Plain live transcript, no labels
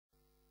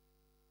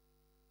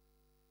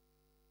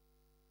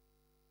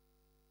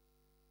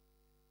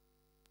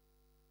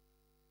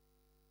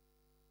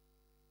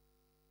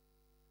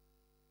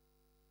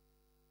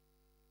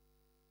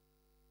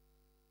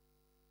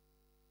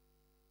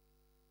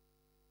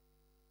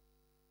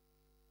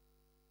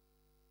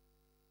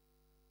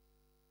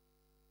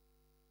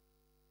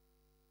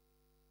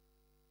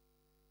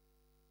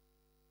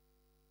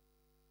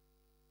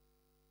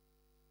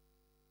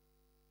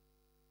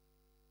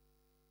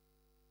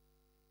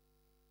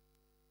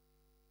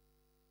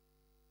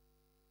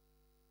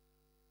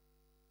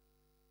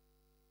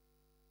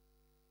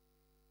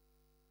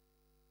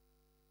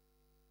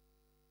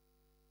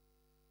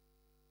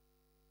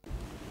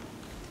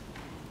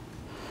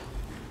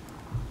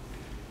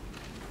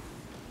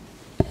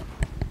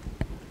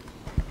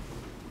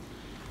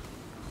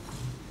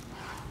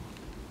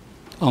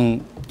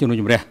The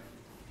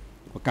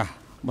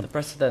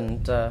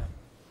President,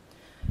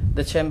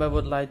 the Chamber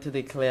would like to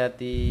declare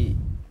the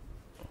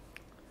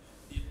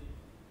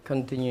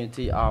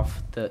continuity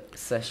of the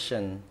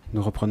session.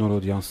 Nous reprenons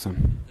l'audience.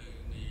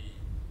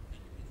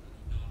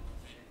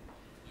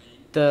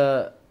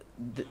 The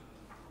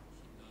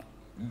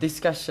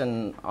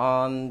discussion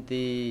on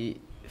the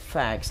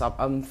facts of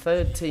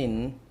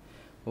M13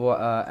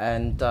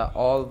 and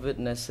all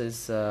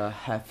witnesses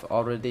have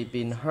already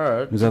been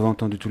heard. Nous avons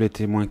entendu tous les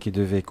témoins qui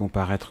devaient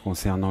comparaître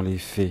concernant les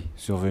faits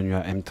survenus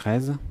à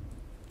M13.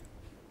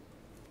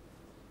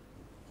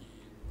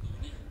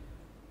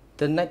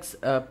 The next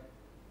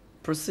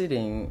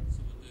proceeding,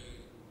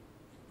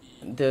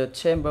 the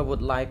Chamber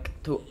would like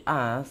to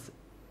ask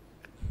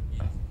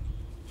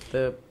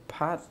the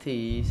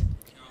parties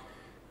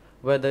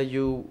whether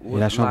you Et would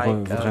la Chambre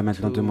like voudrait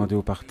maintenant demander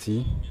aux to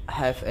parties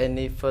have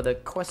any further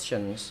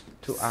questions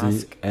to si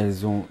ask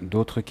elles ont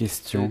d'autres to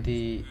questions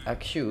the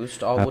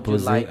accused, or à would you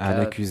poser like à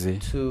l'accusé,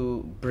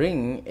 to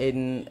bring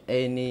in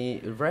any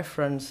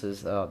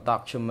references or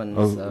documents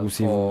ou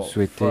si vous for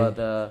souhaitez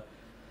further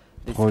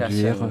produire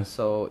discussion.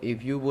 So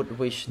if you would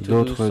wish to do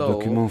d'autres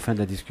documents so, au fin de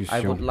la I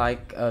discussion. would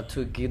like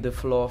to give the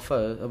floor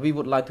first. We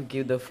would like to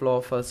give the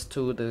floor first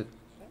to the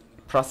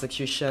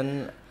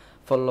prosecution,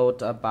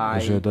 followed by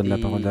Je donne la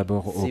parole the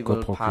d'abord aux civil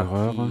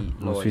coprocureurs,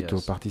 party ensuite aux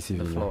lawyers. parties The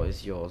civiles. floor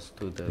is yours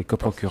to the Les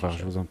coprocureurs,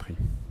 je prosecution. vous en prie.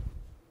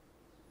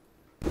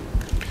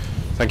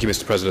 Thank you,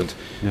 Mr. President.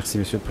 Merci,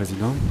 Monsieur le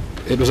Président.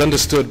 It was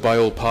understood by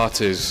all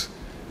parties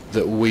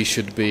that we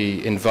should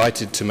be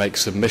invited to make Les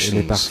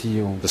submissions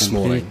parties ont this compris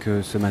morning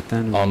que ce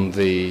matin, nous on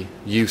the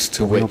use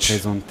to pourrions which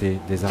présenter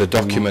des the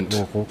arguments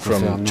document oraux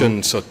from concernant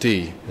Chun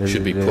Soti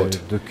should be le put.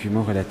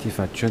 document relatif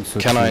à Chun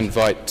Soti. Can I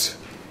invite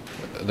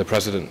the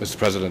President, Mr.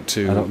 President,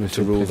 Alors, to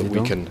Monsieur le rule that we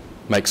Président, can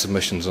make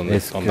submissions on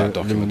Est-ce that que le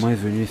document? moment est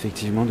venu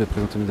effectivement de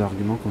présenter nos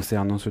arguments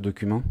concernant ce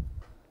document?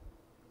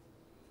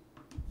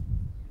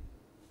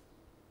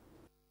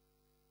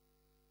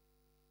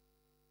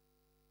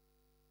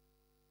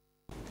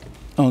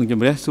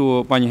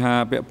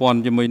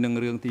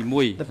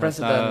 The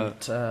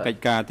President,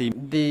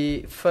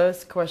 the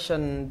first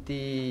question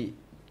the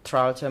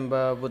trial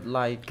chamber would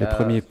like Le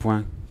premier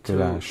point que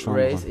la to Chambre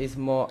raise is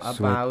more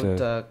about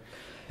souhaite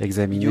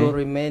examiner your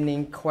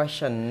remaining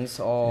questions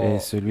or est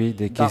celui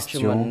des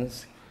questions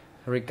documents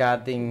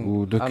regarding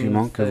ou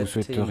documents que vous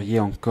souhaiteriez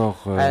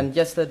encore And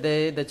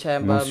yesterday the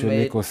chamber mentionner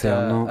made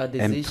concernant a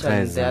decision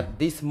M13. that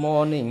this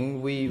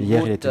morning we Hier, il a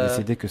would été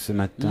décidé que ce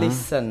matin,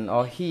 listen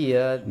or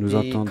hear nous the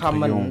entendrions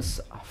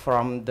comments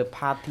from the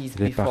parties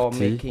les before parties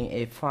making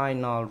a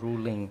final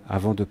ruling.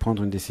 avant de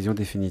prendre une décision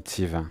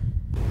définitive.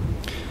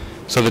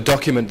 So the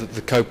document that the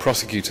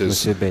co-prosecutors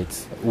Monsieur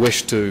Bates,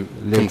 wish to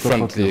les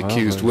confront the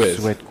accused coprocureurs with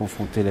souhaitent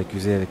confronter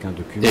l'accusé avec un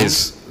document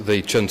is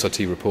the Chun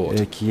Soti report.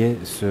 qui est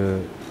ce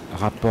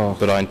rapport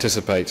But I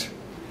anticipate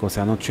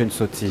concernant Chun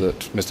Soti.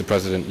 that, Mr.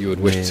 President, you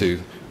would wish to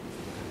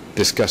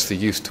discuss the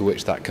use to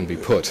which that can be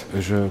put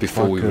Je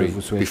before crois que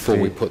vous before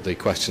we souhaitez, put the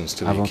questions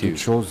to the avant toute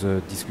accused. chose,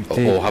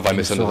 discuter Or have I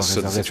qu'il sera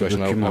misunderstood the réservé à ce situation?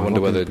 document I avant wonder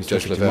que whether nous puissions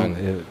Judge effectivement,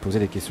 Levin poser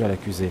des questions à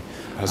l'accusé.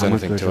 has À moins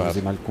anything que to je vous ai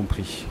add. mal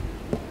compris.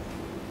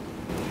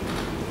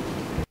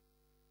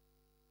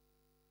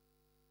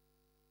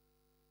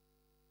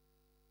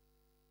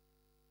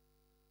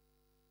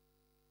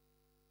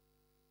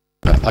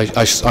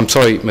 I'm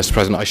sorry, Mr.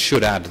 President, I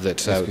should add that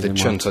the Excusez-moi.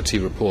 Chun Soti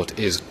report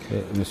is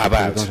Monsieur le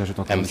about Président, j'ajoute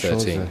encore une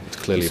chose. M13. It's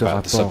clearly Ce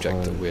about the rapport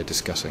subject that we're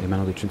discussing.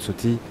 émanant de Chun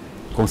Soti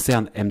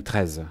concerne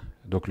M13,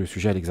 donc le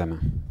sujet à l'examen.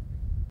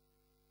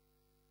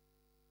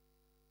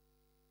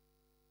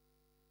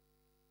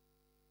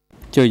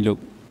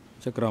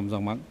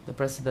 The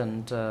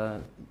President,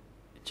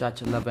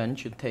 Judge Levin,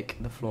 should take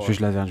the floor. Juge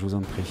Laverne, je vous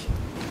en prie.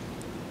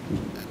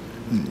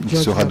 Il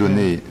sera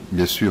donné,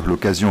 bien sûr,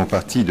 l'occasion aux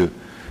parties de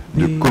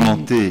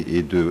commenter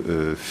et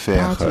de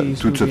faire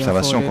toute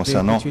observation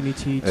concernant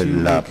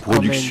la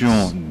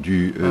production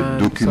du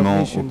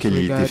document auquel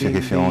il était fait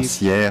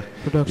référence hier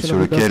et sur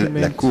lequel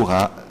la Cour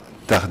a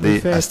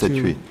tardé à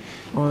statuer.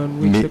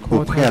 Mais au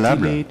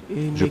préalable,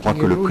 je crois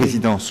que le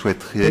Président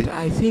souhaiterait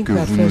que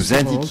vous nous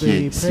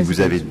indiquiez si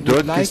vous avez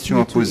d'autres questions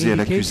à poser à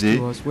l'accusé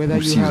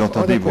ou si vous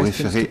entendez vous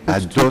référer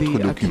à d'autres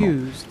documents.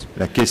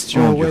 La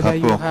question du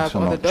rapport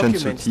concernant Chun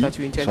Soti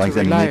sera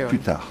examinée plus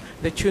tard.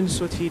 The Chun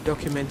Soti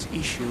document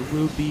issue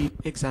will be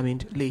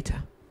examined later.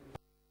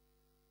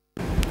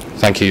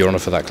 Thank you, Your Honour,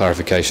 for that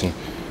clarification.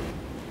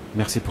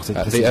 Merci pour cette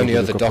The précision. only de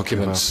other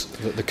coprocureur. documents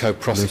that the Le seul autre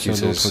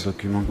co-prosecutors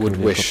document que would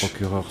les wish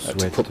coprocureurs to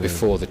souhaitent put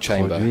before the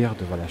chamber produire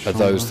devant la are Chambre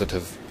those that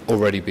have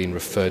already been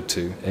referred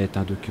to, est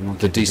un document the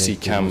qui a déjà DC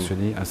été Cam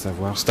mentionné, à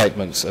savoir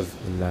statements of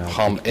la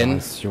Ham In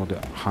déclaration de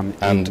Ham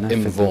and In Im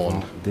faite Vaughan. devant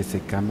DC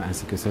Cam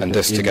ainsi que celle and de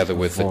this Im together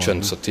with the Vaughan.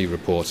 Chun Soti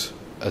report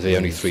are the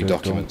only three Ce,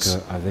 documents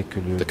donc, avec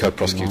le the document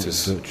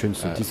co-prosecutors de Chun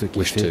Soti, ce qui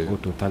wish fait to au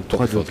total put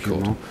 3 before the court.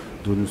 documents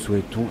dont nous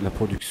souhaitons la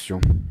production.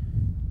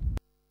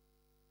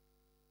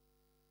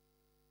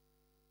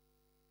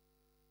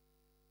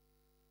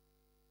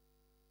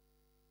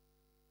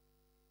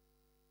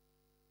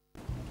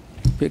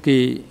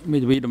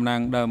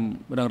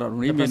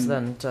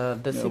 President,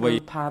 the civil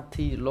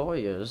party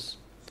lawyers,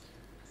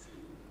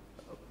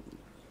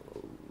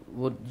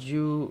 would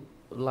you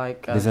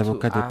like Les to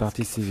avocats des ask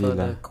partis civils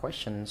further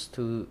questions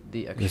to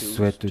the accused?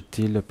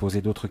 souhaitent-ils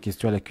poser d'autres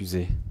questions à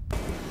l'accusé?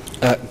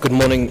 Good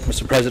morning,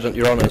 Mr. President,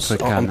 Your Honours.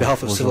 On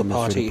behalf of Bonjour, Civil Monsieur le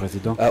Party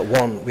Président.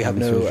 1, we have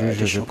Monsieur no le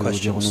juge, je additional peux vous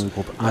dire au nom questions du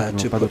groupe 1 que nous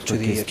to n'avons pas put d'autres to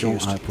the questions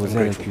accused. à I'm poser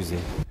à grateful. l'accusé.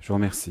 Je vous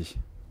remercie.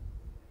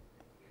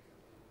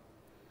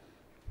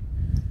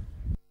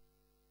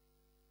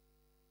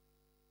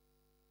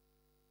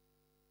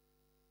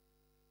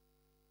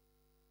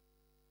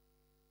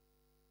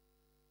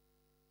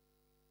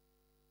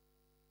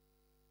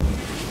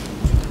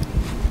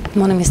 Good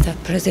morning, Mr.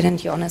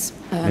 President, Your Honours.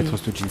 Maître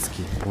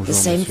Studzinski, bonjour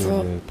same Monsieur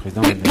for- le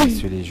Président, Mesdames,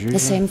 Messieurs les The juges.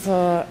 same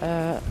for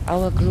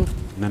our group.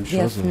 Même We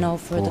chose have no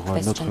further pour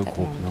notre question at the groupe.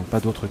 moment. Non, pas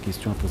d'autres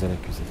questions à poser à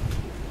l'accusé.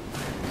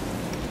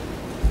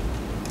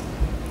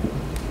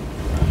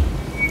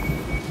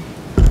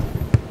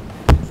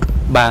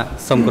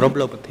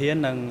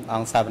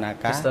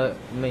 Mr.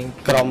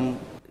 Minky,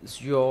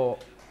 it's your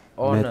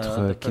honor, Maître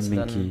the Kim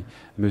President, Minky,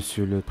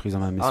 Monsieur le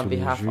Président, on Messieurs les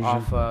behalf juges,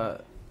 of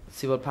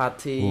Civil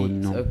Party au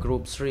nom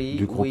Group 3,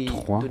 du groupe we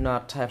 3, do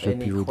not have je any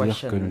puis vous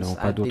dire que nous n'avons questions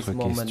pas at this d'autres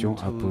moment questions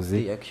à to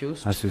poser the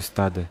accused. à ce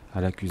stade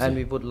à l'accusé. And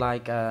we would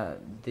like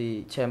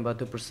the chamber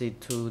to proceed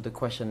to the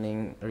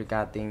questioning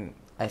regarding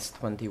Et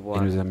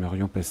S21. nous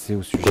aimerions passer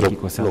au sujet qui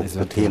concerne les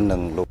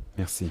S21.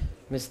 Merci.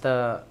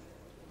 Mr.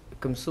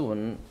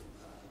 Kumsun,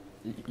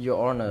 Your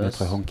Honors,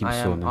 Maître Hong Kim I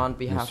am Soon, on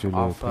behalf Monsieur le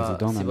of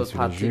Président, Civil Messieurs les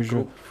Party juges,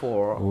 Group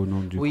 4, au nom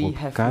du we groupe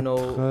have 4, no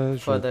je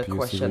further puis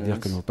aussi vous dire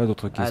que nous n'avons pas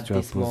d'autres at questions à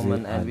this poser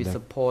moment à and we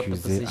support the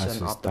l'accusé à position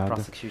ce of the stade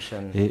prosecution.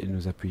 et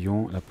nous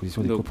appuyons la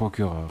position des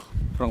co-procureurs.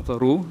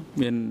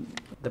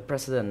 The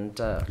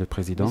President, Le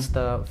Président,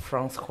 Mr.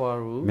 François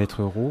Roux,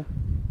 Maître Roux,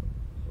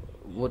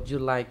 would you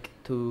like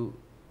to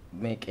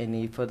make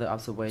any further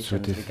observations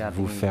souhaitez-vous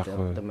regarding faire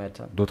the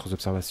matter? d'autres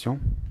observations?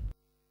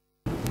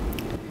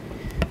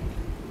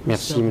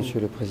 Merci,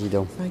 Monsieur le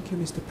Président. Thank you,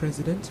 Mr.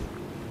 President.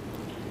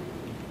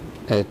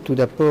 Tout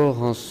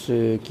d'abord, en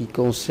ce qui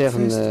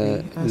concerne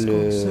Firstly, as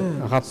le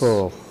concerns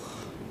rapport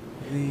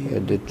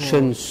The de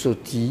Chun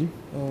Soti,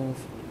 of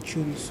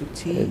Chun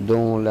Soo-ti,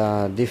 dont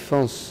la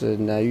défense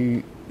n'a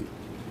eu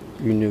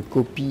une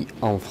copie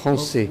en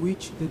français of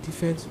which the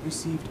defense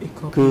received a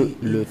copy que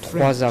in le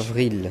French 3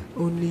 avril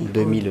only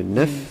 2009.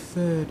 on the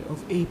 3rd of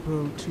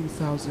April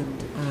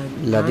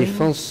 2009. La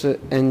défense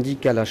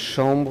indique à la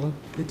Chambre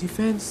The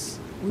defense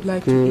would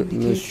like que to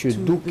indicate Monsieur to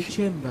Duc the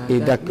chamber est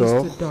that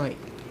d'accord Mr. Dyke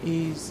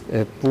is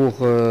pour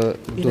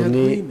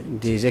donner agreement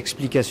des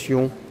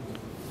explications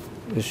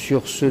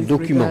sur ce with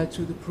document. regard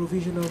to the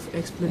provision of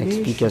explanations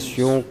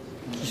Explications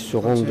qui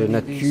seront de concerning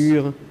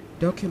nature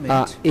document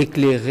à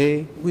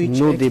éclairer which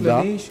nos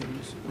débats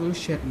explanations will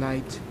shed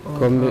light on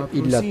comme our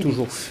il l'a proceedings.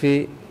 toujours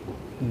fait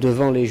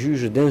devant les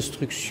juges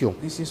d'instruction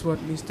This is what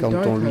Mr. quand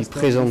Dyke on lui has done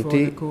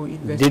présentait before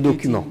the des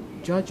documents.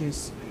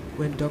 judges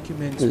when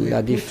documents were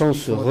La put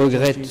défense before the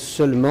regrette judges.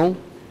 seulement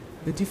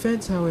The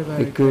defense, however,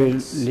 et que regrets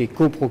les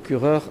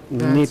coprocureurs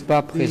that n'aient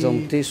pas the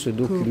présenté ce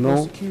document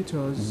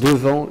co-prosecutors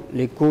devant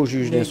les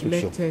co-juges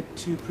d'instruction. neglected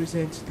to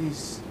present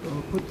this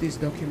or put this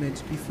document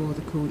before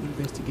the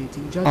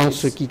co-investigating En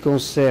ce judges. qui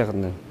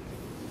concerne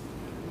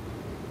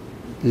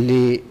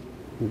les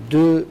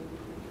deux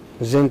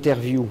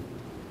interviews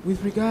With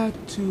regard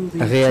to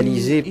the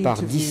réalisées two par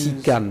interviews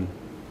DCCAM,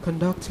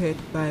 conducted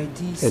by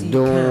DC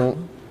dont Cam,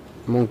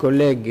 mon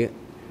collègue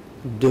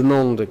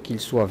demande qu'il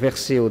soit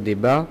versé au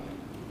débat,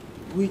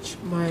 which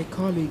my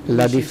colleague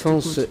la wishes to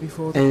défense put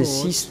before the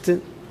insiste court,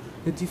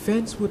 the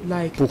defense would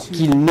like pour to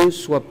qu'il ne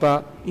soit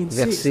pas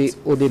versé insist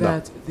au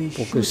débat, that they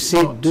pour que should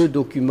ces not deux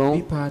documents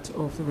be part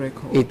of the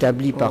record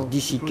établis par of the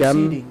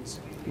DCCAM proceedings.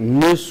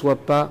 ne soient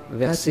pas That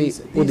versés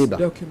is, au these débat.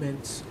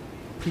 documents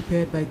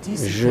prepared by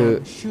DCCAM Je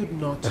should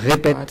not be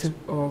répète part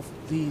of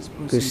these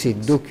Que ces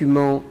proceedings.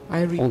 documents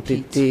I ont repeat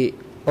été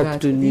that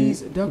obtenus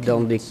these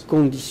dans des documents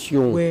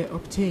conditions were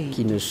obtained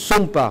qui ne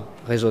sont pas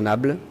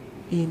raisonnables.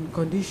 in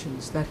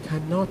conditions that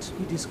cannot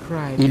be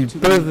described Ils to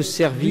peuvent be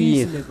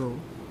servir reasonable.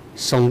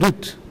 sans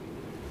doute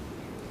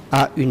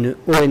à une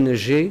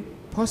ONG,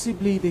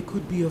 Possibly they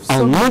could be of en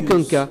some aucun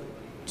use cas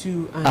to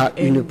an à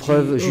une NGO,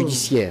 preuve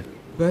judiciaire.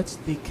 but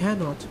they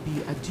cannot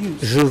be adduced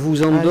Je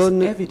vous en as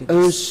donne evidence.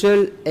 un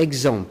seul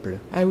exemple.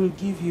 I will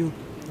give you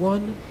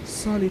one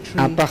solitary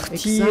À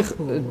partir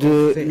example de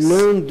of this.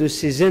 l'un de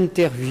ces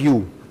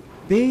interviews,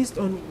 Based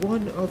on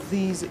one of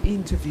these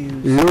interviews,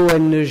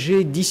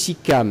 l'ONG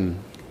DCCAM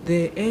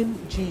the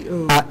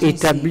NGO a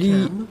établi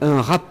DCCAM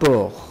un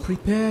rapport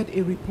prepared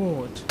a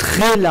report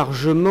très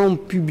largement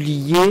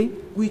publié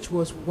which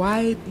was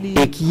widely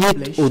et qui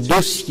est au published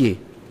dossier.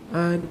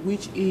 and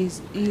which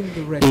is in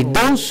the Et record.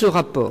 dans ce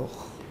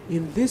rapport,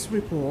 In this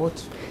report,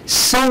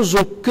 sans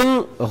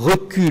aucun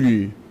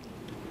recul,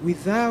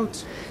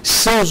 without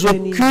sans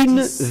any aucune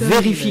discernment,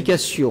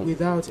 vérification,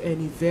 without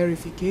any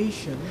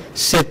verification,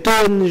 cette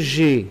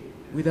ONG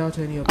without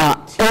any a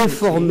objectivity,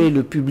 informé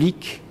le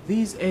public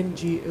these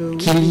NGOs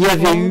qu'il y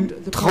avait eu informed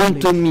the 30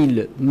 public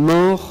 000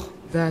 morts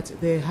that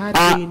there had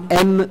à been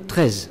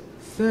M13.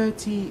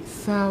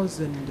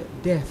 30,000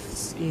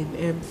 deaths in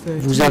M13.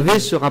 Vous avez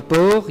ce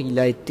rapport, il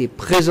a été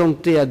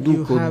présenté à You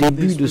Duke au have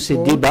début this de ces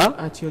report débats.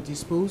 at your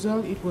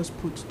disposal. It was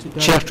put to down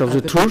Church of at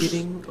the the Truth.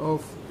 beginning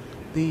of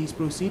these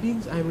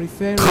proceedings. I'm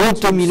referring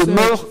 30 to 000 Search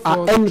morts à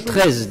for the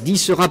M13, dit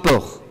ce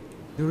rapport,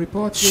 The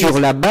report sur says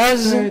la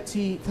base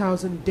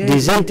 30,000 dead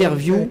des in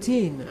interviews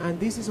M13, and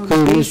this is on que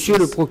the Monsieur le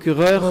basis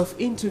procureur of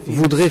interviews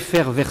voudrait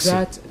faire verser.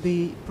 that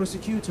the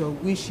prosecutor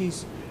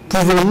wishes to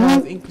Pouvons-nous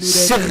have included in the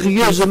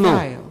sérieusement,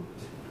 file.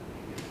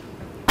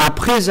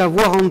 après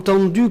avoir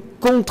entendu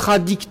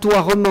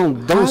contradictoirement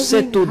dans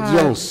cette Having had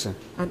audience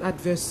an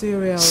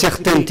adversarial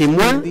certains debate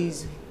témoins, in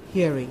this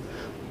hearing,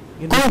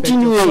 in respect of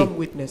continuer some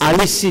witnesses, à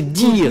laisser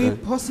dire could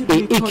we possibly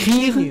et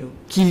écrire continue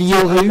qu'il y to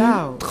aurait eu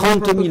allow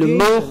 30 000 propagation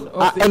morts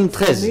of à the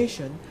M13?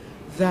 information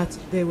that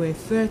there were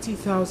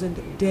 30,000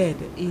 dead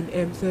in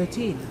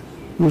M13?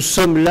 Nous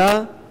sommes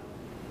là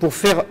pour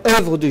faire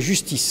œuvre de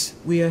justice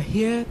We are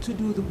here to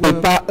do the et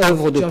work pas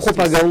œuvre of de justice,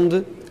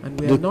 propagande and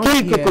we de are not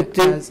quelque here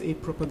côté as a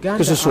propaganda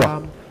que ce soit.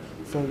 arm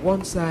for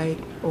one side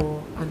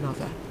or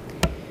another.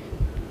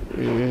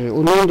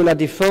 Au nom de la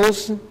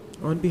défense,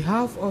 On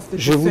behalf of the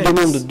je vous defense,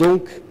 demande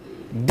donc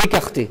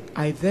d'écarter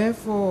I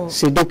therefore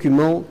ces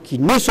documents qui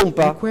ne sont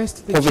pas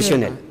request the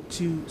professionnels.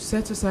 chair to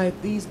set aside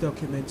these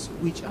documents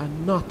which are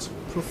not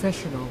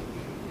professional.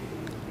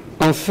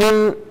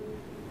 Enfin,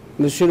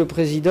 Monsieur le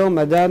Président,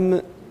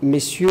 Madame,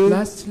 Messieurs,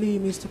 Lastly,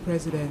 Mr.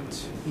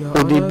 President, Your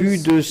au début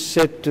Honours, de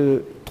cette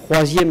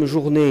troisième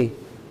journée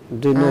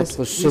de as notre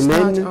we start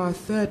semaine, our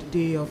third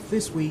day of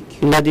this week,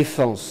 la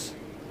défense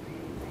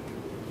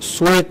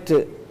souhaite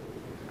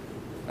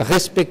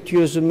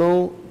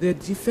respectueusement the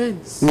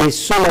defense mais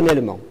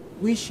solennellement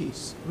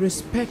wishes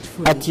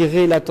respectfully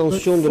attirer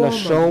l'attention de la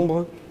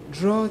Chambre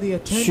draw the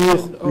sur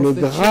attention le of the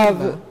grave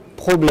chamber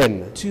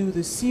problème to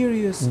the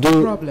serious de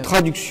problem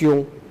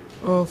traduction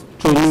of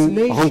que nous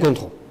translation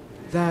rencontrons.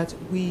 that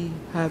we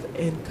have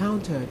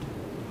encountered.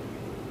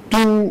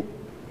 Tous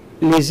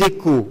les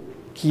échos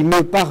qui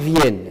me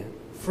parviennent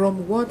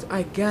From what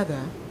I gather,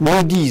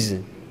 nous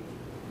disent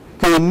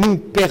que nous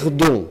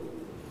perdons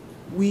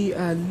we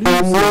are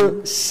au moins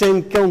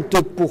losing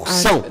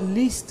 50% at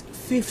least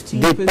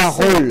des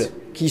paroles 50%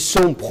 qui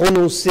sont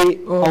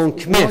prononcées en of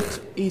Khmer.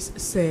 what is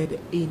said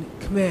in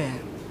Khmer.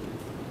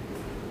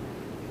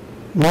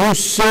 Nous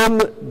sommes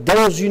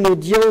dans une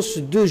audience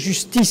de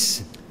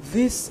justice.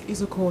 This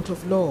is a court of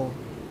law.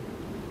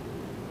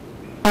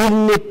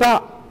 Il n'est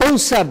pas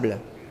pensable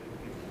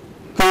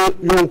que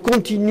l'on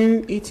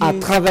continue à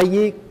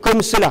travailler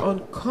comme cela.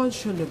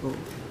 Unconscionable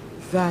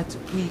that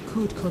we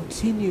could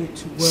continue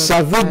to work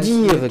Ça veut as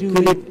dire we're que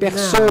doing les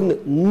personnes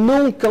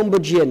non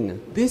cambodgiennes now.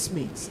 This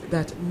means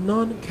that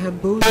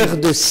non-Cambodians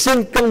perdent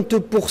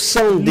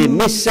 50% des lose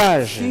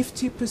messages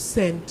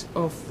 50%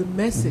 of the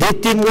message des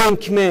témoins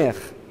khmer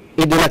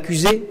et de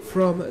l'accusé.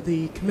 from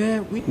the Khmer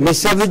witnesses. Mais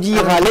ça veut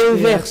dire and à the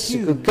l'inverse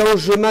accused. que quand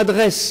je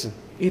m'adresse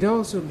It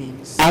also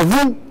means à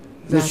vous,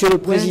 that Monsieur le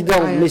when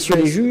Président, I Messieurs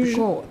les address the juges,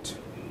 court,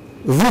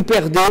 vous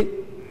perdez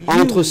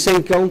entre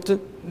 50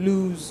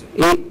 lose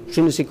et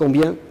je ne sais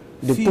combien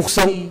de 50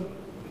 pourcents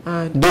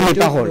and de I mes don't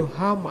paroles. know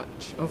how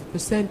much of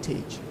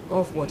percentage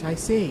of what I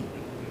say.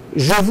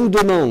 Je vous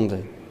demande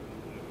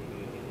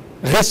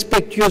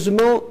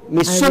respectueusement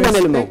mais I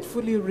solennellement,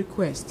 respectfully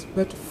request,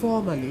 but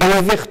formally,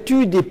 en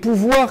vertu des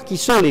pouvoirs qui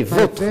sont les by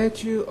vôtres,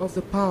 virtue of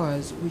the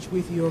powers which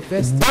with your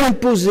vested,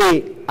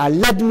 d'imposer à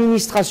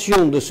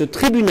l'administration de ce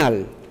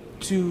tribunal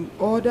to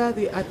order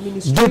the de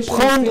administration of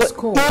prendre this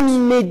court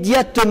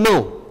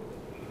immédiatement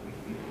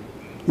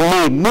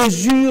les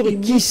mesures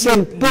qui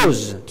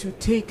s'imposent to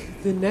take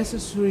the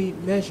necessary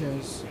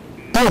measures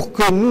pour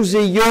que nous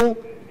ayons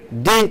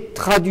des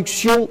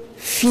traductions so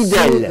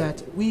fidèles,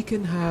 that we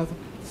can have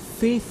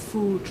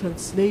faithful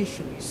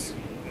translations,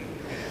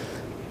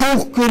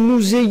 pour que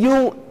nous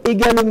ayons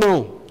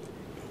également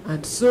and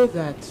so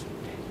that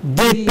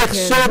des we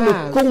personnes can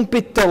have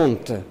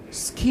compétentes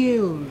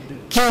skilled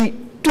qui,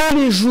 tous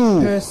les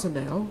jours,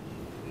 personnel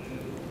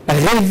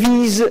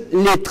révisent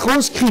les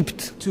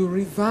transcripts to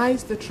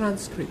revise the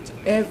transcript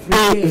et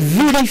every day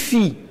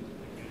vérifient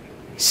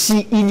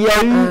s'il y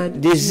a eu And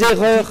des to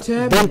erreurs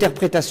determine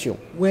d'interprétation.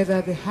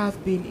 whether there have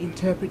been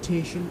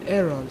interpretation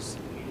errors.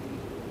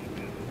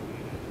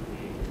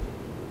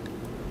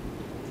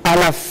 À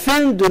la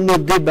fin de nos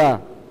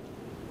débats,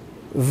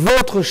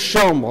 votre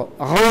Chambre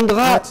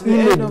rendra At the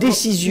une end of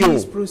décision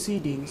these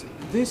proceedings,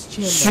 this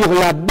sur chamber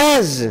la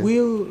base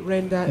will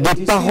render a des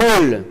decision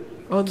paroles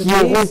on the qui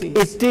auront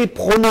basis été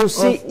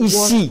prononcées of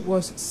ici. what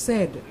was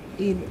said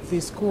in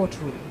this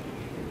courtroom.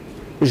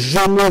 Je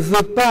ne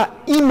veux pas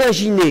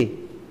imaginer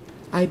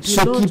I do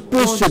ce not qui peut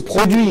want se to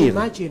produire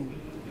imagine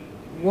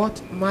what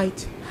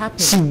might happen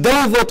si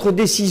dans votre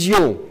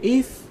décision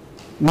if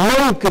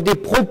manque des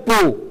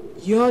propos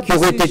your qui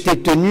auraient été decision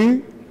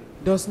tenus,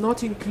 does not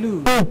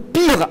include ou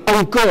pire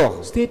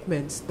encore,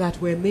 statements that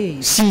were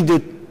made, si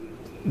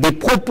des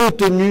propos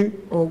tenus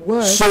or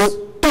worse, sont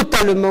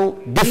totalement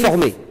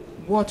déformés.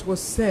 what was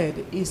said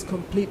is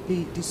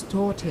completely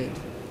distorted.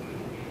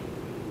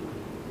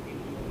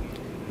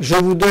 Je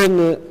vous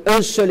donne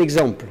un seul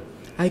exemple.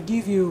 I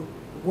give you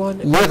one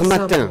Hier example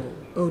matin,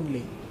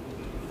 only.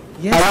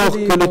 Alors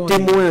Yesterday que le morning,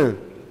 témoin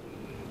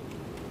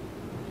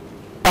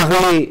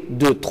parlait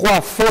de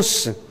 3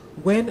 fosses,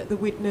 when the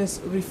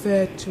witness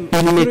referred to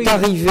il m'est 3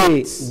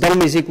 arrivé deaths, dans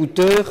mes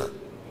écouteurs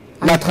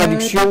I la heard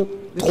traduction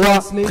the 3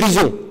 translation,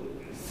 prisons.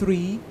 3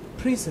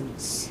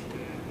 prisons.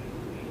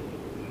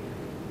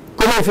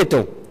 Comment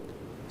fait-on?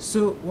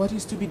 So what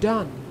is to be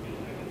done?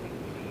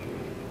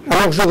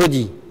 Alors je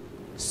redis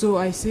So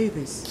I say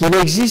this. qu'il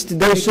existe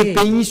dans ce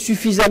pays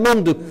suffisamment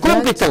de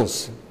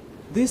compétences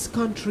This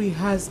country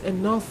has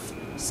enough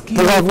skilled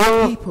pour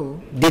avoir people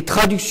des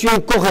traductions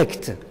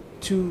correctes.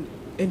 to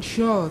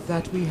ensure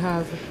that we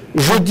have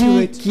Je dis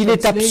accurate qu'il est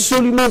translation.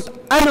 absolument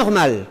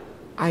anormal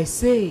I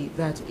say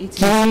that it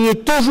qu'il is n'y ait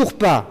toujours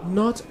pas,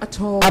 not at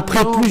all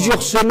après normal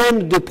plusieurs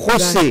semaines de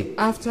procès,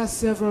 that after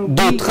several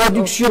de weeks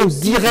traduction of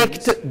proceedings,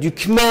 directe du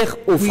Khmer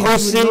au we do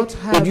français not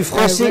et have du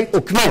français direct au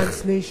Khmer.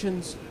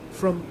 translations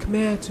from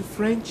Khmer to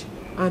French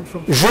and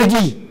from Je French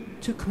dis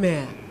to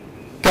Khmer.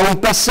 qu'en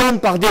passant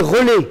par des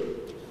relais,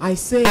 I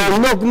say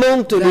on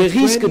augmente that les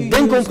risques when you use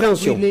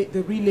d'incompréhension.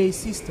 the relay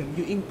system,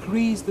 you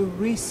increase the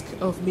risk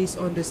of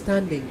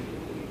misunderstanding.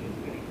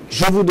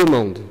 Je vous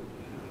demande,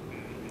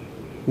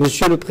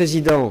 Monsieur le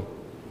Président,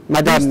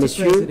 Madame, Mr.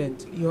 Messieurs,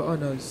 President, Your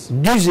Honors,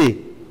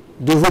 d'user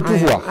de vos I am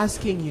pouvoirs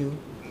asking you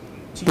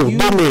to pour use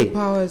the donner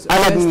powers à vested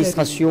in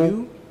l'administration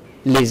you.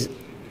 les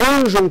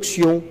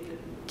injonctions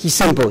qui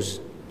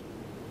s'imposent.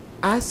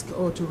 Ask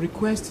or to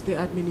request the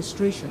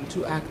administration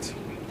to act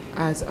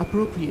as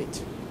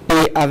appropriate.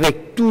 Et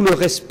avec tout le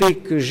respect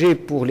que j'ai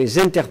pour les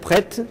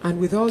interprètes, And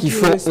with all qui due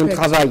font un respect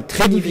travail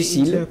très to the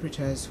difficile,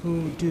 interpreters who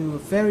do a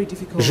very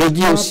difficult je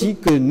dis job, aussi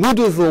que nous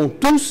devons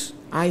tous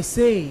I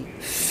say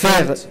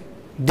faire that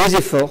des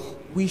efforts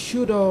we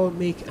should all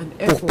make an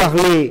pour effort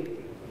parler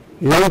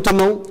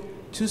lentement,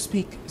 to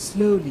speak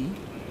slowly,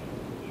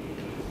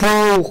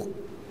 pour,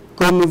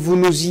 comme vous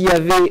nous y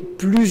avez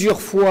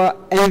plusieurs fois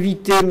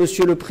invité,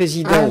 Monsieur le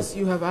Président, as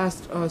you have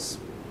asked us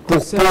on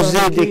pour several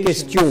poser des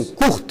questions occasions,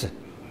 courtes,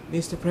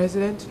 Mr.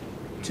 President,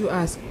 to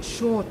ask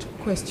short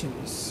questions.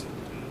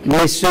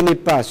 mais ce n'est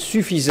pas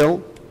suffisant.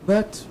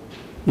 But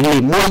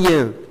Les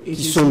moyens it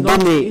qui is sont not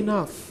donnés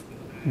enough.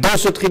 dans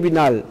ce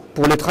tribunal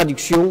pour les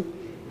traductions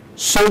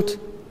sont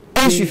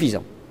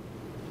insuffisants.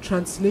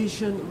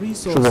 Translation vous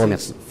resources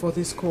remercie. for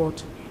this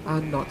court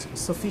are not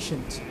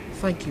sufficient.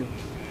 Thank you.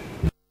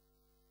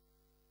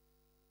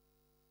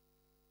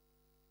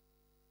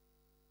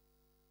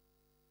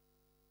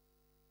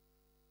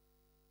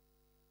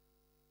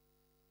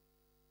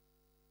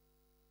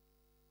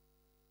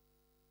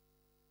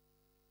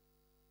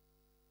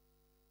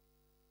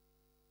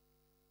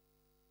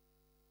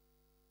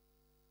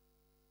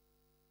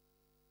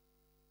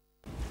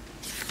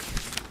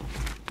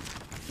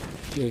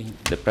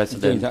 The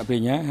President,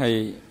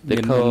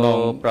 the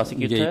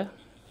co-prosecutor,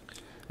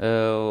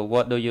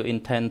 what do you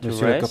intend to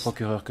Monsieur le raise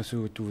co-procureur, que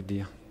souhaitez-vous vous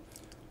dire?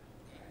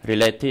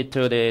 related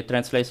to the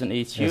translation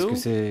Est-ce que issue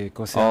c'est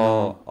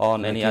concernant or on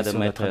la any question other de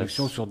la matters?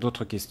 traduction ou sur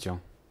d'autres questions?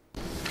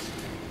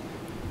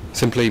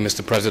 Simply,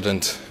 Mr.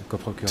 President, to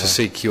Co-procureur,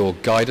 seek your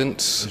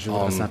guidance je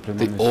voudrais on simplement,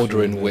 the Monsieur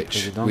order in le which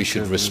Président, we que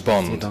should vous disiez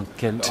respond dans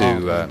quel to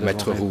ordre nous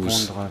Maître devons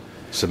Roux's répondre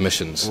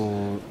submissions.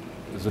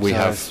 aux We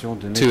have observations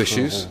de two Maître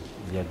issues. Roux.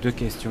 Il y a 2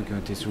 questions qui ont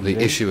été The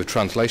soulevées, issue of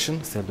translation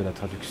celle de la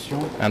traduction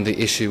and the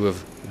issue of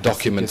ainsi que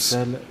documents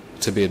celle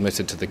to be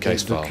admitted to the des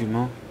case file.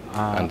 documents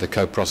à And the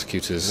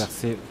co-prosecutors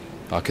verser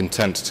are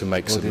content to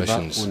make au débat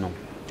submissions ou non.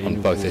 Et on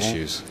nous both pouvons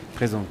issues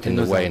présenter in the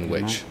nos way in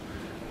arguments which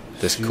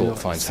this court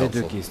sur finds ces 2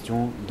 helpful.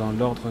 questions dans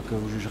l'ordre que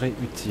vous jugerez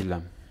utile.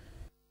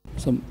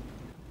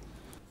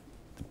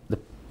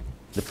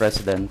 The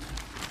President.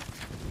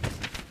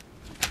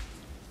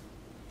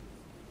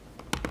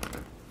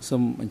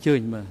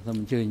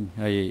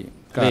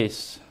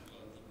 Please.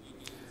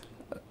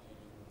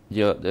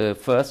 The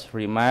first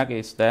remark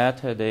is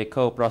that the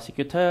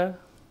co-prosecutor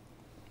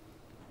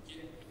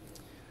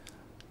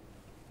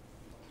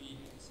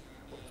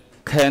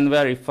can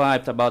verify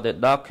about the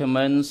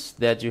documents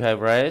that you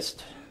have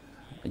raised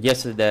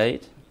yesterday,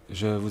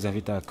 Je vous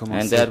invite à and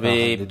commencer that par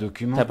we les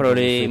documents.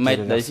 temporarily Vous made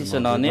souhaitez the le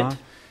decision versement on de it, débat.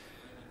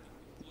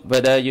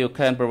 whether you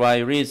can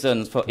provide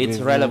reasons for its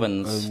Pouvez-vous,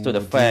 relevance to nous the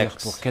dire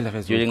facts pour quelles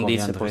raisons during il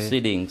these conviendrait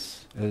proceedings?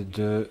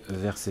 de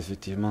verser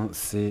effectivement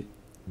ces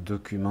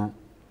documents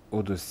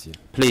au dossier.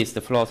 Please, the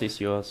floor is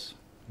yours.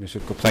 Monsieur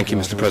le Thank you, co-procureur,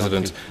 Mr. je vous en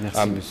President. prie.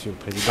 Merci, Monsieur le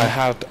Président. I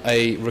had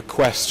a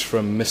request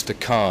from Mr.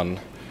 Khan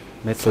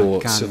Maître for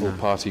Khan, Civil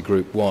Party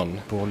Group 1,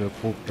 pour le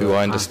groupe who I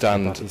 1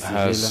 understand du Parti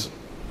has civil,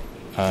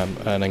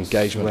 an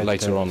engagement souhaite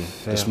later on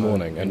this faire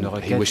morning, une and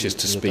he requête wishes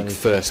to qui est speak allée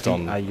first faire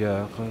on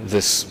ailleurs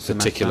this ce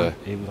particular matin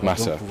et voudrait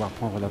matter. donc pouvoir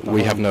prendre la parole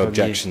We have en no premier.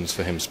 objections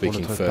for him Pour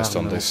speaking notre first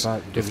part, on nous this, n'avons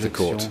pas if the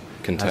court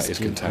d'objection à ce is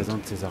qu'il content.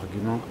 présente ses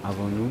arguments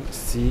avant nous,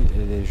 si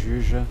les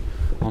juges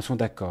en sont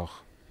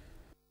d'accord.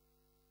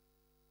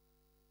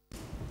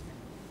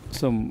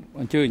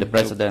 The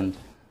President.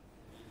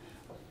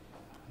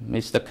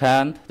 Mr.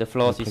 Khan, the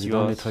floor Le is Président,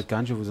 yours. Maître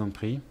Khan, je vous en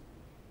prie.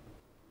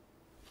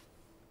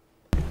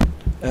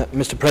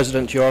 Mr.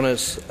 President, Your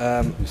Honours,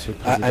 Monsieur le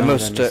Président, I'm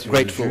most Mesdames, Messieurs les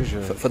grateful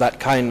juges, for that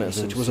kindness.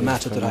 je It vous was a suis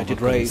matter that I extrêmement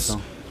did raise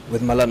reconnaissant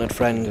with my learned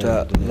friend de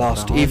donner la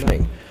last parole.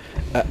 evening.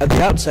 At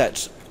the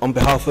outset, on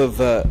behalf of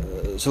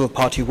Civil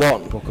Party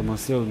 1, Pour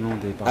commencer, au nom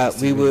des partis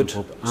we civiques du would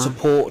groupe 1,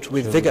 support je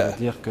with voudrais vigour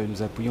dire que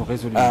nous appuyons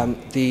résolument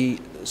the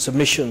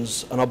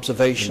submissions and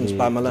observations les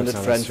by my learned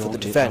friend for observations the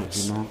et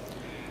defence. arguments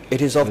It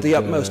is of the de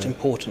utmost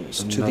importance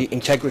to the notre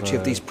integrity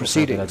of these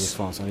confrère de la proceedings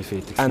défense. En effet,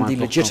 il est and extrêmement the important pour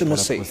la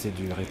legitimacy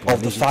procédure et pour la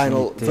of the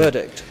final légitimité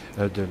verdict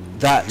de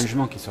that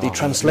jugement qui sera the rendu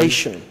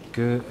translation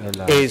que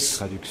la is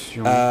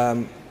traduction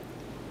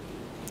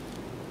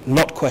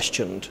not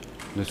questioned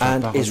ne soit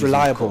and pas is remise en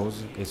reliable.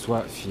 cause et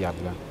soit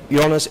fiable.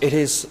 Your Honours, it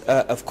is, of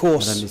Mesdames,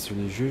 course, Messieurs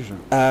les juges,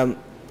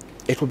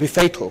 it will be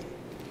fatal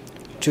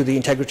to the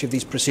integrity of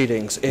these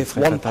proceedings if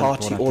très one fatal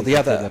party pour or the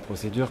l'intégrité de other, la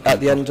procédure at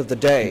the end of the une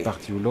day,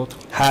 partie ou l'autre,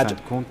 en had fin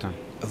de compte,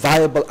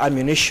 viable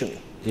ammunition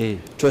et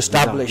to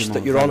establish des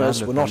that Your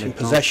Honours arguments were not in valables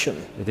possession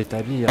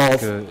d'établir of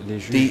que les the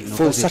juges n'ont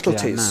full pas été à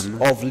subtleties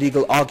même of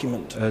legal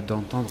argument.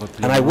 d'entendre And I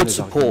pleinement would les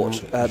support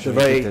arguments the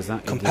very juridiques des uns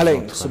et des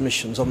compelling autres.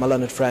 submissions of my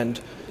learned friend,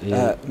 Et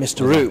Mr.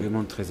 les Roux.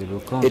 arguments très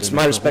éloquents de It's my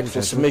Mr. Roux,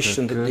 respectful j'ajoute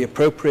submission that the que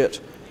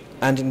appropriate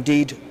and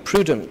indeed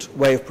prudent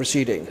way of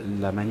proceeding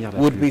la manière la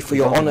would plus be for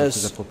Your prudente, la Honours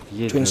plus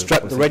appropriée to de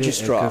instruct the procéder est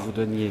registrar que vous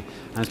donniez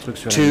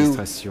instruction à to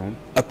l'administration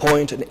appoint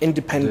an de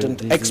independent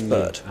désigner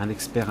expert un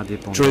expert to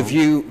indépendant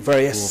review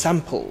various pour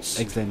samples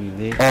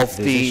examiner of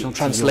des the échantillons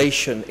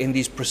translation in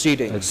these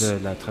proceedings de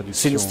la traduction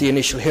since the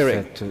initial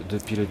hearing faite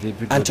depuis le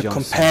début de and to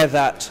l'audience compare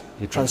that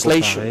et pour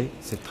translation comparer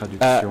cette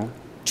traduction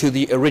to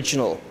the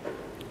original.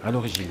 à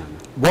l'original.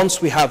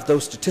 Once we have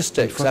those Une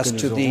statistics fois as que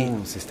to nous the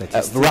aurons ces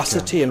statistiques,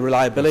 veracity and pour ce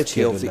reliability qui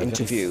est of de the la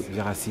interview,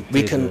 véracité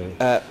we can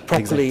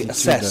properly l'exactitude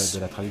assess de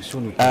la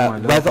traduction, nous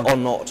pouvons whether alors or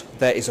not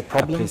there is a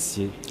problem,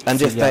 apprécier and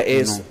s'il if y a there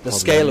ou is non the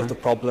scale of problème, the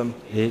problem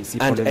et si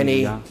and problème il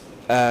any y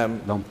a,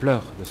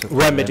 l'ampleur de ce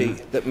problème remedy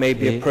that may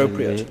be et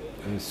appropriate. les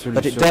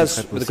But it solutions qui does,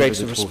 seraient with the possibles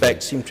greatest de of trouver.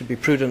 respect, seem to be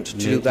prudent to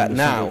Mais do that il me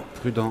now, semble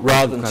prudent, en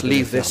rather tout than cas, to de le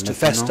leave faire this to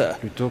maintenant, fester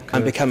plutôt que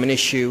and become an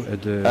issue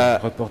de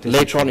reporter ce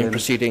later on in problème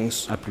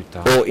proceedings, à plus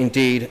tard, or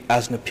indeed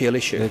as an appeal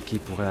issue. qui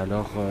pourrait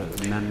alors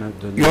même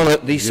donner Your Honour,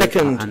 the lieu à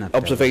second un appel.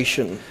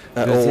 observation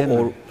Deuxième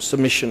or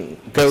submission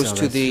goes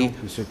to the observation,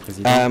 Monsieur le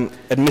Président,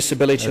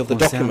 admissibility of the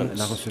concerne documents.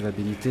 la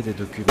recevabilité des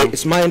documents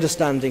It's my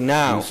understanding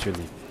now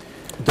mentionnés.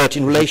 that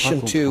in Je relation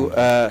crois to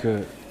comprendre que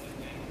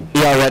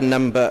ERN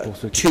number pour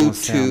ce qui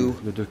concerne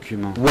le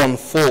document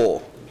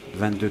 2214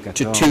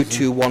 to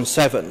 2214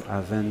 2217,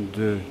 à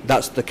 2217,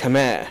 that's the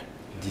Khmer,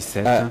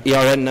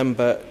 ERN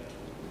number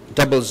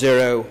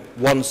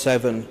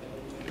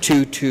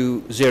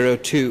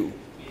 00172202.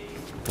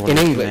 pour in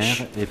le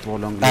English, Khmer et pour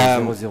l'anglais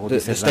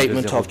the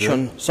statement of 0017-2202,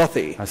 Chun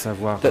Sothi, à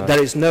savoir that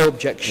there is no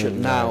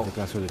objection la now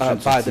déclaration de Chun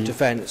by the Sothi,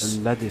 defence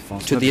la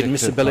défense to the n'objecte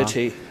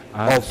admissibility pas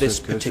à of ce this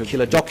que ce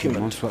particular document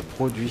document. soit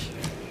produit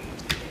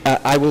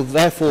I will à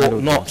therefore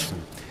l'audience. not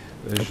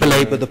Je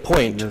belabor the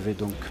point. ne vais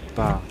donc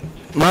pas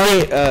My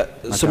m'attarder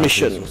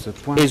submission sur ce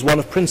point. is one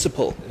of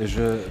principle. Je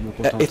me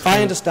contenterai If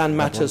I understand d'aborder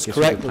matters une question de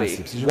correctly,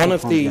 principe. Si je one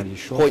of comprends the bien les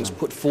choses, points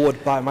put forward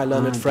by my un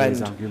learned des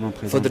friend arguments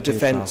for the présentés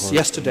par defence mon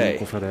yesterday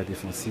confrère de la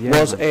défense hier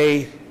was a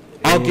est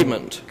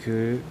argument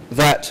que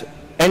that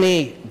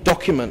any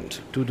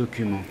document tout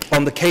document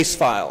on the case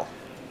file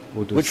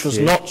au which was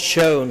dossier not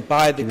shown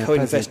by the qui n'a pas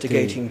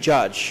co-investigating été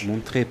judge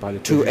montré par le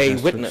to a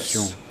juge witness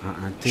d'instruction à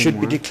un should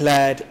be témoin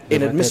declared devrait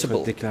inadmissible.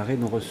 être déclaré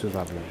non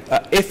recevable.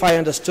 If I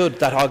understood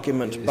that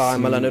argument by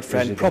my learned Si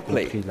friend j'ai bien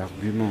properly, compris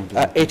l'argument de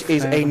mon it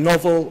is a confrère,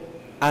 novel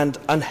and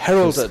ce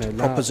unheralded serait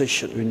là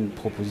proposition, une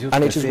proposition and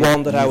tout it à is fait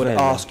one that I would nouvelle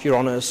ask Your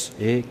Honours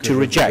et que to je vous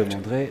reject.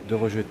 demanderai de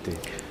rejeter.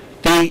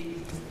 The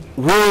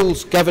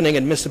rules governing En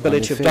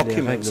admissibility of effet, les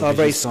documents règles are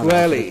very régissant la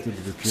squarely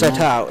recevabilité des set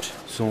documents out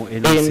sont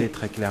énoncées in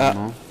très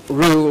clairement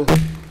Rule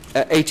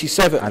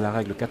 87. à la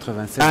règle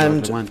 87 du And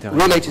règlement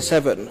intérieur. Rule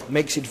 87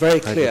 makes it very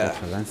Règle clear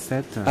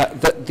 87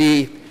 that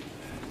the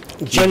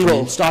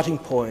general starting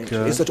point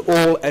que is that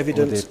all au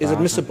evidence is départ,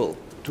 admissible.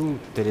 tout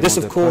élément This, de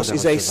of course, preuve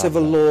is est a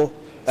civil recevable. law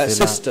C'est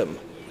là, system,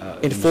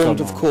 nous informed,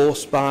 sommes of en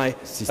course, by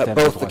système de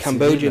both the droit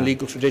Cambodian civil,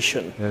 legal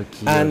tradition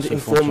qui and se fonde sur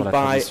informed la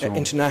by tradition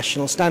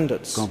international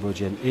standards.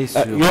 cambodgienne et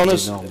sur Your les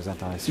Honours, normes you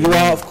internationales.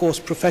 are, of course,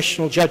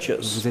 professional judges,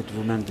 Vous êtes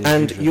vous-même des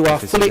and juges you are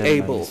fully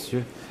professionnels, able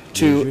messieurs.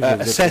 to Les juges, vous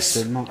êtes assess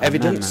seulement à même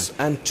evidence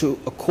and to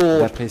accord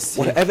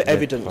d'apprécier whatever les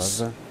evidence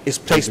preuves is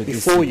placed et de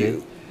before décider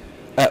you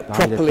parmi les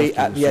properly preuves qui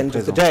at vous the sont end of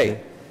the présentées, day.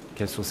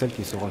 quelles sont celles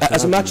qui seront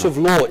As a matter of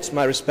recevables. law, it's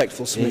my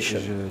respectful Et submission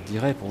je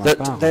dirais pour ma that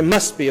part there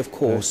must be, of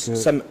course, que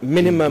some il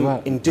minimum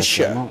doit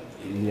indicia naturellement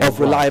y of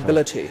avoir,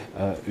 reliability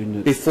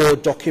une before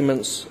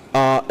documents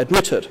are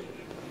admitted.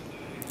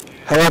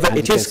 However,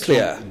 it is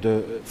clear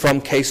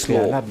from case law,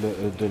 préalable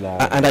de la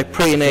and I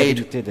pray in aid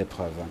fiabilité des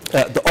preuves.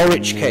 the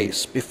Orich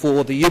case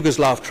before the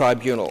Yugoslav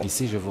tribunal,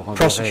 Ici, je vous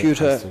renverrai à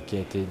prosecutor ce qui a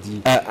été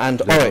dit and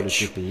devant le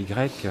Orich, TPY,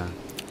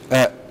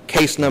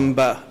 case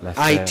number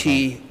L'affaire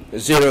IT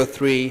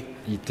 03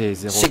 IT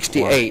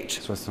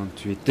 68,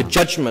 68, the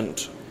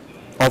judgment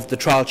of the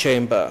trial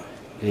chamber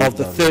et of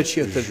the dans le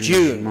 30th of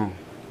June jugement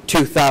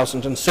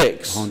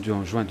 2006, rendu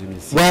en juin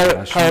 2006 where par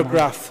la at Chambre,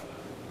 paragraph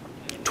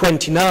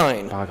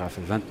 29, paragraphe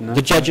 29,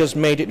 the judges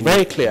made it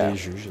very clear les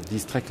juges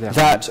disent très clairement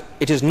that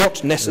it is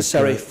not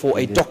necessary for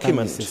a qu'il n'est pas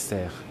document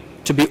nécessaire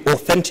to be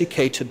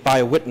authenticated by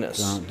a witness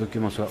qu'un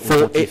document soit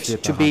for authentifié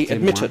it to par un be témoin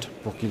admitted,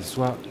 pour qu'il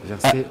soit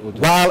versé au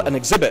while document. an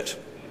exhibit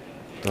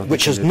Tandis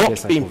which has qu'une not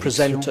pièce à been conviction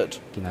presented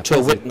qui n'a to a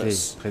pas été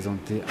witness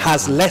présentée à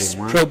has un less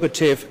témoin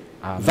probative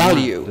a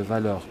value moins de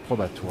valeur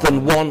probatoire than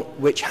one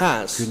which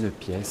has. qu'une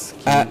pièce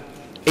qui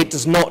It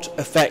does not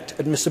affect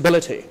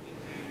admissibility.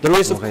 There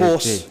is, of aurait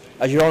course, été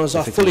as your honours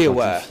are fully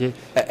aware,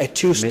 a mais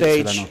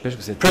two-stage cela n'empêche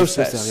que cette pièce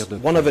peut process, servir de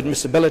one of preuve.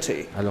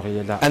 admissibility, Alors il y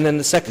a là and then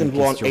the second une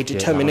one, question a qui est la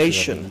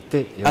determination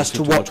recevabilité, et as to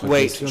ensuite une what autre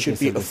weight question qui should est be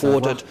celle de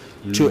afforded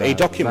savoir to a la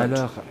document.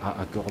 valeur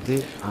à accorder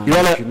à un Your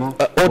Honour, document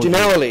produit.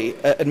 ordinarily,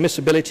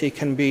 admissibility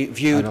can be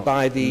viewed Alors,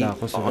 by the, la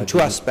on two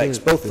aspects,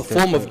 both the peut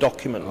form être of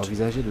document,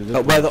 envisagée de deux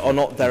points whether de or vue.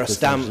 not there Il are peut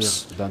s'agir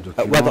stamps, d'un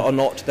document whether or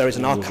not there is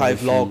an où l'on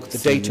archive vérifie log,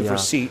 the date s'il y of a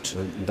receipt,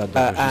 une date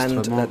and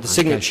d'enregistrement, the un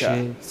signature,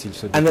 cachet, s'il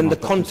se and then the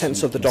documente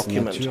contents of the une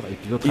document. signature, et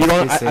puis l'autre Your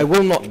Honour, aspect, I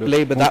will not c'est le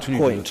labour that contenu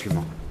du point,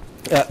 document.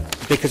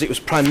 because it was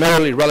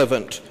primarily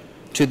relevant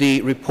to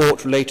the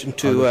report relating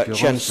to En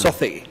Chen l'occurrence,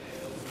 Sothi,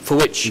 for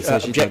which il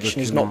s'agit d'un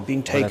objection is not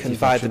being document taken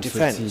relatif à by the Chen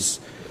defence.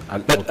 Sothi,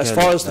 But as auquel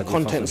far as la the défense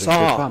contents n'objecte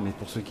pas, are mais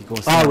pour ce qui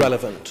concerne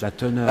relevant, la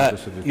teneur de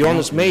ce document, your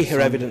Honours may il hear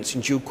semble evidence in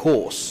due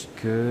course,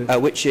 que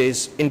which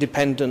is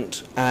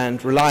independent and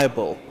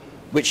reliable,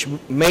 which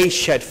may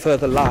shed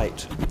further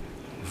light,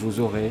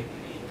 vous aurez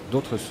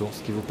d'autres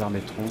sources qui vous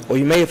permettront or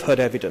you may have heard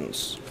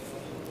evidence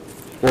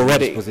de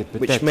already, disposer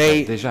which peut-être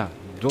may déjà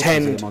d'autres tend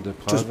éléments de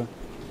preuve to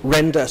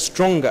render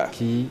stronger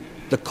qui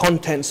the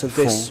contents of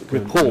this font que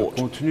le report,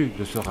 contenu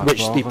de ce which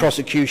the rapport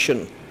prosecution,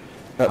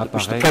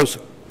 which the apparaît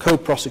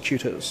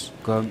co-prosecutors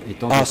comme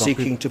étant are d'autant plus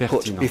seeking to put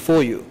pertinent.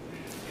 before you.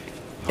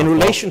 In Rapport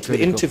relation to que the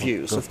les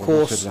interviews, of document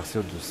course, versé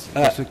au dossier.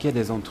 Pour ce qui est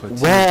des entretiens,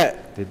 where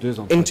des deux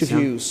entretiens,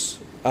 interviews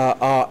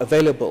are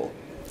available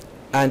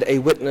and a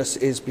witness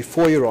is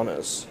before your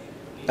honours,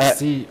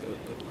 si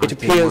it un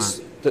témoin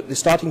appears that the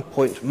starting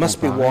point must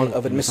be comparaît, one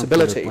of il me semble que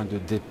le admissibility. point de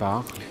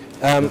départ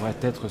devrait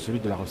être celui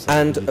de la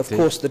And of recevabilité.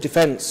 course, the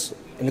defence,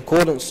 in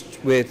accordance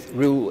with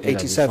Rule Et la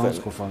défense,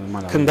 87, conformément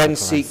à la can règle then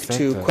seek 87,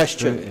 to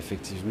question peut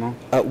effectivement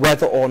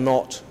whether or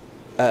not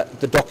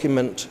the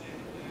document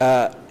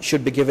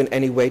should be given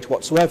any weight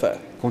whatsoever.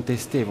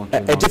 contester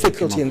éventuellement A un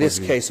difficulty in document this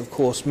produit. case, of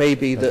course, may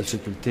be La that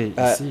difficulté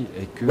ici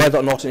est que whether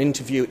or not an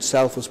interview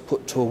itself was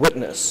put to a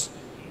witness,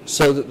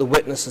 so that the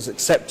witness has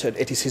accepted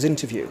it is his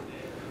interview.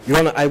 Your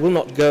Honour, I will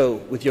not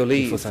go, with your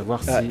il faut leave,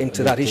 savoir si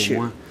into le that issue.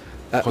 témoin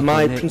My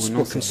reconnaît ou principal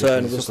non cette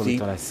concern déposition was comme the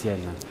étant la sienne.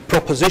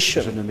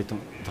 proposition, Je ne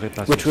m'étendrai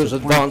pas which sur was ce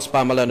point, advanced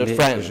by my learned mais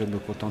friend, je me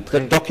contenterai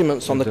that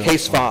documents on the de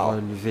case file,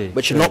 relever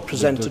which que are not les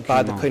presented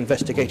by the documents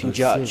co-investigating au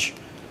dossier, judge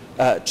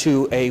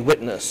to a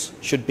witness,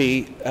 should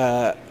be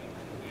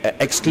je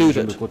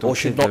excluded me or contenterai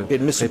should not be de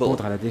admissible.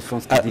 répondre à la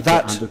défense qui dit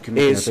That qu'un document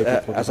qui n'a is, pas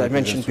été produit as par I les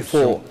mentioned instructions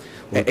before,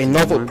 au a témoin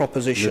novel ne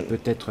proposition. peut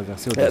être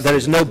versé au There dossier.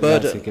 is no Là,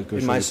 burden c'est quelque in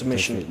chose my de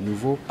submission tout à fait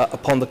nouveau.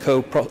 upon the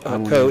À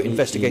mon avis,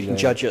 co-investigating il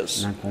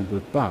judges n'incombe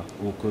pas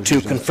aux to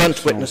juges confront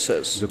d'instruction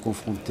witnesses de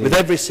confronter with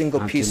every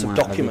single un piece of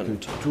témoin avec document,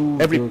 tout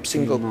every document,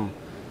 single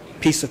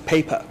piece of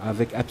paper,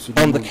 avec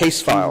absolument on the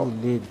case file,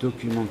 tous les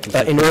documents qui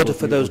in sont order for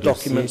contenus au those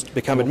dossier documents to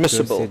become pour que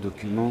admissible. ces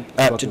documents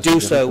soient To do considérés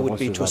so comme would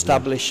be to recevables.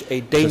 establish a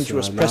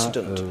dangerous Ce sera là,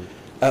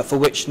 precedent for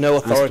which no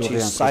authority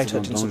is instaurer un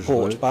cited précédent in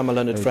support by my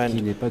learned qui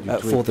friend n'est pas du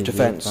tout for the étayé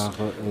defence. par,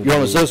 Your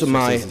Honours, les those are my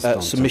sources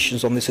existantes.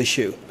 submissions on this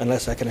issue,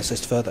 unless I can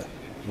assist further.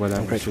 Voilà,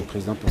 I'm Monsieur grateful. le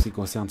Président, pour ce qui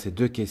concerne ces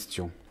deux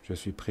questions, je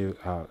suis prêt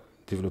à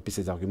développer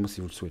ces arguments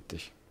si vous le souhaitez.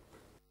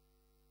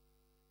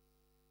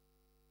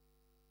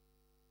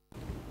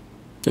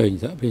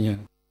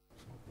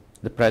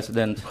 The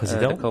President,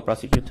 Président. the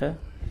co-prosecutor.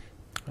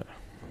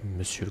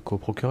 Monsieur le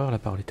co-procureur, la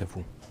parole est à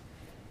vous.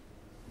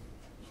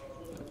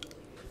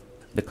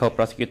 The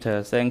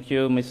co-prosecutor, thank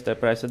you, Mr.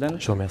 President.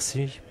 Je vous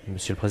remercie,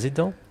 Monsieur le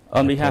Président.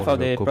 On behalf Pour of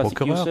le the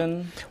co-procureur,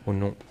 prosecution, au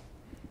nom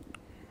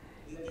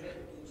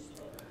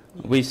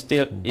we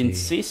still des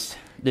insist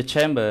the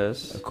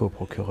chambers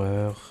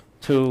co-procureurs,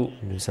 to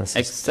nous accept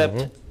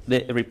insistons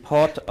the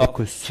report pour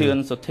que, of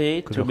Chen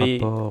Sothi que to le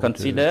be rapport de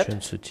considered,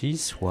 Chen Sothi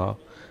soit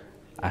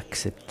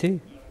accepté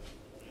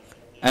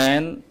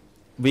and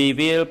we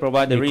will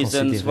provide the et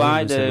reasons considéré.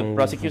 why Nous the allons vous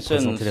prosecution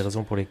présenter les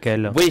raisons pour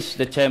lesquelles wish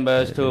the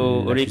chambers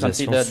to l'accusation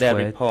reconsider their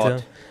souhaite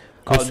report.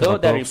 que ce Although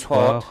the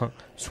rapport report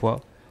soit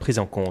pris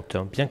en compte,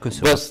 bien que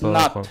ce was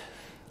rapport not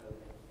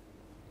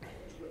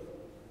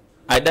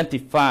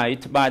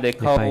identified by the n'ait pas été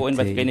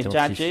co-investigating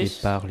identifié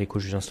judges, par les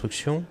co-juges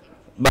d'instruction,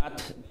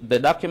 but the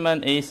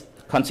document is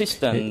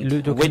consistent Et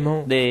le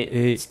document with the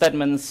est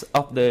statements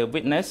of the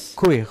witness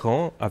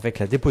cohérent avec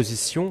la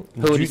déposition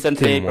who du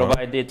recently témoin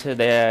provided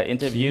their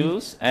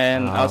interviews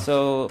and a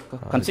also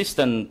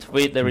consistent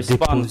with the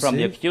response from the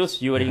déposé accused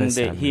during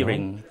the récemment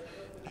hearing.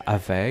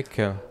 avec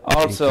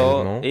Also,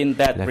 également in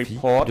that l'avis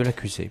report, de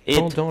l'accusé. it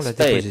Pendant la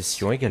states,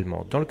 déposition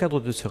également, dans le cadre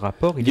de ce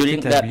rapport, il est during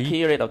that établi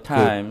period of que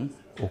time,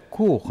 au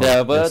cours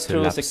There de were ce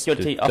two laps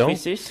security de temps,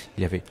 offices.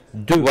 il y avait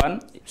deux One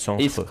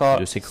is centres called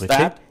de sécurité.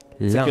 Start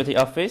L'un Security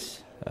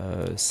Office,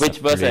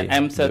 which was s'appelait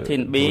an le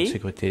M13B, bureau de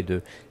sécurité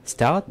de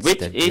START, which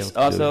c'est-à-dire is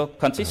also de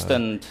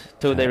consistent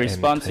to the M13B,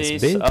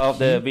 responses of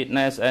the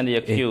witness and the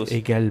est accused.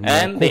 également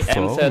And the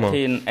conforme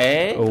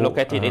M13A,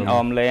 located in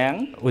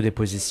Orléans. aux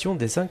dépositions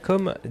des uns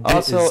comme des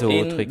Also autres.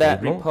 in that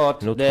Également,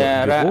 report, notre there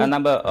are a bureau,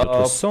 number notre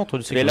of centre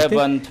de sécurité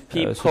relevant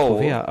se trouvait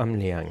people à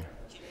Amliang.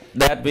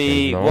 that we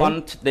Également,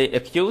 want the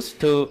accused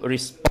to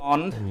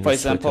respond. Nous For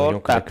example, souhaiterions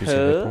que l'accusé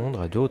Taker, réponde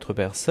à d'autres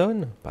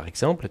personnes, par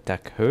exemple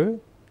Tak He,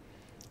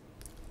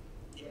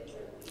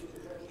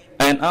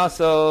 and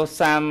also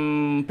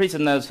some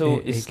prisoners who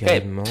et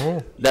escaped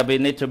également that we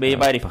need to be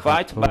par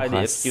verified rapport by the à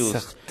accused.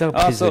 certains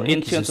Also prisonniers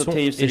in qui se sont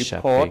Chunsoti's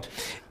échappés. report,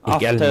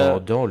 Également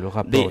after dans le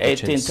rapport the de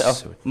 18th of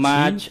Chensoti,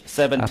 March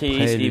 70th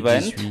après le event,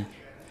 18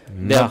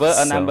 there were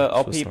a mars number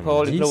of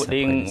people, 70,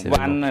 including après les événements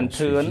Wan and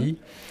qui ont suivi, Thun,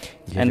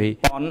 il y and avait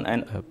Pon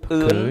and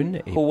Pon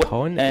et Hut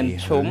Pon and et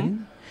Chum,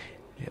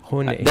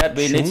 Hon et that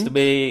we need to Chum.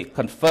 be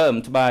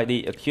confirmed by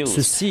the accused.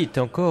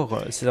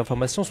 Ces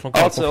informations sont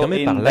encore Also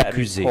confirmées par in that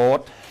l'accusé.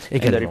 report, in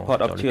the Également, report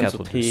dans of le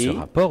cadre de ce Chunsothi,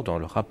 rapport, dans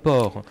le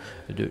rapport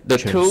de the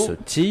two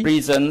Chensoti,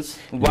 prisons,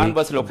 one les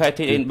was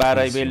located in deux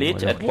Barai prisons,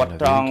 village at alors, il y en avait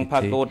Quatrang qui étaient,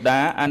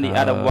 Pagoda, and the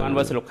other one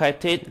was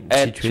located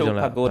at situé Chu dans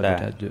la Pagoda.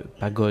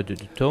 pagode de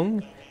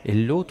Tong et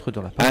l'autre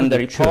dans la And pagode the de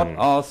report Chung.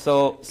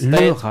 also Le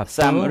states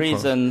some rapport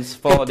reasons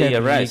for the établit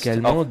arrest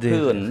également of des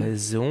Hun,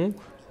 raisons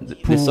the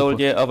pour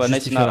soldier of a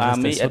justifier national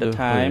army l'arrestation at the de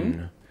time.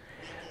 Hun.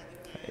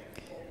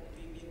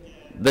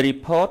 The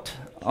report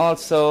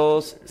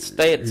also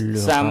states Le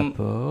some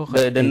rapport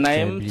the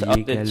name établit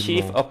of the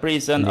chief également of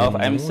prison les of noms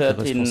des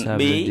responsables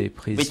M13B, des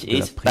which de la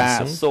is Ta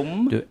prison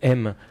Sum. de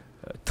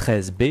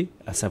M13B,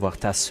 à savoir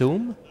Ta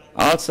Sum.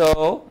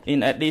 Also,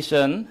 in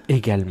addition,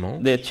 Également,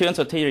 the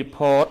Chunsothi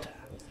report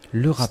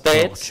le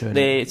rapport states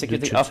the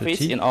security office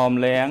in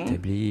Orléans,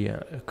 établit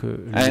que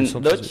le and centre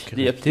de Dutch, the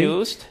sécurité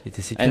accused,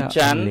 était situé and à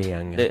Chan,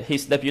 Amliang.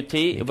 his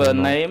deputy, were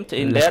Également, named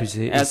in that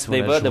l'accusé et as son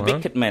they were the adjoint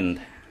wicked men.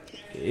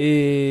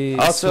 et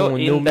Also sont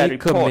in nommés that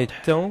comme report,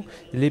 étant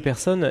les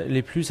personnes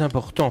les plus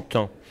importantes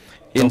in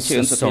dans ce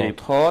Chunsothi centre.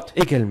 report,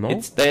 Également,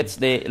 it states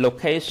the dans le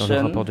location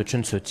rapport de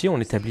Chensoti, on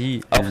établit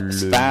of le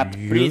Start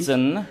lieu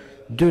prison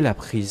de la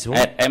prison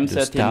at de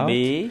Start,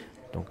 M13B.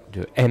 donc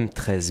de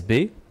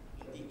M13B,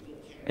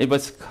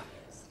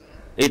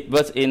 It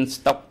was in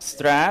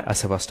Stopstraat, à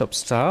savoir Stop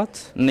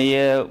Start,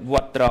 near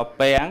Wat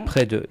Tropang,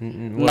 près de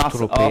north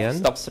of Watropean,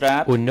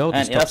 Stopstraat, au nord de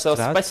and it also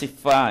Stopstraat.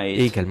 specifies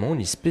Et également, on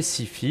y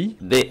spécifie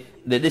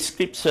the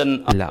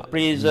description of la the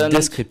prison,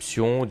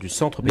 description du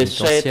centre the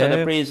shape of the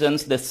pénitentiaire, prisons,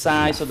 the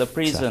size of the sa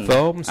prison.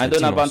 forme, sa I do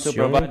not want to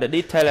dimension. provide the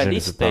detail at Je ne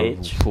this veux pas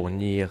vous stage,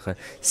 fournir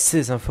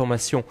ces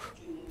informations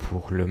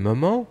pour le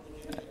moment.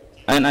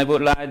 and I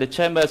would like the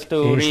chambers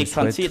to Et je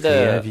souhaiterais reconsider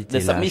inviter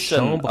the la submission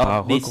Chambre à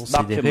of this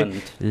reconsidérer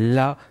document.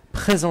 la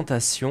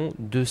présentation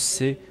de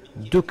ces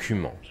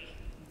documents.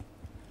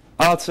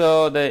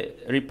 Also, the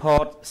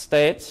report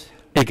states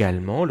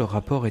Également, le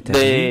rapport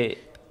établit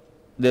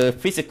the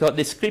physical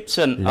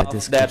description la of that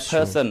description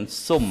person,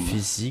 Sum,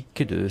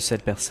 physique de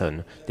cette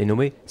personne,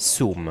 dénommée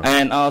Soum.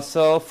 and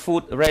also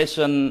food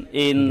ration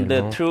in the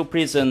Également, two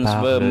prisons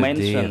parle were des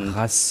mentioned.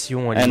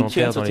 rations And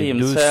alimentaires dans Chunsothi les deux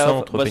himself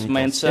centres was pénitentiaires.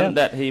 mentioned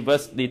that he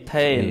was Et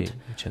detained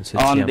Chensoti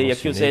a on the mentionné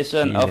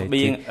accusation qu'il a of été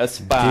being a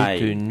spy,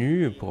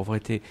 détenu pour avoir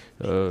été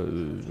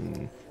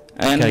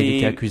and car il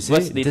était he accusé was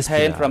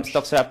detained from d'espionnage.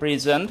 Stokesay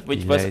prison,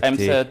 which Il was a été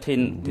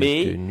M13B,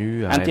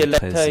 détenu à until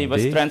later he was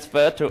M13B.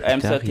 transferred to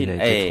Plus tard, il a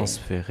été M13A.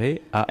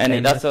 transféré à And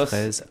it also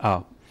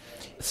M13A.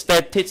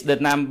 Stated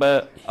the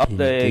number of Il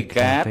the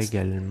déclare guards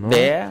également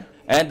there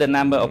and the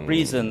number of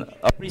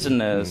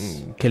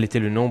prisoners. quel était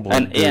le nombre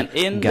And de in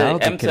the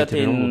gardes et quel était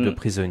le nombre de M13A,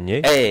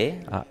 prisonniers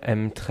à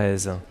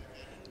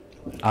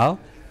M13A.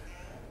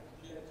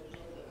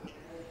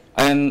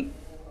 and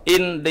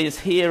in this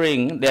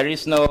hearing there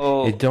is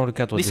no Et dans le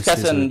cadre de ces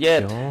discussion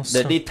yet audiences,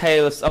 the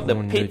details of the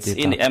on ne pits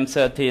in the débat.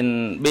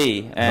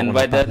 M13B Alors, and on a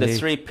whether the parlé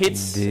three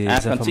pits des are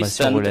informations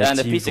consistent and the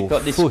relatives physical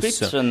aux fosses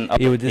description of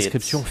et aux the pits.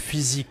 descriptions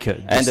physiques de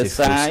And the ces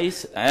fosses.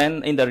 size,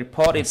 and in the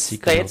report it Ainsi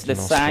que leur states the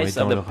dimension. Et size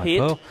dans of le the pit,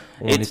 rapport,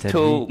 on it's 2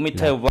 établit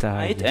meters la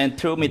taille wide and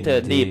 2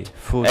 meters des deep,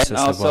 fosses, and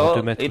à savoir also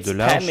 2 mètres it's de 10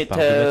 large par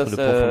 2 mètres de meters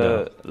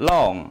profondeur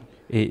long.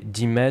 et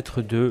 10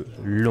 mètres de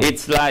long.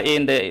 It's like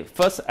in the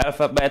first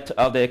alphabet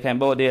of the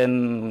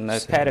Cambodian Cela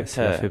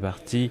character. fait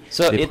partie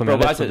So des it premières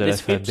provides lettres the de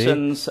l'alphabet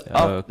descriptions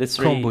of the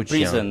three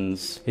cambodgien.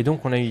 prisons, Et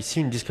donc on a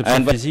ici une description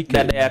and physique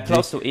that they are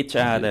close to each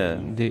other,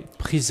 des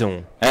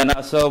prisons. and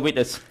also with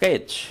a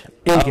sketch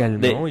of Également,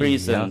 the il y a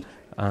prison.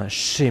 un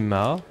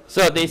schéma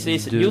So this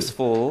is de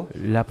useful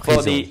la for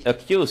prison. the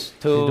accused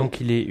Et to donc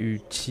il est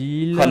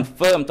utile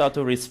confirm or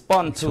to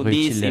respond Il to serait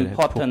these utile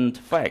important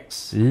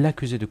facts.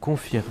 l'accusé de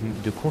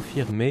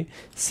confirmer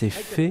ces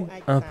faits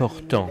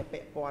importants.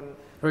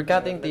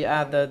 Regarding the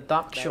other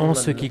documents, En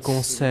ce qui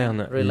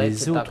concerne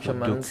les autres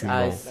documents, documents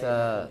as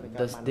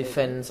the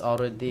defense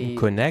already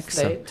connexes,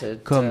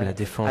 stated, comme la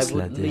défense I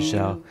l'a would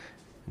déjà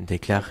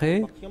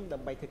déclarer,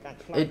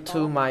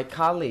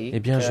 eh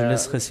bien, je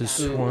laisserai ce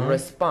soin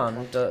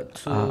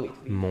à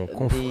mon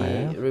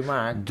confrère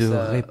de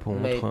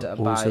répondre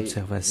aux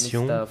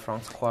observations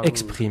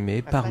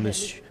exprimées par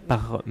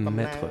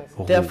Maître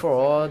Roux.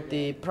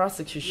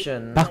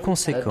 Par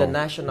conséquent,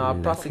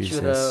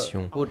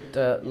 l'accusation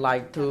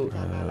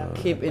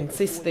et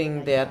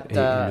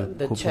le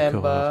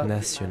procureur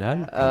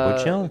national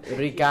cambodgien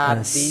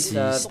insiste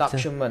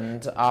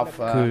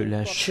que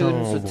la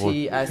Chambre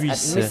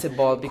puisse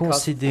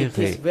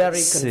considérer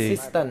ces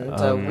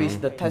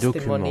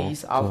documents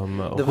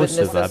comme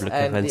recevables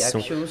car elles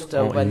sont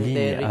en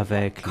ligne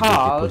avec les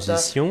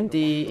dépositions. Le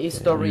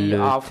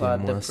témoin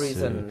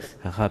se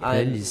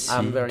rappelle ici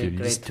de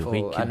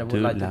l'historique de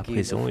la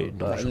prison et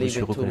dont je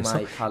suis reconnaissant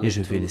et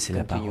je vais laisser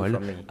la parole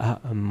à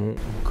mon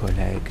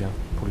collègue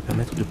pour lui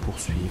permettre de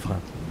poursuivre.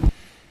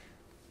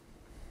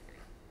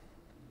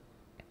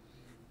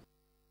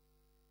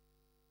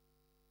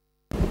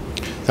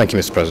 Thank you,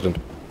 Mr. President.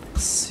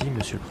 Merci,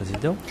 Monsieur le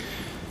Président.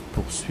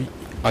 Poursuit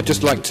I'd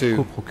just like le to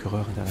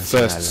co-procureur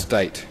international. first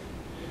state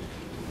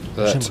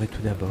that J'aimerais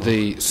tout d'abord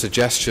the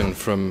suggestion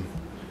from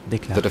the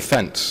déclarer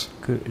defense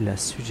que la that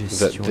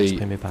suggestion the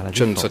exprimée par la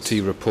Chun défense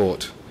Sati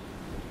report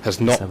has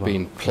not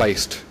been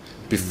placed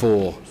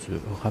before ce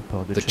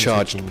rapport de the Chun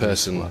charged Sati ne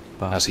person, soit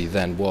pas as he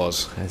then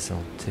was,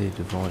 présenté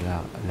devant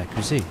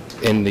l'accusé.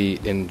 in the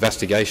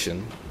investigation,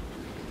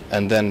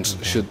 and then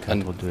should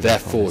and cadre de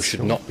therefore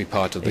should l'information, not be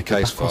part of the et que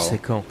case par file,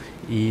 conséquent,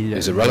 il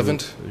is irrelevant,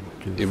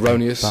 ne devrait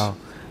erroneous, pas,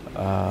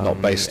 not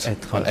based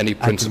être on any admis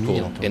principle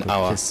en tant in que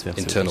our pièce vers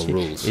ce internal dossier,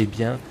 rules. eh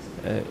bien,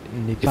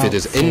 n'est If pas it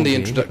is in the fondé,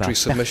 introductory n'est pas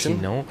submission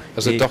pertinent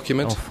as a et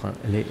document, enfreint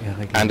les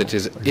and it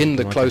is règlements in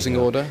the closing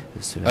intérieurs. order,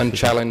 Cela fait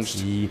unchallenged,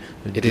 partie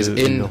it is de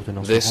in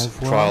l'ordonnance de this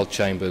renvoi trial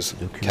chamber's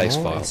document, case et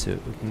file. ce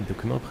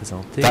document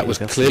présenté That et was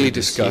versé clearly au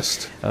dossier,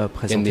 discussed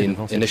présenté in the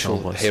devant cette initial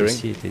chambre. hearing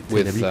Ceci était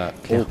with établi all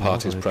clairement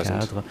parties dans le present,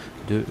 cadre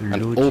de and all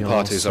l'audience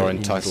parties are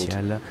entitled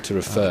initiale, to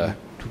refer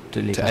toutes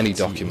les to any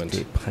parties document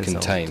étaient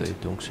présentes, contained et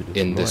donc ce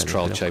in document this a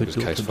trial la valeur que chamber's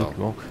d'autres case file.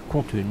 documents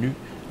contenus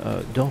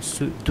dans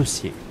ce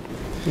dossier.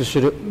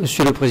 Monsieur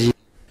le Président,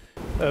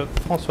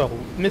 François Roux,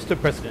 Mr.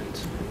 President.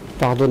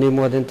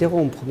 pardonnez-moi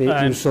d'interrompre, mais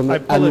nous sommes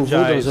à nouveau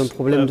dans un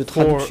problème de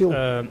traduction.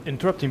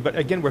 Interrupting, but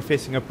again we're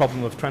facing a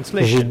problem of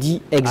translation. J'ai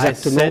dit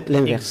exactement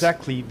l'inverse.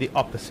 Exactly the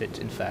opposite,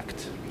 in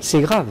fact.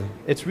 C'est grave.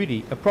 It's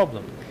really a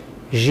problem.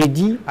 J'ai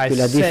dit que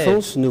la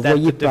défense ne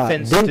voyait pas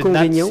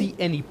d'inconvénient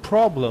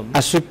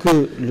à ce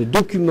que le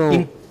document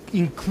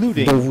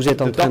dont vous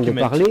êtes en train de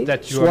parler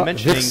soit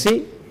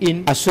versé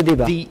à ce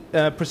débat. Et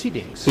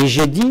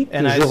j'ai dit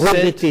que je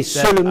regrettais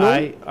seulement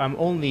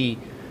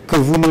que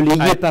vous ne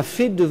l'ayez pas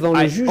fait devant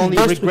le juge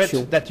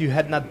d'instruction. Qu'est-ce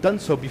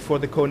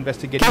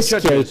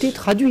qui a été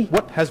traduit?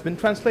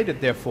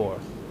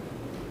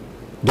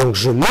 Donc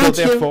je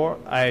maintiens,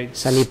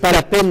 ça n'est pas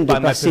la peine de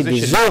passer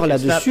des heures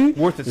là-dessus,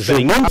 je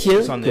maintiens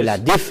que la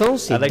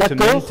défense est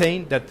d'accord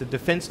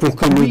pour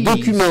que le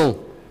document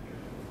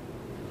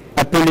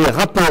appelé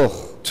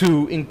rapport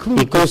et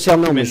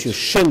concernant M.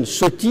 Chun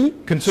Sati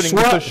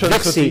soit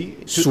versé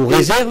sous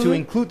réserve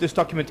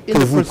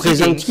que vous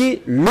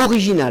présentiez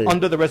l'original.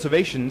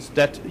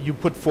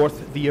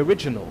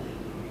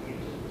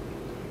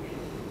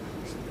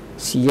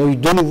 S'il y a eu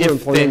de nouveau un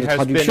problème de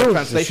traduction,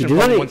 je suis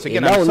désolé. Et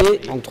là, on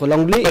est entre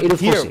l'anglais et le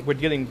français.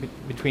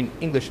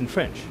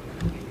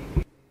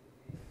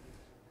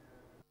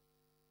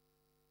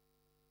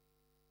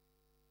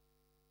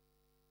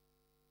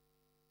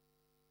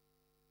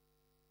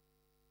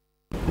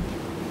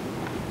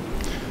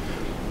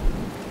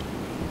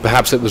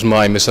 Perhaps it was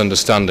my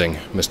misunderstanding,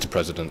 Mr.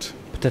 President.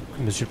 Peut-être,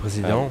 Monsieur le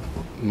Président,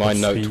 my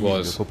note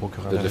was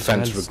the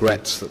defence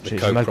regrets that the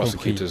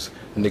co-prosecutors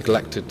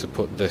neglected to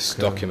put this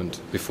document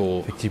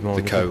before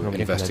the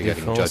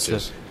co-investigating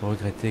judges.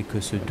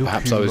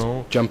 Perhaps I was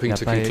jumping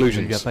to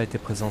conclusions,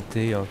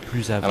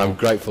 and I'm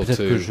grateful to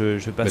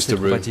Mr.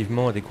 Roux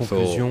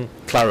for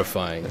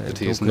clarifying that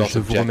he is not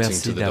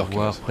objecting to the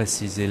document.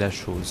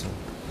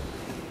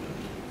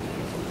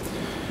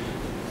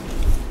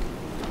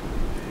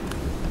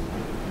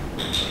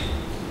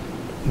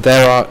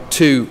 There are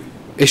two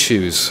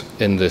issues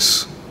in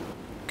this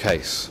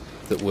case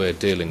that we're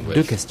dealing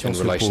with in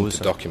relation to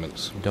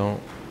documents.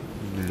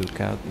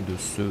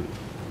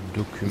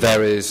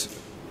 There is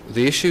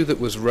the issue that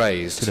was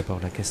raised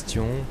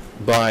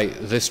by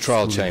this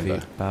trial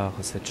chamber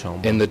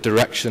in the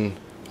direction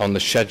on the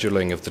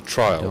scheduling of the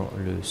trial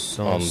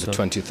on the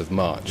 20th of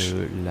March,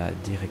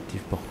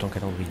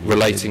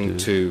 relating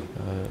to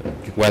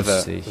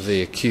whether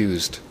the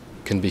accused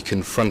can be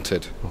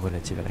confronted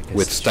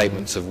with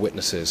statements of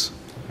witnesses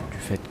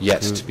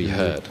yet to be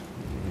heard.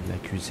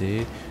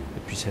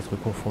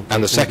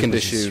 And the second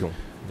issue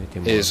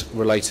is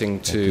relating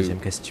to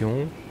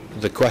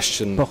the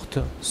question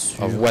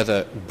of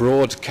whether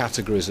broad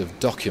categories of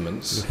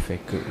documents,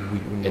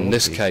 in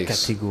this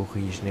case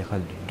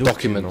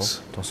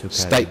documents,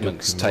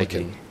 statements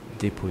taken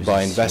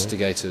by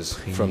investigators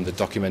from the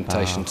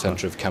Documentation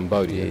Centre of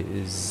Cambodia,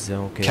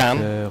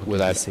 can,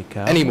 without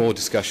any more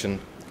discussion,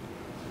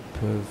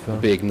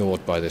 be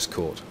ignored by this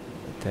court.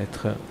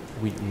 Être,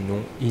 oui ou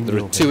non, there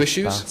are two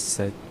issues,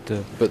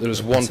 but there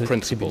is one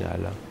principle.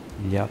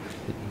 Il y a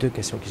deux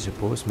questions qui se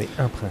posent, mais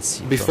un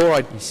principe. Before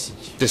I ici.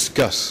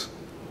 discuss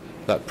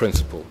that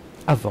principle,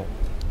 avant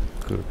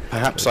que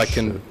perhaps I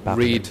can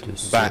read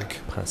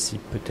back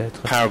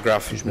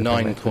paragraph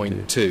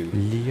 9.2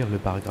 lire le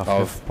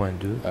paragraphe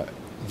 9.2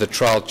 the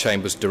trial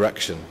chamber's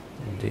direction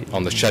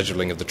on the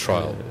scheduling of the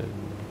trial.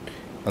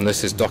 And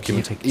this is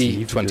document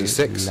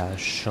E26,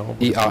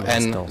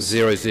 ERN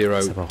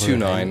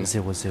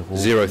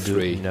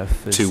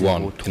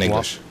 00290321 in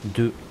English.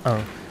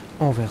 2.1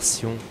 en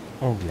version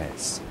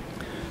anglaise.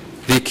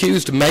 The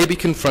accused may be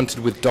confronted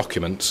with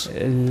documents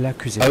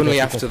only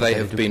after they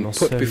have been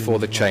put before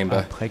the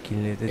chamber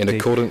in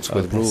accordance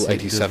with Rule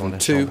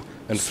 87.2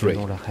 and 3.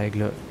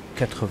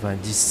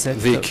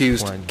 The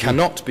accused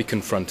cannot be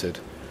confronted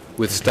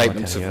with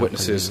statements of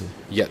witnesses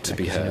yet to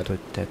be heard.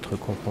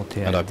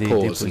 And I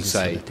pause and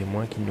say,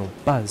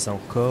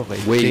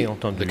 we,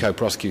 the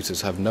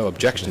co-prosecutors, have no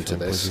objection to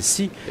this.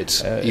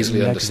 It's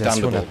easily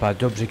understandable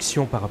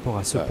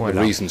the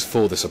reasons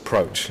for this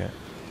approach.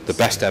 The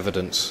best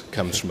evidence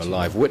comes from a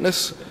live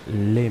witness.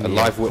 A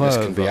live witness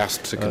can be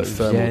asked to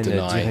confirm or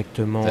deny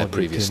their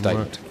previous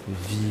statement.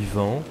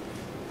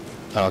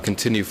 I'll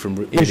continue from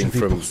reading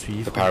from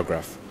the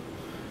paragraph.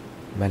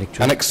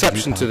 An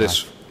exception to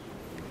this,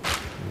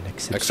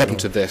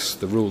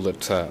 the rule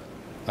that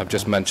I've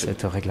just mentioned,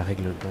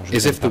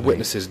 is if the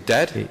witness is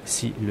dead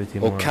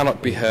or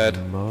cannot be heard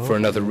for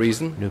another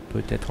reason,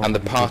 and the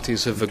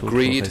parties have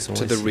agreed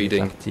to the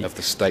reading of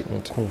the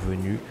statement.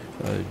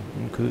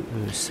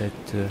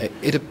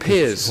 It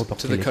appears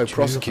to the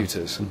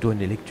co-prosecutors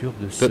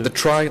that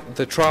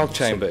the trial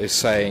chamber is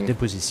saying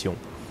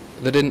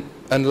that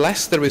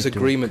unless there is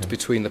agreement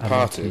between the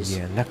parties,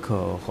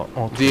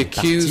 the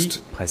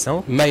accused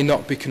may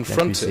not be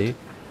confronted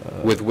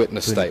with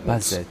witness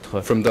statements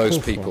from those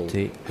people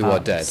who are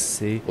dead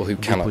or who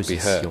cannot be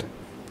heard.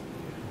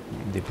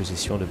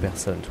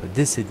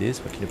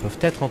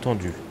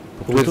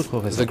 With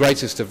the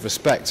greatest of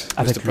respect,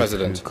 Mr.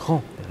 President,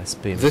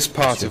 this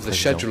part of the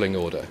scheduling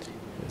order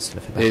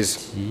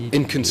is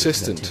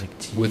inconsistent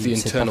with the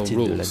internal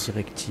rules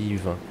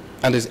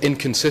and is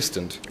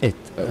inconsistent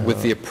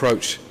with the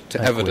approach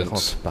to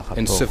evidence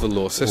in civil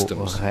law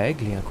systems.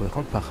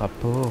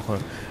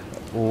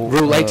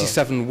 Rule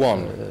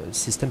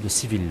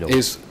 87.1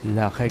 is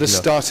the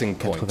starting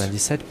point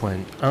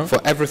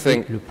for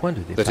everything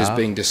that is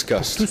being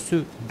discussed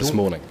this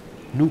morning.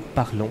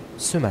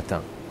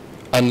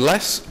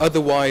 Unless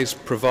otherwise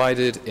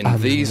provided in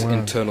these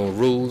internal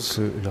rules,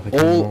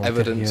 all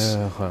evidence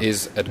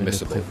is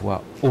admissible.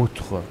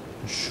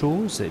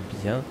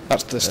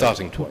 That's the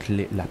starting point.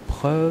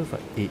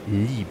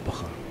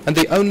 And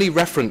the only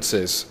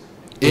references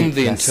in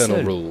the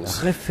internal rules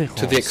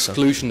to the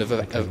exclusion of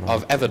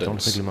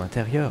evidence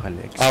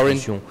are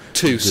in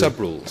two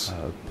sub-rules.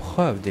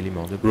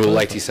 Rule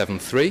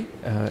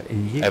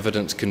 87.3,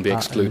 evidence can be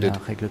excluded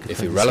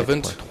if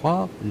irrelevant,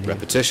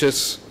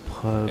 repetitious,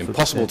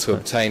 impossible to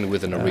obtain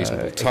within a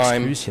reasonable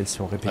time,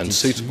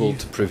 unsuitable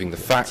to proving the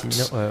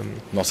facts,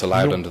 not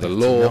allowed under the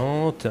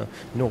law,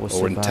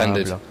 or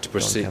intended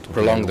to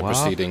prolong the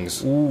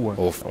proceedings,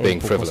 or being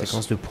frivolous.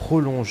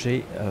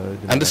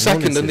 And the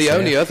second and the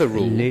only other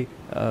rule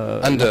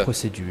under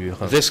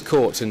this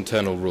court's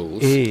internal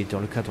rules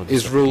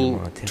is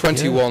Rule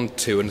 21,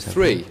 2 and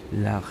 3,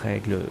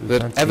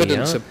 that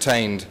evidence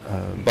obtained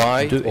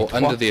by or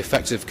under the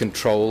effective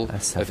control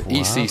of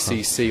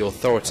ECCC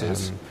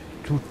authorities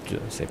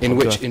in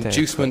which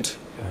inducement,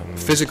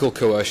 physical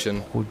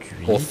coercion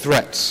or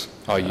threats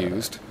are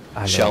used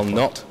shall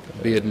not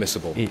be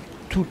admissible.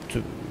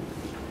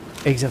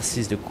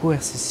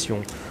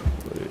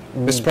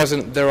 Mr.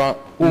 President, there are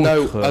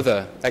no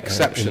other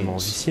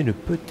exceptions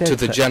to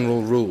the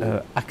general rule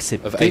of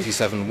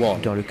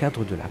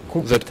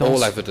 87.1 that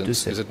all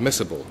evidence is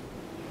admissible.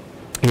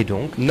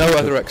 No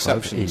other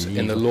exceptions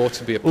in the law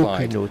to be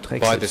applied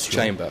by this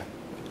chamber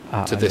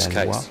to this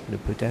case.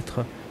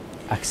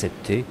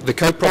 The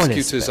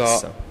co-prosecutors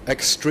are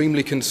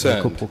extremely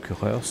concerned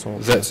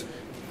that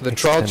the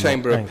trial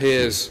chamber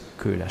appears,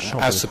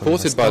 as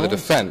supported by the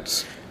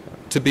defence,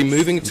 to be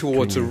moving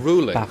towards a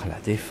ruling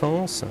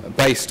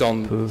based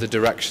on the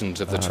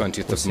directions of the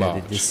 20th of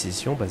March.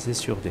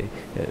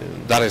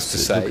 That is to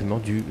say,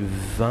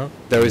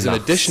 there is an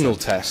additional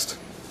test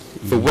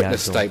for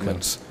witness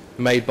statements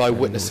made by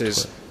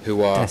witnesses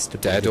who are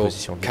dead or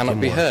cannot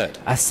be heard,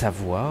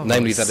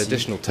 namely that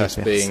additional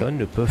test being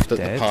that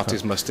the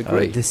parties must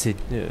agree.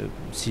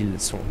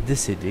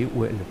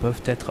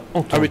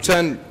 I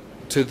return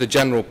to the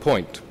general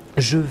point.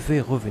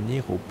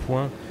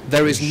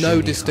 There is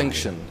no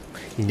distinction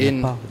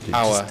in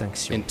our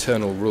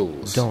internal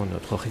rules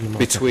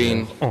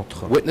between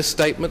witness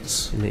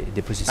statements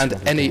and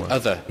any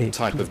other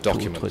type of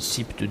documents.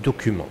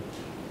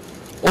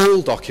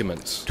 All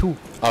documents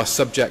are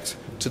subject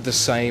to the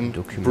same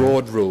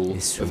broad rule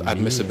of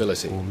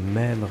admissibility. A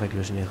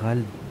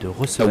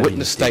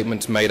witness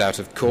statement made out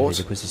of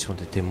court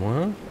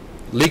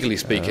legally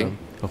speaking,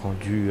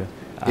 rendus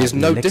is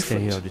no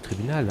l'extérieur du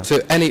tribunal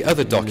different to any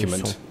other ne document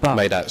sont pas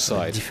made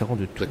outside différents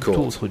de the tout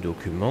court. autre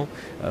document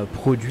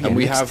produit à And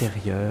we have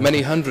l'extérieur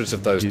many hundreds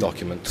of those du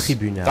documents,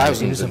 tribunal. Et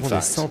thousands nous in avons des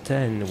fact,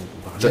 centaines,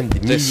 voire that même des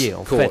this milliers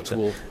en court fait,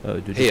 will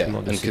de hear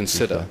documents de and ce type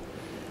consider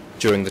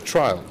during the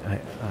trial.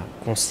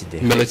 à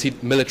considérer Military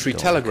dans le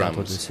cadre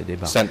telegrams de ces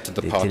débats. sent to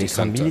the Des party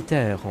télégrammes centre,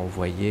 militaires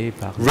envoyés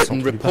par le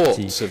written centre du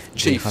parti, reports of des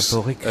chiefs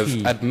rapports of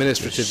écrits de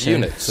administrative chefs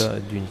units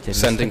d'unités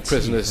sending administratives,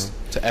 prisoners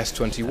to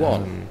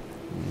S21,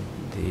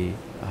 des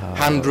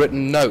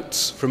handwritten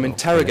notes from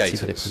relatifs à des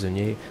interrogators.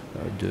 prisonniers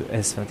de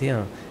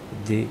S21,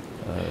 des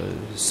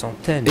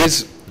centaines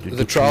Is de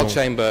the trial documents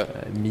chamber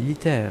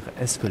militaires.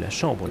 Est-ce que la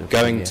Chambre de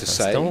going première to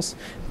say instance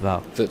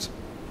va that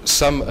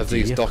some of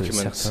these dire que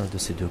documents certains de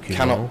ces documents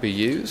cannot be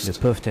ne used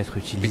peuvent être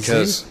utilisés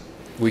because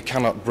we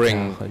cannot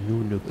bring car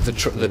nous ne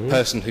the pouvons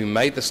person who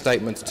made the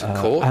statement to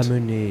court,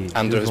 amener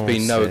and there has devant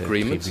been no ce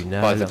agreement by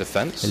tribunal the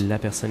defense? la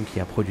personne qui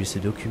a produit ces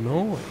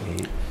documents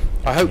et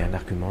I il hope y a un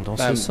argument dans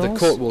ce the sens.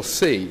 court will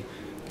see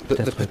that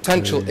the Peut-être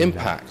potential que la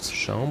impact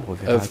Chambre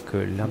verra of que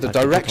the l'impact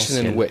direction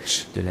in potentiel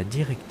which de la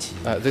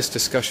directive this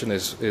discussion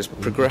is de la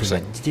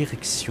progressing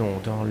direction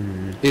dans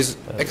is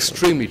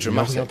extremely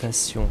dramatic.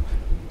 l'orientation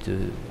de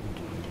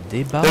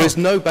débat There is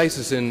no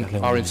basis in vers là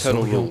où our nous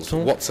internal rules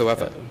orientons,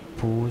 whatsoever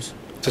pose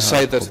to un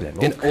say that problème.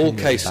 in all Aucune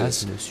base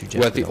cases ne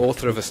suggère where que the dans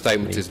author of a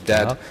statement les is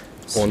dead cas,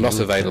 or si not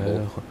l'auteur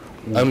available,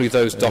 ou, only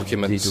those des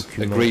documents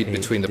documents agreed est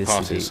between the décédé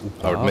parties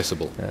ou are pas,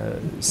 admissible.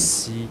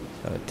 si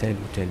tel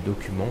ou tel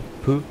document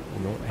peut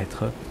ou non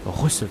être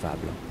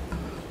recevable.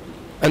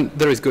 And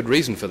there is good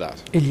reason for that.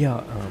 Il y a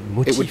un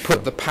motif It would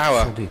put the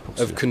power fondé pour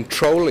of cela.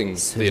 controlling the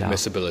Cela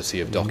admissibility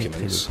of mettrait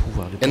documents le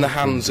pouvoir de in the contrôle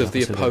hands de la of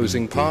the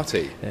opposing recevabilité,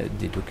 party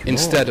des documents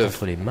instead of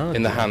entre les mains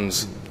in the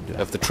hands de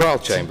la of the trial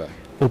partie chamber.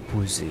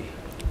 opposée.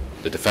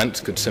 The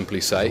defense could simply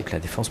say, Donc la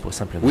défense pourrait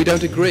simplement we don't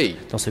dire, agree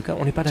dans ce cas,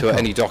 on n'est pas to d'accord.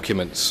 any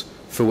documents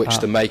for which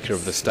the maker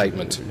of the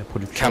statement La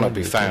production cannot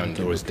be de found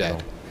tel or is dead.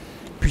 document.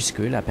 Puisque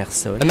la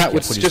personne And that qui a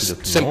would produit ce just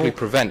document, simply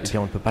prevent eh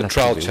bien, on ne peut pas the la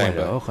trial trouver, ou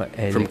chamber alors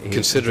elle from est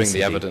considering the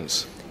décédée.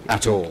 evidence Et at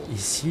donc, all.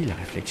 ici, la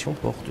réflexion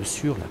porte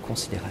sur la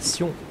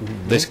considération ou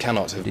non This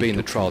cannot have des been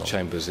the trial documents.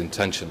 chamber's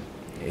intention.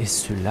 Et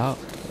cela,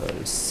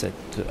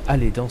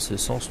 aller dans ce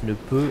sens ne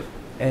peut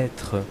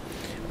être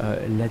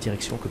la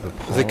direction que peut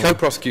The prendre,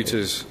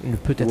 co-prosecutors ne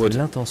peut être would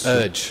l'intention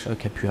urge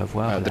qu'a pu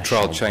avoir the la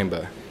trial Chambre.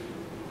 chamber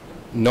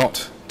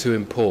not to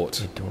import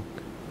Et donc,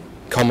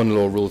 common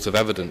law rules of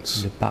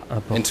evidence ne pas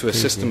importer into a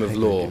system des of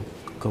règles law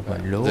de common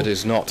law that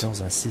is not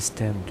dans un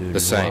système de the loi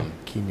same.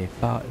 qui n'est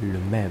pas le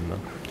même.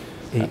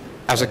 Et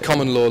As a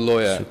common law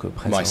lawyer ce que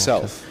présente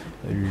myself,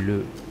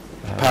 le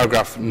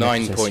paragraph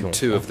l'accusation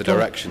 9.2 of the en tant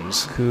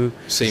directions que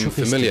seem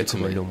juriste familiar de to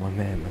common me. law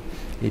moi-même,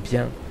 eh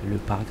bien, le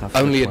paragraphe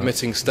Only 9.2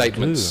 admitting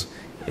statements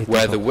est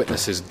where the important,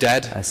 witness is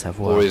dead à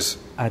savoir or is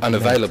admettre,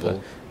 unavailable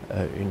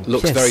une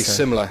looks pièce, very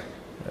similar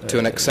to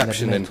an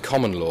exception in d'admettre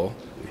common law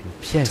une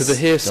pièce to the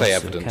hearsay dans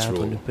ce evidence cadre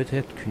rule. ne peut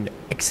être qu'une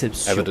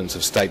exception. Evidence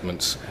of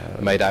statements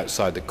made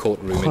outside the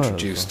courtroom preuve.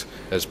 introduced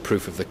as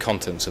proof of the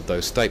contents of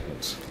those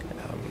statements.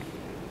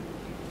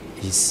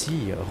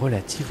 Ici,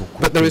 relative au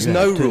But there is contenu,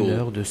 à no la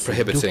teneur rule de ce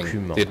prohibiting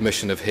document. the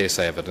admission of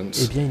hearsay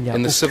evidence Eh bien, il n'y a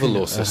in the civil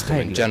law aucune system in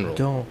règle general.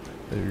 dans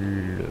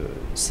le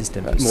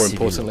système More civil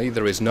importantly,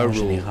 there is no en rule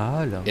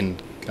général.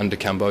 under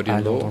Cambodian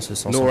Allant law, dans ce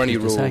sens, nor en any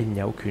plus de ça, rule il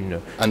n'y a aucune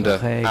under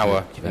règle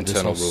our qui va de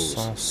internal son rules.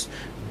 sens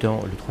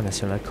dans le droit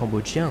national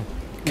cambodgien,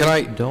 Can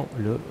I dans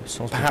le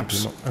sens du perhaps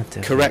règlement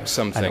intérieur. correct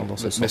Allant something dans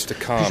ce that sens. Mr.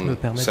 Puis-je me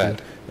Khan permettre said?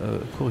 de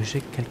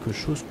corriger quelque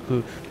chose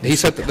que He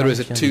said that there is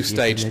a Khan vient de dire.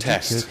 two-stage Il a dit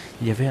test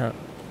qu'il y avait un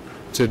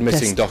to admitting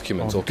test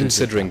documents en or deux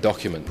considering étapes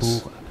documents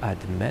pour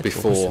admettre,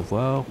 before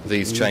recevoir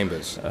these ou,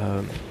 chambers.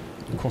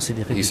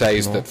 considérer He des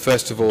says documents that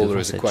first of all there devant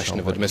is a cette question of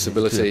chambre.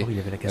 admissibility, Tout d'abord, il y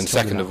avait la and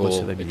question de second la of all it's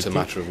recevabilité, a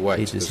matter of et weight.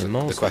 There's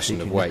deuxièmement, the question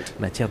c'est of une weight.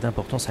 matière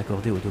d'importance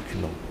accordée aux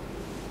documents.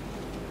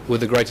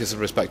 With the greatest of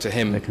respect to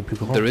him, Avec le plus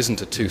grand there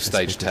isn't a respect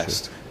two-stage que je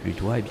test. lui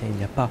dois, eh bien, il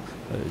n'y a pas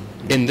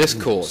In this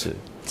court, ce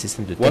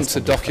système de once test a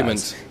en deux document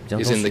phases. Bien,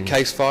 is dans in the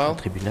case file, un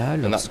tribunal,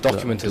 and that lorsque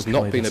document un has document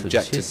not est been dans ce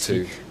objected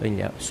dossier, to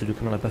ce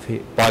document n'a pas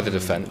fait by the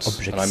defense, and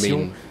I objection,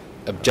 mean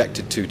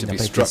objected to n'a be pas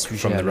été struck sujet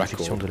from à the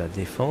l'objection record, de la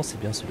défense, eh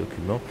bien, ce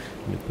document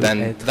ne peut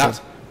then être that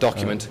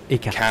document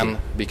écarté. can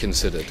be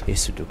considered. Et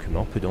ce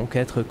document peut donc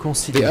être The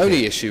considéré.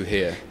 only issue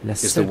here La is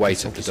the seule weight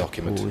question of the qui se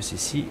document. pose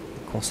ici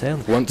concerne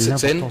Once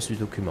it's in, l'importance du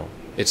document.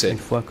 It's Une in.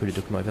 fois que le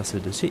document est versé au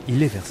dossier,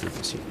 il est versé au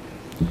dossier.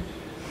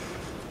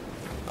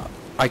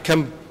 I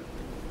come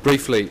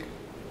briefly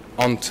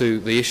onto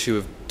the issue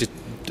of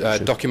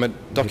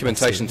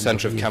documentation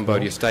centre of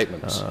Cambodia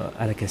statements.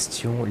 À la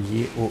question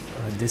liée au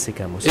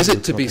DCCAM, au Is centre de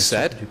it to be documentation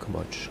said, du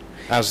Cambodge.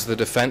 as the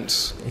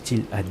defense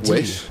Est-il à dire,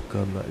 wish,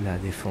 comme la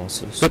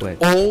défense that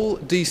souhaite, all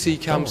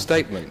DCCAM que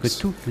statements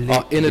toutes les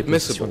are dépositions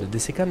inadmissible de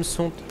DCCAM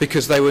sont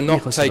because they were not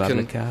irrecevables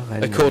taken car elles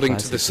n'ont according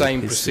pas to the été same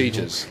prises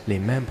procedures selon les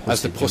mêmes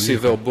as the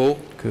procédures procès-verbal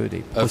que des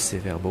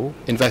procès-verbaux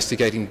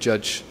investigating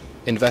judge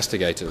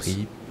investigators,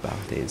 pris par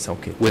des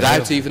enquêteurs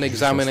without even juges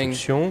examining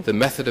d'instruction, the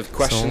method of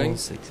questioning,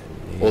 sans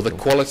examiner or the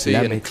quality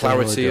and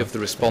clarity of the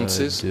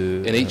responses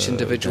in each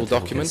individual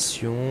document.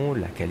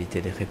 La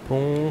qualité des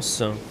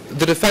réponses.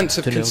 The defense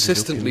have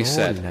consistently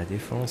said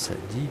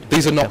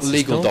these are not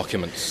legal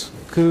documents,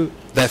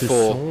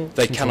 therefore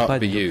they cannot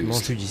be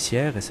used.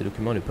 Judiciaires et ces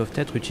documents ne peuvent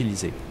être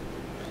utilisés.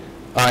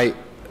 I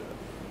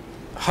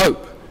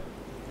hope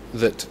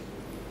that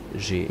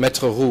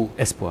Maître Roux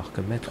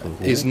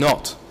is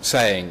not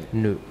saying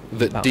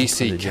that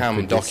DC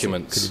CAM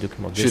documents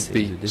should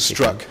be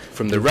struck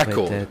from the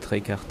record,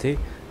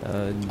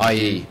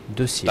 i.e.,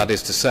 that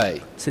is to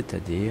say,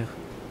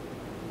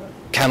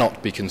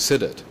 cannot be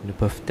considered.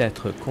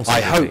 I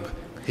hope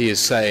he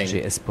is saying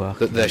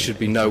that there should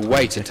be no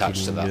weight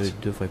attached to that,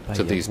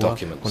 to these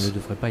documents.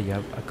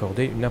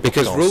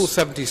 Because Rule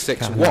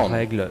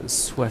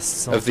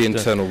 76.1 of the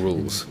internal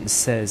rules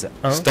states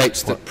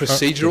that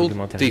procedural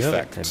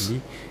defects,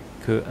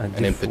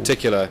 and in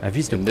particular,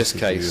 in this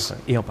case,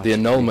 the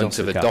annulment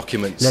of a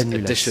document's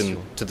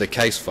addition to the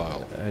case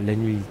file,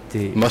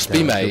 must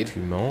be made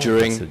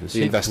during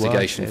the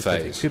investigation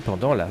phase. A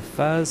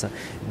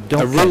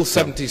Rule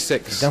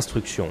 76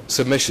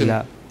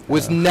 submission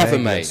was never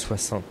made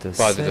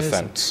by the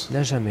defense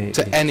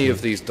to any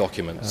of these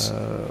documents.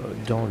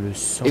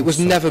 It was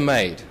never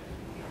made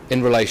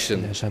in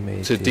relation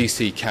to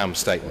DC CAM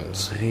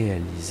statements.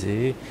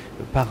 Rule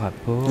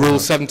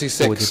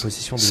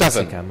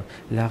 76.7,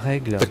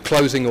 the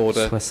closing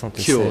order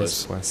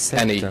cures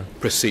any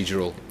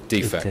procedural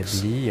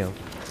defects. It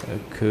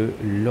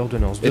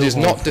is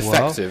not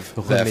defective,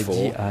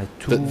 therefore,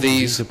 that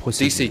these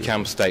DC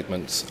CAM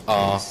statements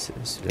are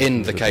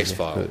in the case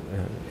file.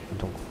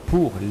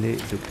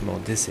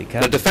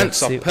 The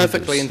defense are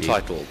perfectly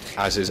entitled,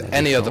 as is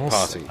any other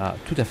party,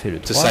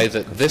 to say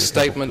that this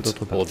statement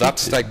or that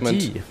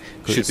statement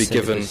should be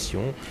given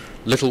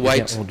little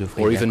weight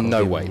or even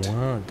no weight,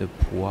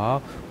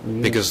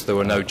 because there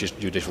were no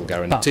judicial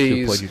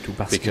guarantees,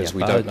 because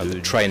we don't know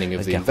the training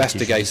of the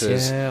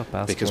investigators,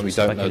 because we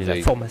don't know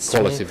the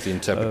quality of the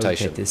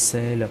interpretation.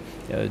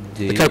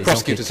 The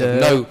co-prosecutors have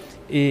no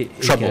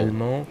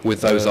trouble with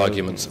those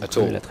arguments at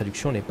all.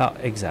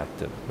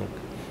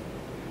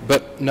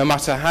 But no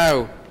matter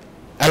how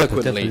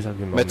eloquently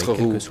Maître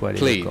Roux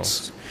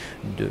pleads,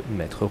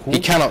 he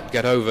cannot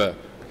get over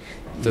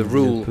the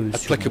rule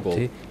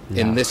applicable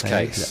in this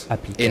case,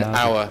 in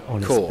our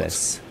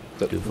court,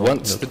 that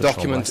once the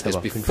document is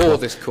before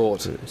this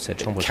court,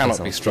 it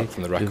cannot be struck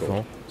from the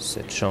record.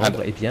 And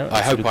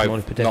I hope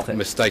I've not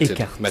misstated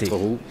Maître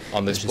Roux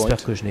on this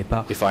point.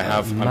 If I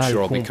have, I'm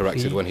sure I'll be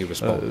corrected when he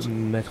responds.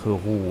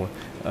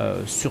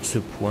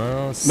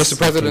 Mr.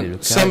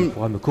 President, some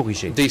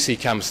DC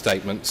CAM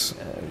statements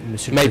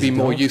may be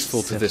more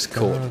useful to this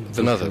court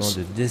than others.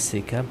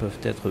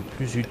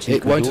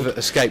 It won't have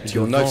escaped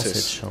your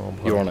notice,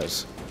 Your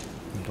Honours,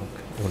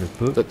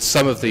 that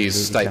some of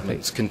these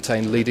statements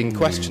contain leading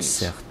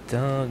questions.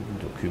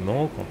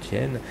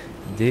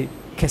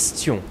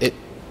 It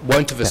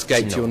won't have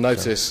escaped your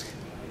notice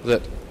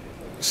that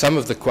some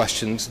of the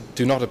questions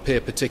do not appear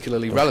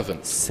particularly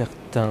relevant.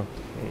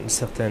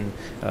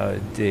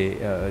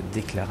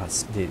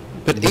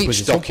 But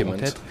each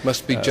document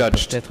must be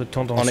judged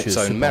on its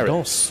own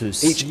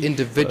merits. Each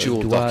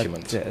individual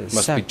document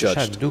must be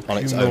judged on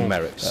its own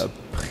merits.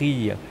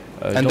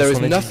 And there is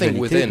nothing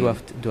within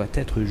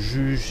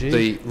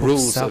the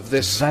rules of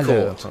this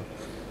court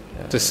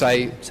to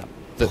say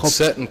that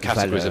certain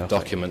categories of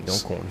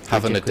documents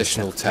have an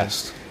additional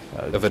test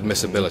of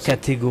admissibility.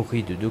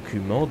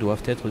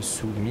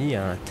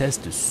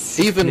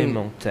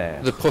 Even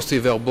the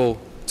procès-verbaux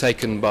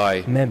taken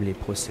by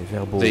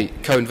the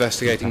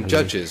co-investigating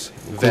judges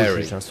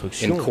vary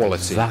in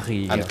quality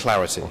and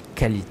clarity.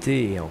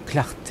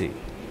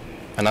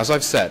 And as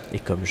I've said,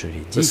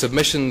 the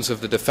submissions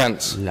of the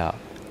defense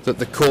that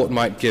the court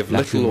might give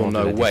little or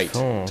no weight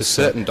to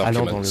certain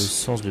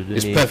documents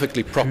is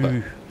perfectly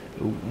proper.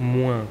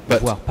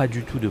 But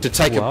to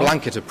take a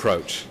blanket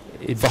approach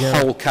for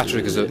whole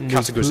categories of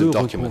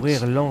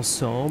documents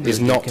is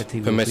not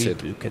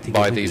permitted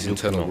by these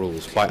internal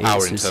rules, by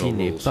our internal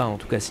rules.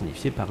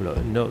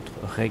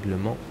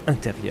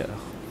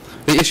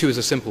 The issue is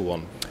a simple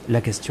one.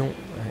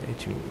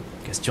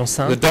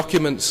 The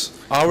documents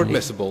are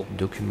admissible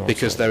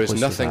because there is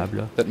nothing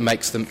that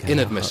makes them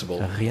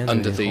inadmissible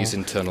under these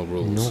internal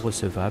rules.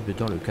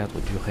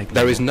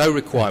 There is no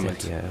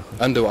requirement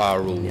under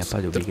our rules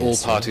that all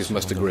parties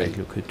must agree.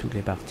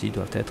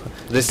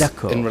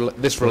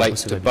 This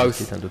relates to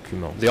both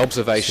the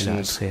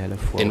observations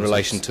in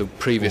relation to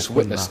previous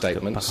witness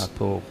statements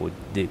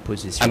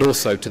and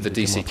also to the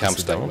DC CAM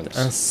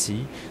statements.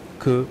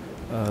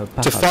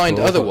 To find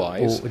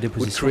otherwise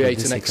would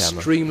create an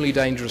extremely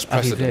dangerous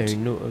precedent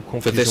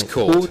for this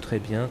court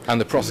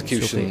and the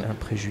prosecution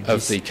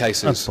of the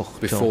cases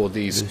before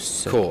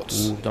these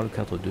courts.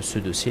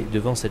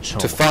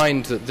 To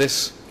find that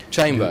this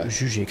chamber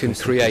can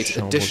create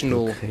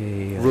additional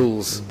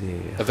rules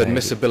of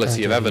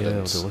admissibility of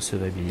evidence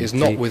is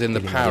not within the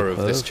power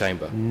of this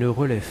chamber. Ne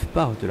relève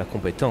pas de la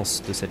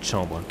compétence de cette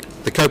chambre.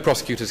 The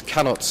co-prosecutors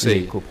cannot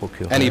see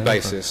any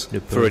basis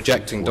for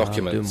rejecting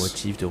documents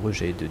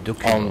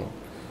on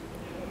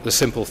the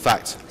simple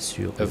fact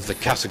of the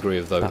category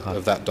of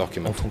that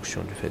document.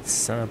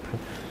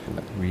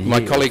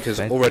 My colleague has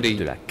already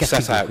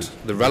set out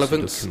the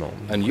relevance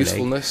and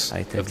usefulness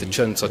of the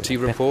Chen Ta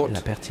report.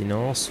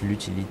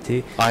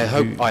 I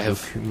hope I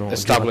have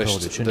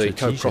established the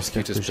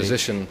co-prosecutor's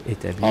position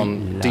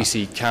on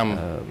DC CAM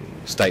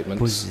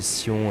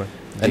statements.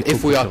 And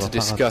if we are to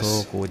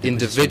discuss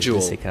individual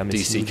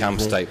DC CAM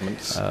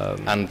statements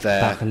and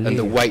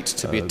the weight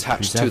to be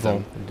attached to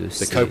them,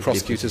 the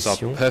co-prosecutors are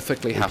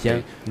perfectly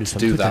happy to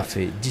do that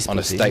on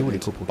a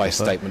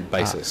statement-by-statement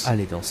basis,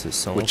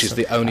 which is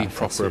the only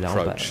proper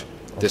approach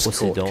this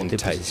court can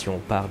take. I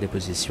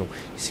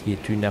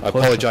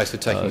apologize for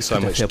taking so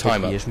much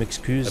time up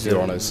of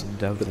your honours,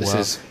 but this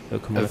is a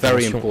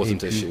very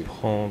important issue,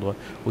 and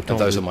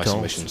those are my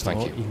submissions.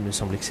 Thank you. Il me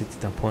semblait que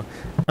c'était un point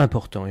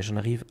important et j'en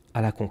arrive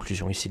à la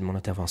conclusion ici de mon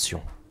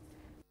intervention.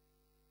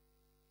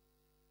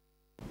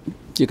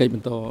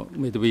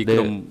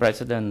 The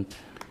President,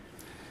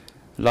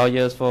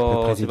 lawyers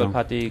for Civil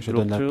Party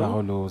Group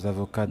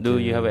 2, do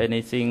you have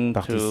anything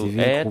to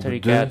add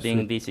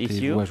regarding this issue?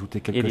 If you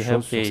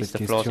have, please,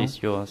 the floor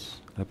is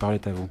yours. La parole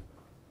est à vous.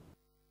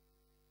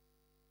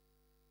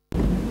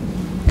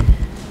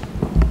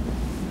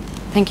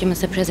 Thank you,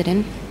 Mr.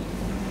 President.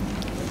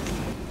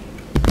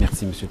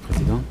 Merci, Monsieur le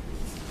Président.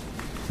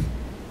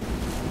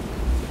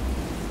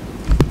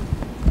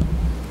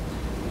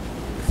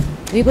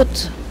 We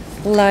would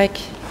like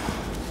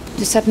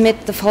to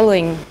submit the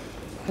following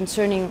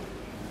concerning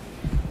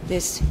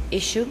this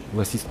issue.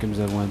 Voici ce que nous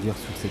avons à dire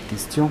sur cette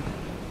question.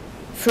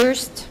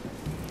 First,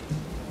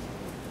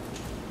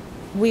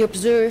 we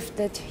observe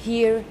that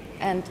here,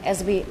 and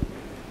as we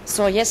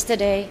saw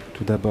yesterday,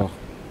 tout d'abord,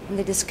 in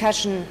the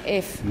discussion,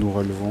 if nous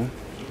relevons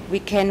we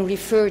can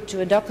refer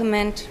to a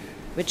document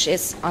which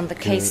is on the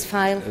case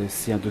file,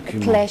 si un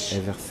document a clash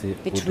est versé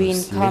between au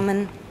dossier,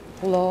 common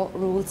law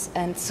rules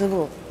and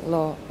civil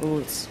law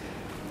rules.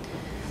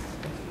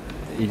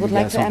 Il y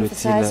a,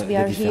 semble-t-il,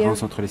 des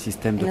différences entre les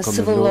systèmes de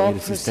common law et le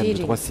système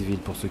de droit civil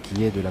pour ce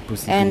qui est de la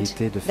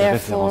possibilité de faire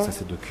référence à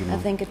ces documents.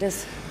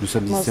 Nous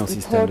sommes ici en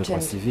système de droit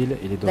civil,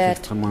 il est donc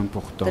extrêmement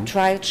important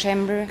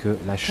que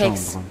la Chambre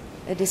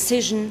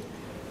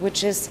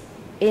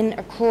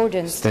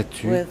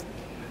statue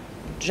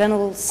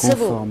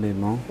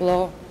conformément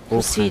aux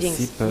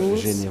principes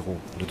généraux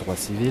de droit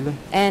civil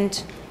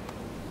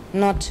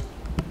not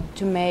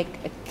to make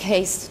a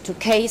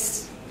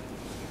case-to-case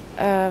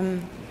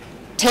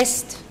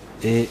test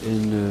et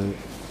ne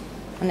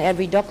on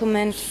every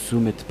document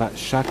soumettent pas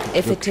chaque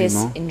if it is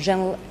document in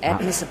general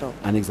admissible.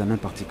 à un examen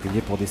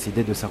particulier pour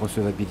décider de sa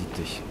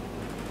recevabilité.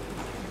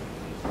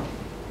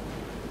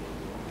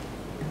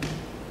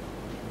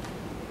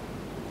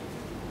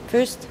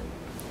 First,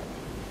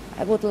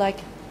 I would like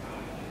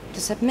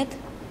to submit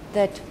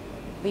that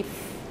we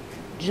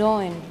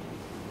join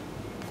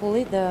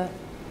fully the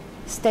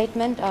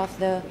statement of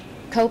the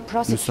Nous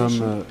co-prosecution.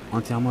 sommes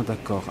entièrement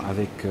d'accord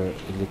avec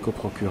les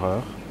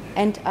coprocureurs.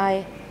 And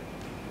I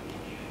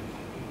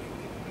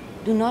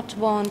do not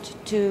want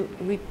to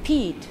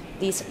repeat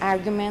these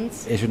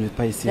arguments Et je ne vais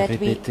pas ici that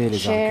répéter we les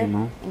share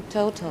arguments in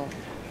total,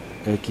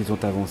 qu'ils ont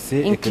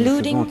avancés et que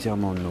nous faisons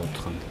entièrement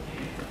nôtres,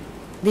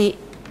 the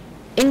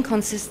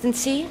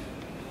inconsistency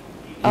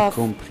y of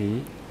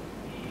compris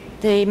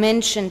the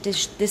mentioned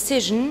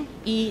decision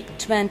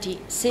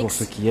E26 pour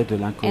ce qui est de and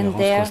l'incohérence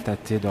their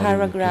constatée dans le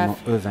paragraph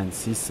document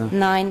E26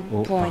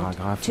 au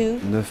paragraphe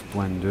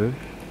 9.2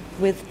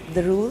 with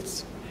the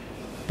rules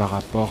par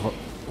rapport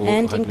au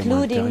and règlement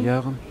including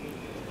intérieur,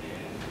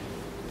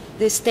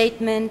 the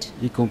statement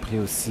y compris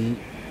aussi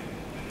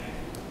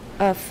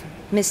of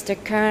Mr.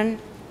 Khan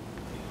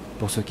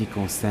pour ce qui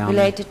concerne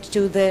related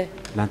to the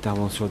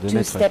l'intervention de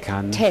Maître two-step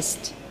Khan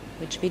test,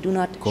 which we do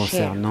not share.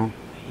 concernant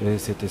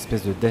cette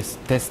espèce de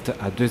test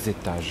à 2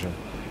 étages,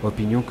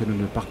 opinion que nous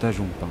ne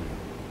partageons pas.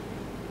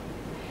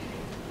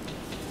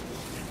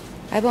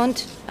 I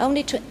want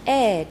only to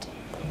add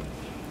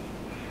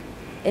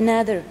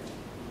another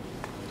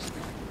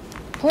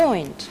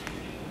point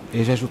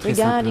Et j'ajouterai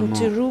regarding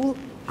simplement to Rule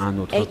un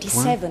autre point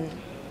 87,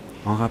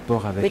 en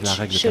rapport avec la which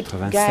règle should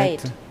 87,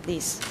 guide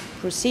these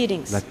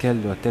proceedings,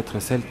 laquelle doit être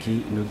celle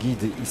qui nous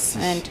guide ici.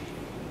 and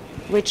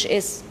which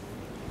is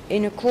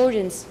in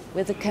accordance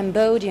with the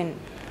Cambodian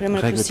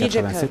Criminal Règle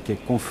Procedure 87 Code, qui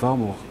est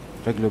conforme au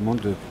règlement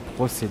de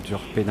procédure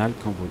pénale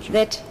cambodgien.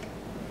 that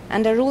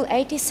under Rule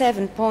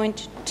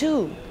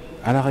 87.2,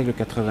 À la règle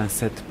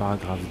 87,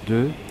 paragraphe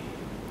 2,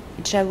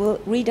 which I will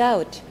read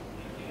out,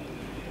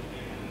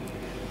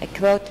 I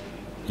quote,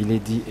 il est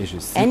dit, et je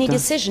cite, any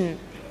decision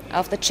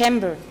of the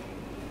chamber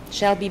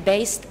shall be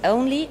based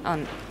only on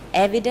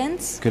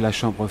evidence. que la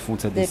Chambre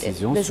fonde sa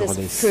décision This sur is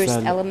les first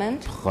seules element.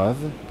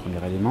 preuves,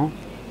 premier élément.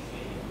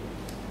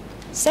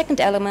 Second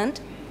element,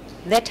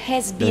 that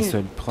has been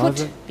seules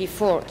preuves put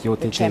before qui ont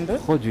the été chamber.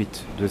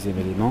 produites, deuxième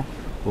élément,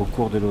 au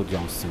cours de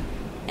l'audience.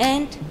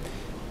 And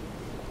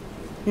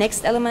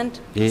next element,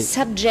 Et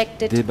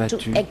subjected to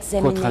débattu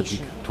examination.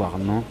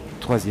 contradictoirement,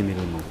 troisième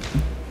élément.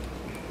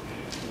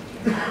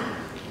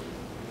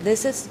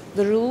 This is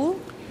the rule.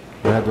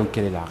 Voilà donc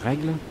quelle est la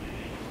règle.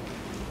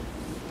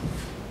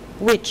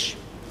 Which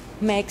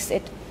makes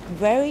it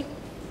very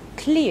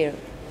clear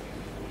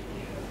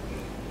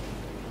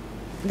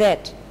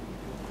that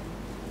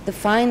the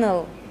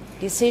final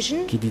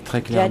decision, qui dit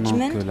très clairement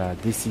judgment, que la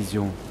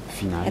décision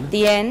finale at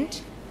the end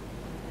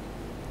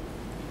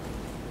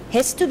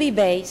has to be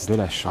based de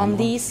la on Chambre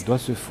these doit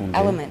se fonder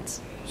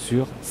elements.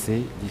 sur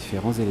ces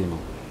différents éléments.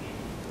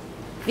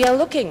 We are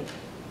looking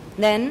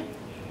then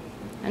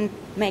and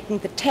making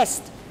the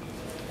test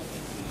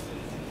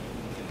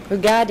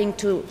regarding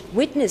to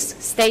witness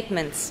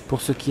statements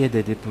Pour ce qui est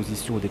des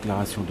dépositions ou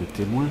déclarations de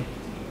témoins,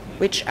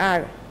 which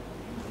are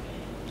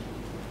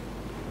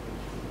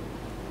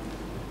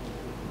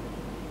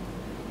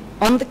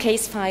on the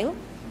case file,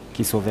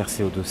 qui sont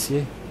versés au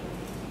dossier,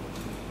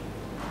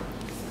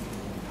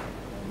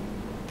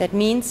 that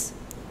means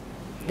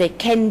they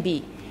can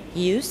be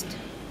used.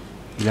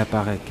 il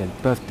apparaît qu'elles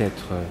peuvent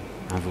être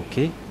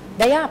invoquées,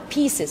 They are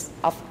pieces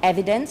of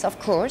evidence, of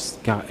course,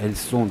 car elles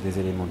sont des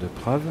éléments de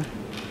preuve,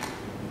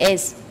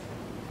 as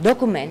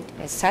document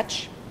as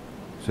such.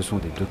 ce sont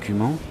des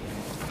documents,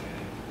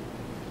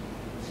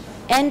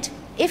 And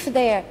if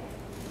they are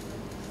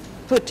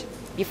put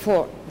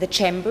before the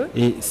chamber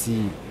et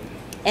si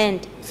and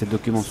ces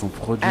documents sont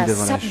produits are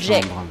devant la Chambre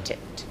subjected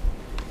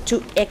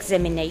to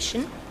examination,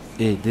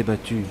 et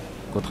débattus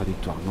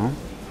contradictoirement,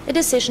 the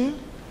decision,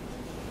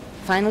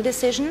 final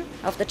decision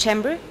of the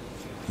chamber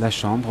la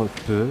Chambre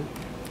peut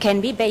can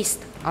be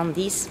based on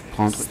these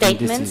prendre une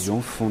statements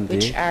décision fondée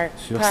which are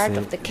sur part ces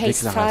of the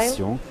case file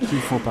déclarations qui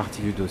font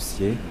partie du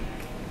dossier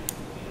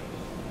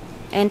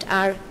and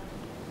are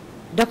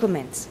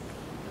documents.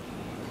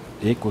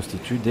 et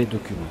constituent des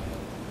documents.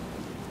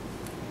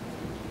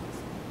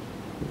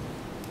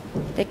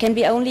 They can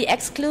be only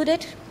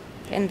excluded,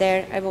 and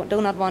there I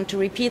do not want to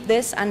repeat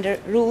this, under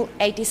Rule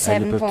Elles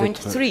ne peuvent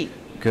 87.3,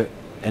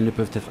 elles ne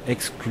peuvent être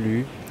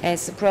exclues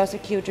as the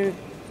prosecutor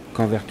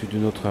qu'en vertu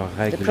d'une autre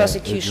règle du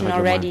prosecution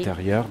règlement already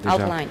intérieur déjà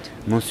outlined.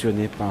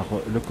 mentionnée par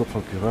le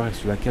coprocureur et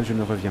sur laquelle je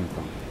ne reviens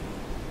pas.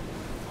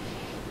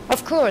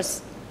 Of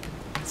course,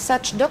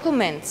 such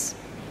documents,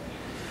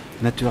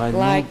 Naturellement,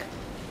 like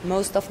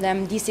most of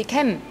them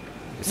DCCAM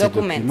ces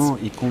documents, documents,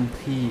 y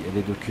compris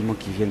les documents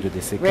qui viennent de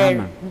where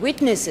DCCAM,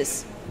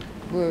 witnesses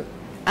were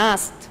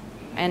asked,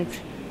 and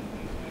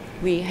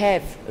we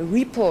have a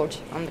report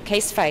on the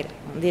case file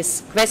on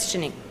this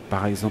questioning.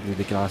 par exemple les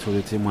déclarations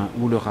de témoins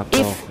ou le rapport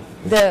If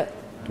the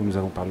dont nous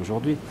avons parlé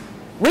aujourd'hui,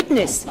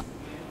 witness,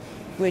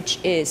 which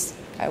is,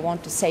 I want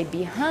to say,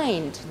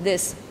 behind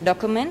this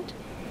document,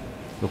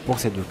 donc pour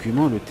ces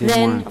documents, le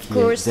témoin of qui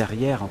course, est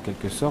derrière en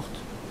quelque sorte,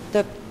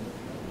 the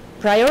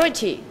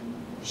priority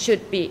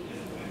should be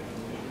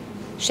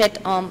shed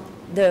on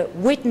the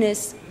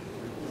witness.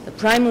 The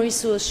primary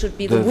source should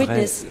be the devrait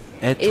witness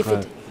être if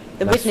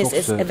the la witness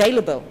is source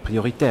available.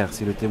 prioritaire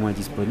si le témoin est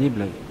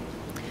disponible.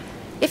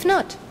 If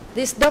not,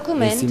 this Et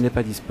document s'il n'est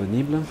pas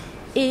disponible,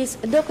 is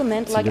a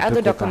document s'il like ne other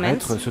peut documents,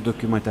 comparaître, ce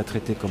document est à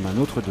traiter comme un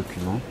autre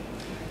document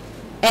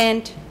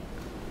and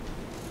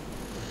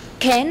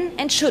can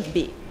and should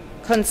be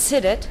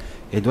considered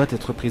et doit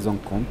être pris en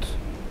compte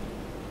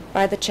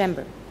by the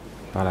chamber.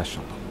 par la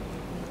Chambre.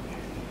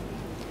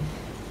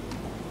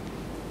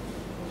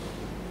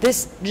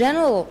 This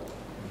general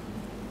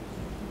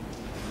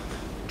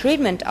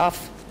treatment of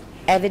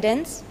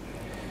evidence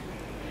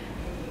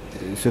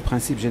Ce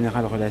principe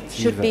général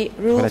relatif should be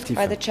ruled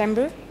by the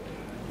chamber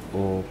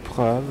aux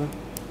preuves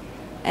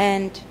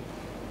and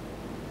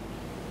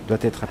doit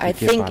être I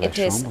appliqué think par la it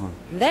is Chambre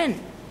then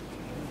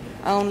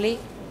only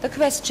the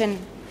question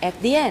at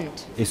the end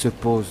et se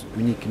pose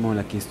uniquement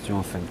la question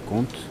en fin de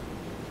compte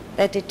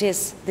that it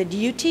is the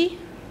duty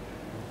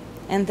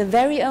and the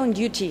very own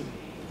duty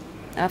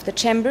of the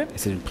chamber et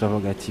c'est une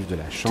prérogative de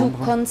la to Chambre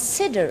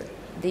consider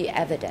the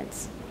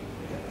evidence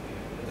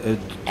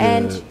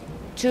and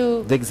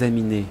to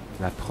d'examiner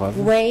la preuve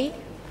weigh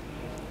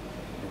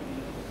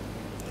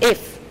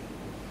if,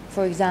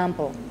 for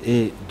example,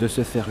 et de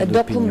se faire a une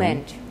opinion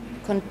document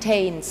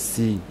contains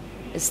si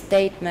a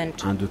statement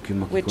un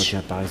document qui which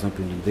contient par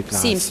exemple une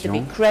seems to be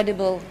déclaration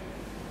credible,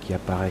 qui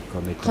apparaît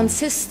comme étant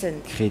consistent,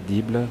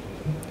 crédible,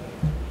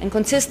 and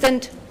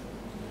consistent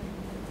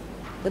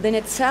within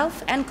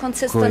itself and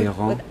consistent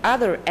cohérent with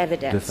other de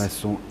evidence.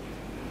 façon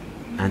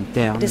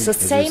interne It is the mais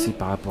same aussi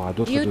par rapport à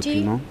d'autres duty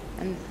documents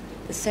and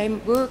the same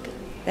work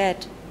that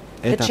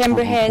est the à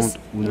chamber prendre en has compte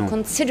ou in non.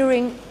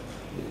 considering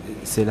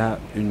C'est là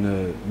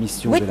une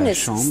mission de la witness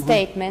Chambre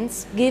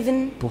statements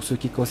given pour ce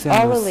qui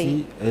concerne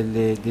orally aussi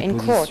les in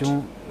court.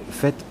 dépositions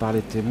faites par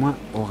les témoins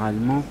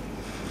oralement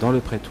dans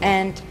le prétoire.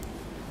 And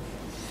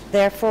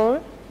therefore,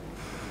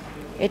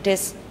 it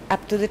is up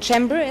to the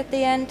chamber at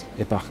the end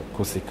Et par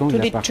conséquent, to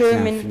il appartient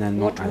determine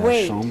finalement what à la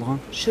weight Chambre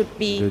should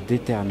de be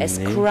déterminer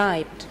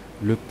ascribed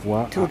le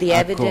poids à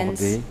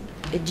accorder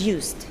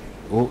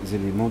aux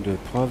éléments de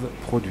preuve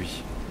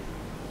produits.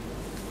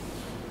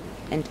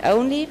 And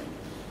only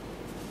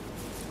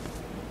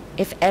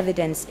if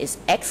evidence is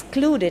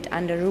excluded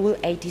under Rule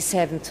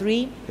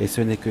 87.3, et ce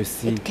n'est que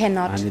si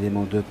un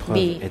élément de preuve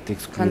est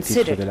exclu au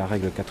titre de la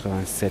règle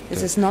 87,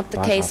 this is not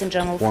the case in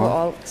general for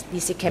all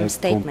DCCAM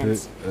statements. On peut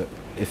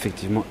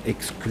effectivement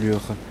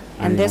exclure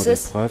un élément de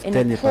preuve.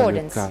 Tel n'est pas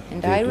le cas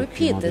des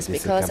documents de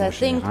DCCAM en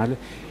général.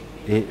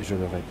 Et je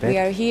le répète, we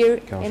are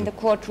here in the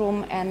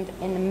courtroom and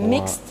in a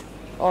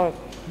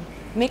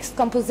mixed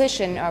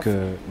composition of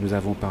nous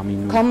avons parmi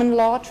nous common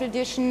law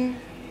tradition,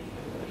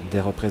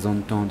 des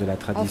représentants de la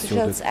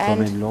tradition de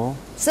common law,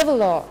 civil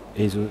law,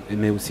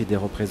 mais aussi des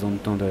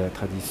représentants de la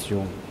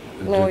tradition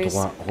de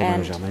droit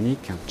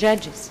romano-germanique.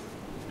 Judges.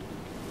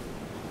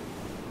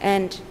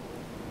 And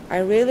I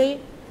really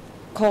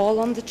call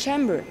on the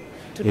chamber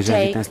to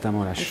take and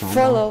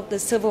follow the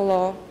civil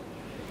law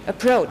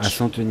approach. À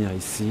s'en tenir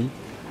ici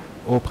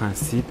au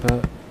principe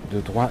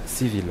de droit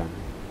civil.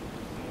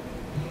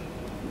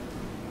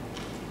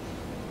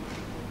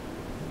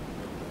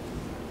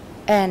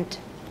 And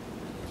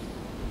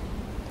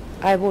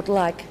I would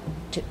like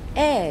to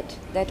add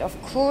that, of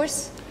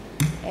course,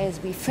 as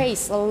we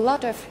face a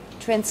lot of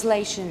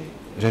translation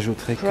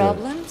J'ajouterai que,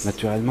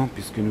 naturellement,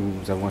 puisque nous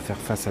avons à faire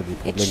face à des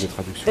problèmes de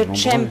traduction nombreux, the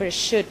chamber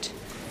should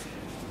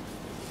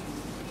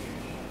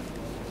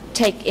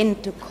take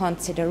into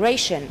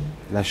consideration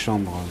la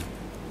Chambre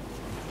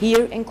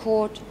here in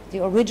court the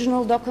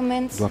original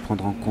documents doit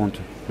prendre en compte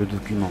le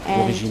document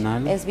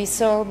original. As we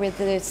saw with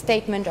the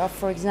statement of,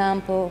 for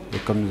example, et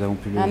comme nous avons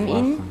pu le voir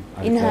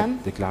avec la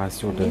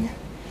déclaration de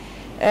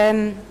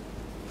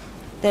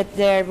that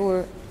there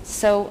were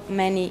so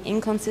many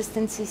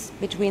inconsistencies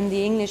between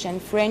the English and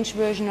French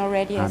version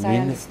already, as I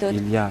understood.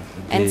 Il y a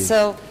and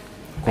so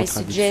I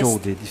contradictions ou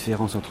des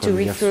différences entre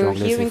les versions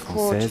anglaises et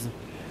françaises.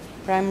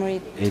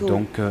 Et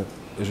donc,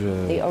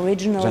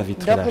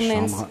 j'inviterai la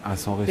Chambre à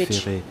s'en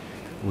référer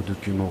au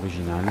document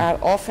original,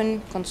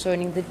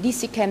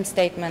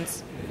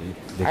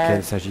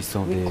 lesquels,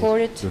 s'agissant des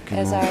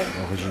documents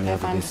originaires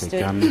de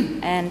DCCAM,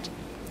 and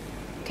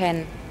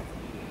can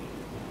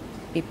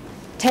be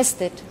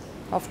tested,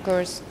 of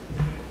course,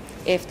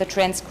 if the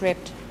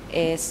transcript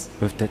is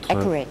peuvent être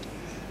accurate.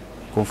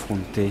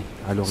 Confrontés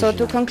à l'original. So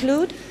to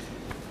conclude,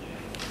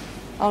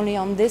 only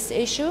on this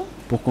issue,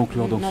 pour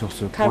conclure donc sur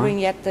ce point,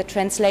 yet the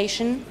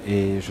translation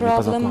et je n'ai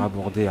pas encore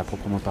abordé à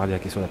proprement parler la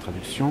question de la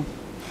traduction,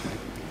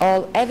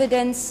 all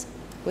evidence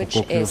which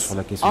is sur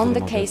la question on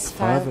des the case de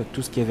preuve, file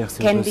tout ce qui est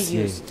versé au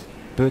dossier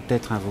peut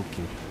être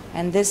invoqué.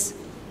 And this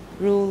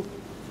rule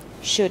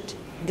should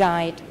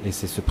guide et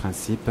c'est ce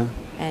principe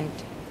and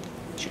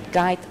should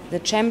guide the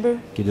chamber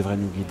qui devrait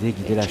nous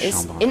guider la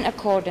Chambre. In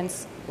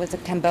accordance with the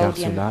Car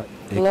cela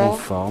est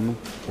conforme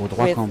au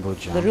droit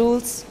cambodgien, the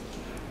rules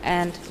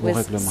and au with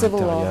règlement civil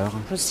law intérieur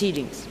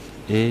proceedings.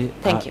 Et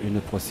à une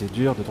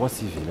procédure de droit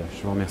civil.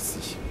 Je vous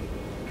remercie.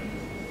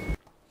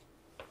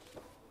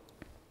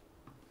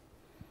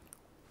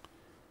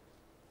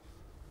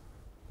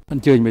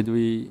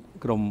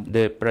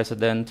 The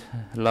President,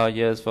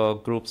 lawyers for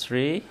Group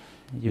 3,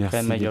 you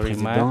can make your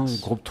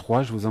remarks. Groupe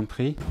 3, je vous en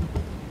prie.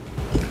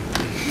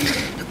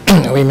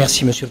 Oui,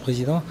 merci Monsieur le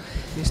Président.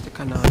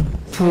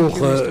 Pour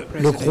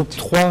le groupe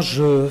 3,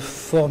 je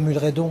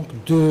formulerai donc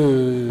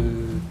deux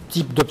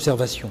types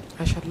d'observations.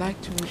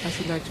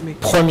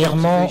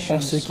 Premièrement,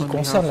 en ce qui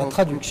concerne la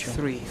traduction,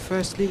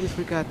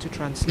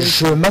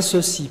 je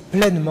m'associe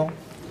pleinement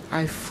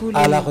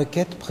à la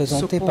requête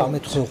présentée par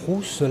Maître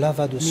Roux, cela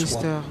va de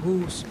soi.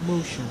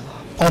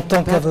 En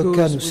tant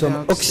qu'avocat, nous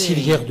sommes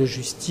auxiliaires de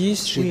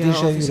justice. J'ai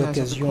déjà eu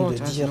l'occasion de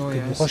dire que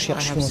nous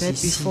recherchons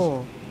ici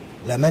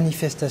la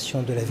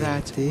manifestation de la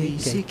vérité,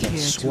 quelle qu'elle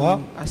soit.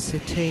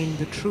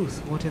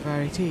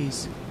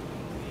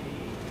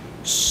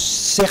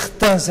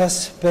 Certains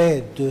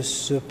aspects de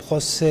ce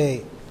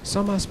procès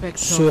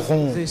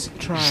seront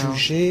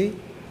jugés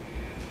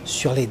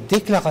sur les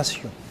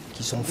déclarations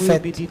qui sont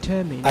faites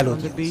à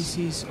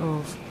l'audience.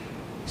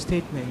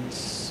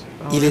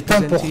 Il est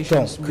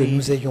important que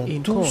nous ayons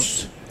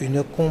tous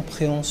une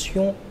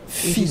compréhension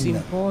fine,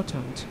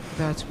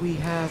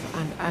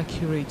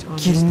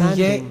 qu'il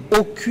n'y ait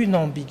aucune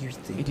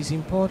ambiguïté,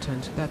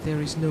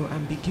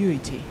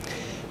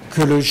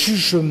 que le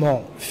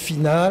jugement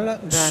final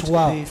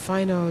soit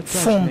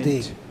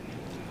fondé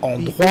en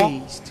droit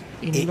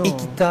et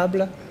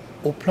équitable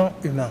au plan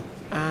humain.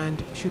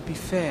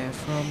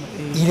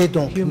 Il est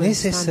donc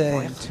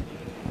nécessaire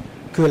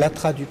que la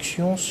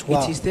traduction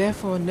soit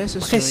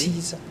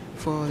précise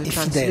et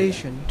fidèle.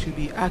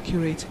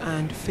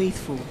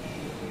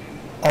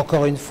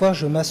 Encore une fois,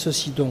 je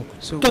m'associe donc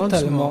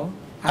totalement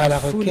à la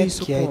requête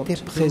qui a été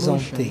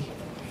présentée.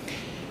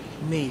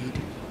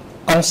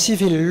 En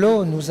civil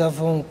law, nous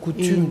avons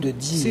coutume de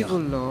dire,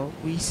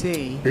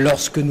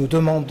 lorsque nous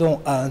demandons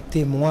à un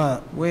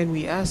témoin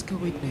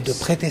de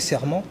prêter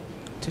serment,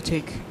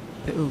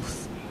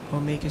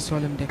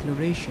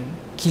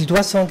 qu'il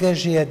doit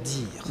s'engager à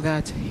dire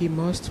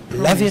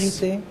la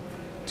vérité,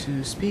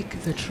 to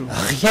speak the truth.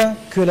 Rien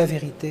que la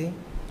vérité.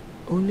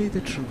 Only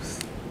the truth.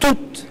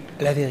 Toute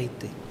la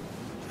vérité.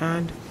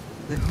 And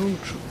the whole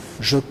truth.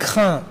 Je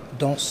crains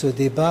dans ce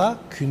débat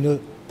qu'une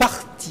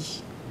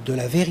partie de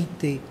la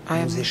vérité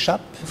nous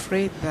échappe,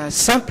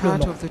 simplement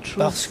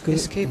parce que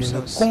nous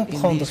ne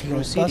comprendrions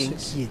pas ce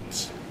qui est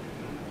dit.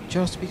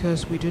 Just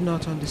because we do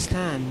not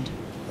understand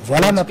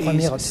voilà ma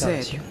première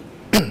observation.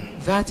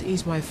 That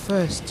is my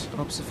first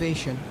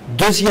observation.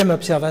 Deuxième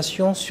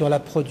observation sur la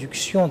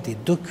production des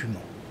documents.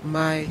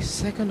 My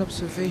second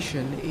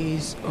observation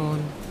is on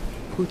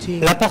putting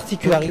la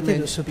particularité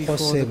de ce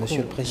procès,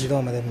 Monsieur le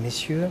Président, Madame,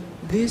 Messieurs,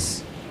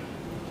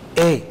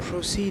 est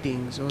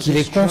qu'il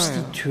est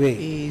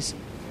constitué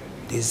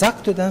des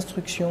actes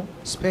d'instruction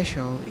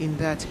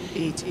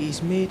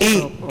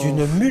et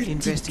d'une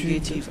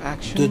multitude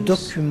de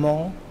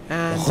documents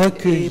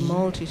recueillis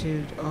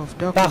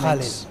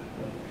parallèlement.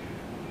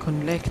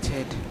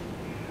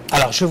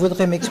 Alors, je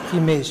voudrais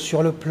m'exprimer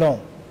sur le plan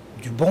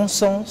du bon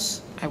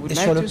sens et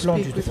sur le plan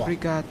du droit.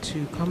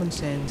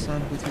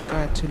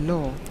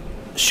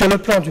 Sur le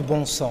plan du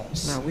bon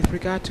sens,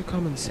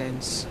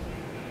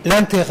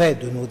 l'intérêt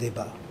de nos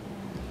débats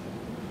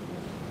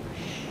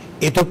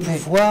est de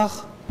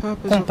pouvoir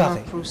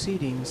comparer,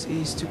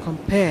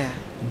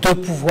 de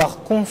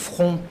pouvoir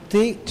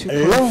confronter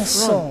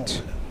l'ensemble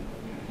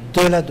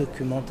de la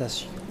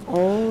documentation,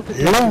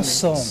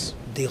 l'ensemble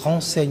des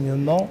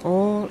renseignements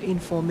aux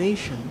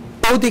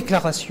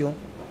déclarations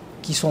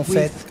qui sont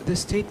faites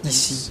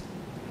ici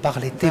par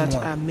les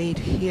témoins.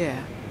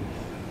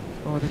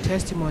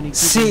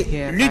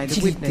 C'est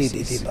l'utilité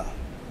des débats,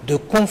 de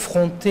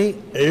confronter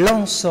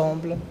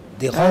l'ensemble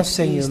des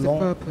renseignements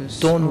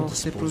dont nous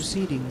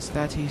disposons.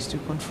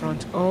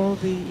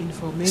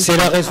 C'est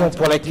la raison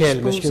pour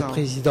laquelle, Monsieur le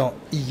Président,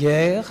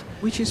 hier,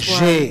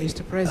 j'ai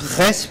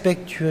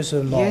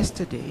respectueusement,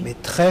 mais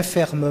très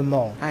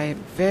fermement,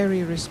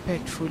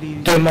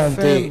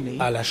 demandé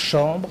à la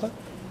Chambre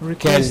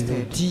qu'elle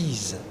nous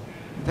dise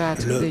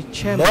le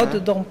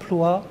mode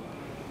d'emploi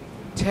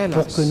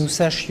pour que nous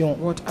sachions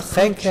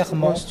très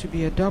clairement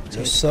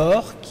le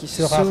sort qui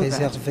sera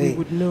réservé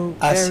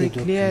à ces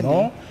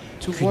documents,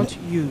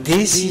 qu'une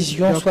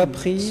décision soit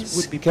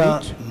prise,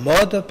 qu'un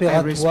mode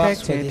opératoire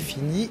soit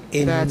défini,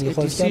 et nous n'y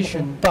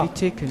reviendrons pas.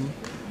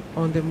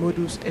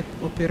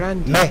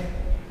 Mais,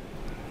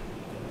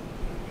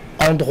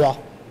 en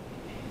droit,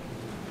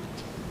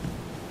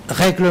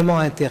 règlement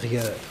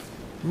intérieur,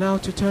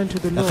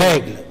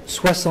 règle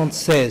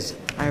 76,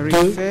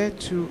 2,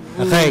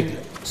 règle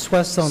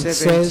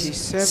 76,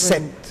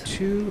 7.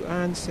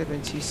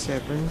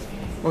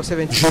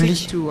 Je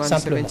lis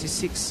simplement.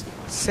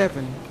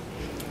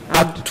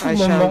 À tout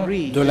moment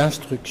de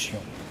l'instruction,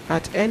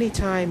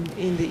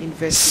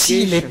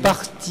 si les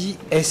parties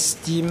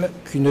estiment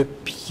qu'une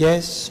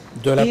pièce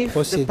de la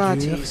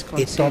procédure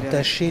est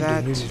entachée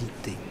de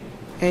nullité,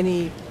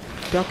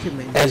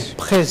 elles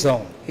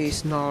présentent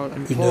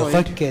une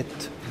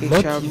requête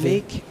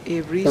motivée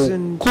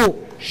au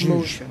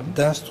co-juge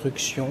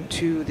d'instruction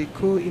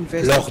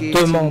leur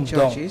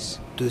demandant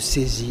de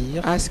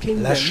saisir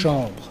la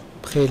chambre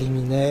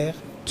préliminaire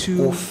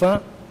aux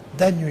fins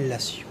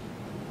d'annulation.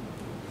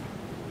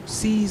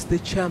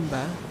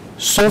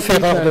 Sauf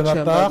erreur de ma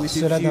part,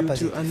 cela n'a pas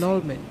été fait.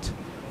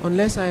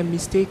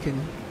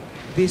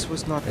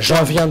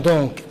 J'en viens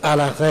donc à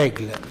la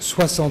règle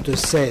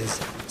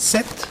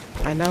 76.7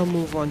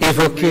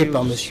 évoquée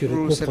par Monsieur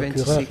le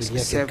co-procureur il y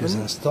a quelques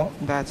instants.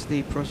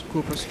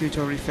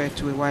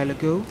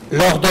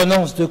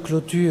 L'ordonnance de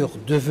clôture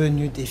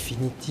devenue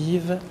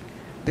définitive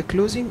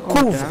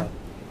couvre,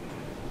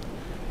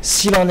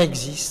 s'il en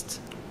existe,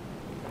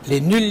 les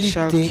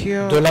nullités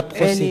de la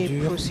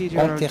procédure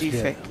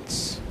antérieure.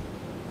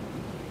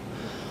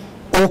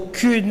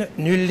 Aucune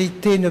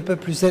nullité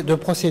de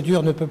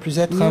procédure ne peut plus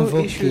être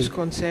invoquée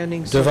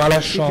devant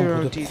la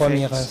Chambre de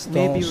première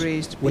instance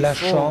ou la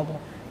Chambre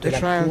de la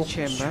Cour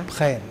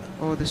suprême.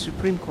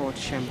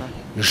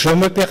 Je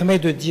me permets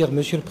de dire,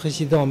 Monsieur le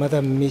Président,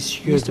 Madame,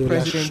 Messieurs de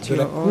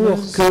la Cour,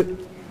 que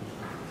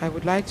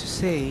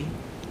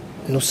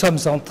nous sommes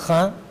en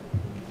train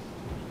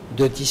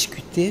de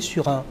discuter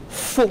sur un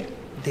faux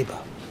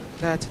débat.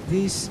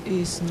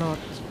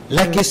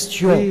 La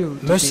question,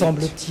 me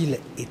semble-t-il,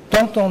 est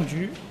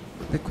entendue.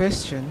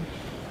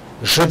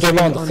 Je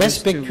demande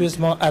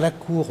respectueusement à la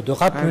Cour de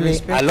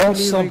rappeler à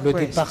l'ensemble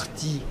des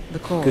parties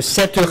que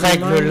cette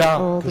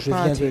règle-là que je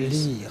viens de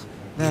lire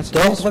est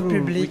d'ordre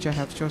public,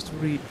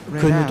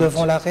 que nous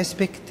devons la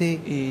respecter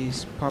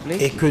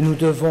et que nous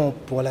devons,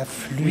 pour la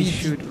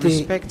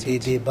fluidité des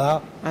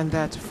débats,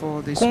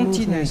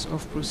 continuer.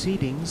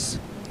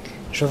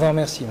 Je vous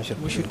remercie, Monsieur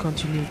le Président.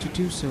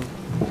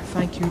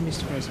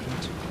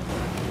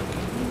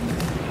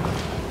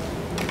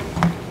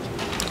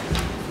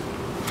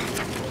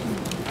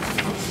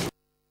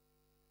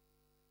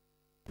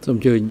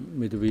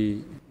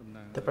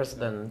 The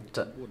President,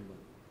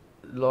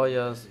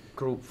 lawyers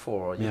group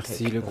 4.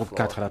 Merci. Le groupe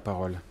 4 a la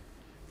parole.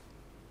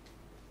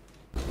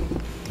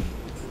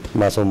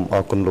 Hong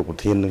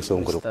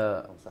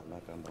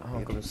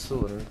Kim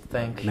Soon,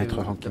 thank you,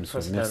 the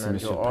President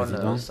and your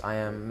honors. I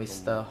am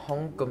Mr.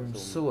 Hong Kim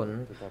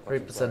Soon,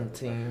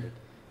 representing.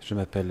 Je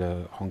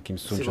m'appelle Hong Kim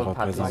Soon, je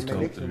représente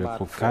le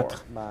groupe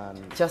 4.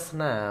 Just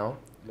now,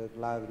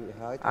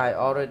 I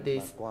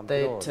already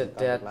stated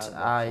that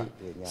I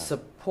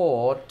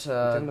support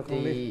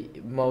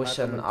the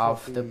motion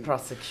of the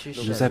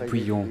prosecution. Nous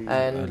appuyons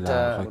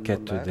la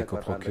requête des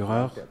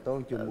coprocureurs.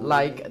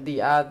 Like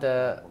the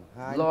other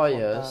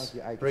lawyers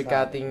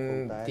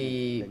regarding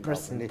the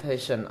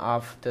presentation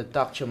of the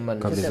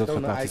document. Comme les autres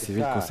parties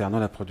civiles concernant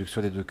la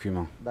production des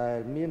documents.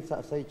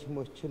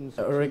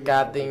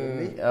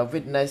 Regarding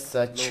witness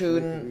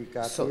Chun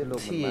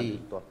So-Thi,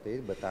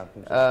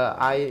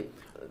 I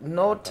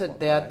noted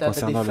there that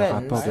the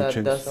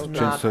defense does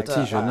not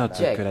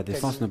object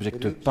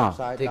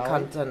the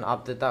content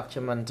of the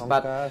document,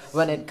 but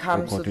when it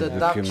comes to the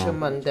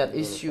document that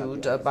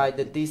issued by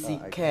the DC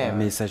Cam,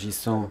 mais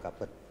s'agissant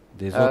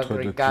des autres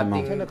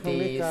documents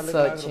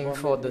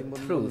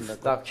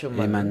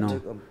émanant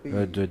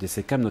de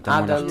DCCAM,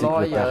 notamment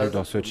l'article paru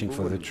dans Searching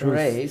for the Truth,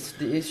 raised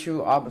the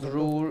issue of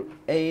Rule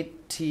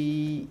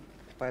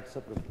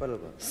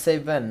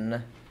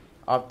 87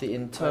 of the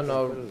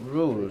internal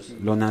rules.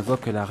 L'on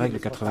invoque la règle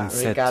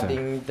 87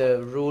 regarding the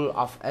rule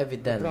of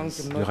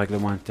evidence. Du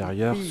règlement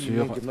intérieur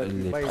sur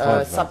les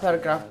preuves.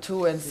 Subparagraph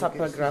 2 and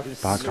subparagraph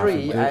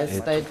 3, as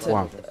stated,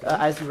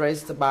 as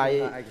raised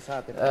by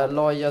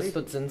lawyer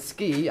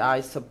Studzinski,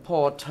 I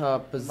support her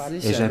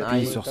position. Et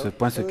j'appuie sur ce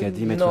point ce qu'a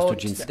dit Maître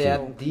Studzinski.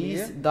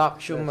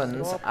 Je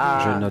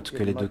note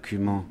que les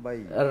documents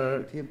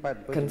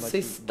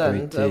consistent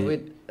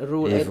with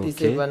Rule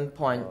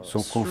 87.3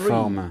 sont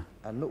conformes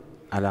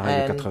à la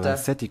règle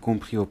 87, y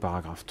compris au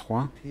paragraphe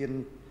 3.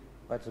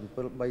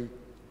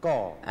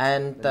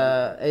 And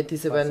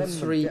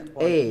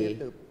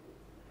 87.3a,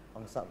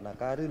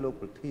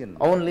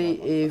 only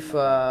if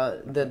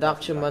the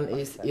document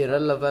is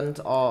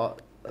irrelevant or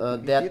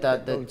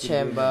that the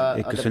chamber,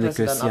 et que ce n'est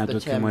que si un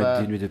document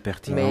est dénué de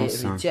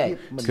pertinence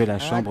que la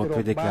Chambre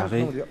peut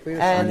déclarer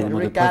un élément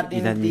de preuve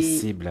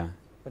inadmissible.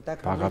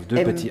 Paragraphe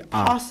 2, petit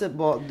a.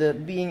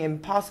 Being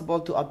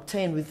impossible to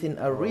obtain within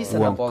a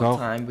reasonable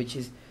time, which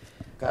is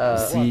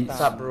si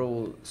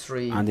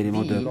un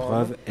élément de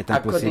preuve est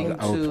impossible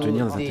à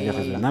obtenir dans un délai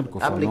raisonnable,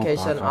 conformément au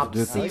paragraphe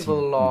 2, petit b.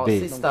 Dans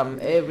les systèmes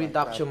de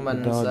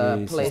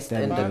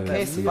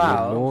civil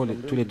law,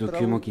 tous les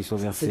documents qui sont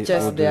versés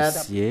au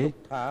dossier,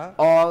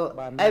 all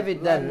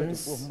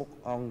evidence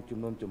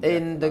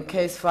in the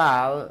case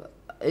file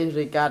is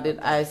regarded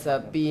as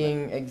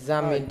being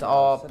examined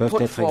or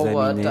put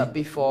forward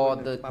before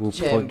the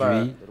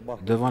chamber,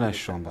 devant la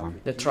chambre.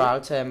 The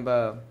trial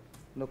chamber.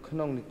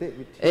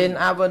 In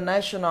our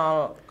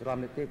national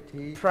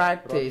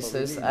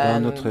practices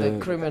and the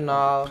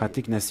criminal,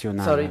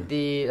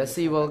 the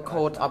civil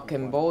code of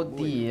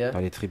Cambodia,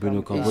 par les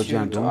tribunaux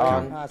cambodgiens donc,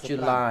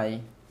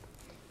 July,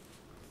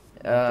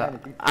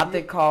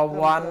 Article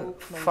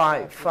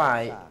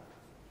 155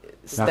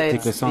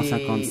 l'article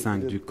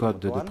 155 du Code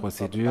de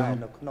procédure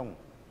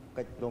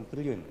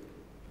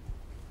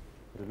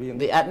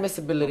the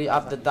admissibility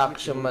of the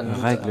document.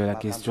 Règle la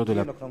question de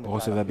la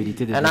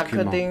recevabilité des and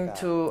documents. According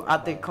to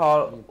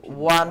Article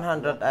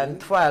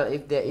 112,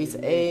 if there is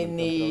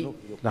any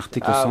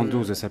l'article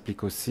 112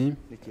 s'applique aussi.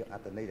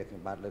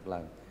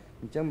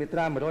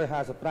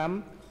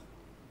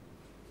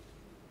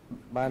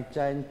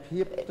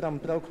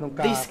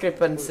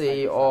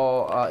 Discrepancy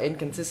or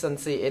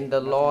inconsistency in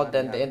the law,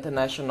 then the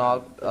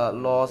international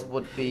laws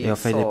would be et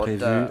enfin, il est prévu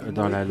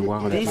dans la loi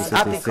relative au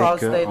CTC qu'en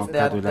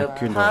cas de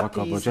lacune dans le droit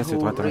cambodgien, c'est le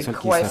droit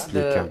international qui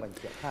s'applique.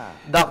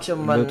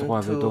 Le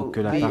droit veut donc que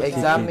la partie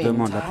qui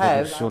demande la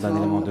production d'un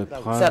élément de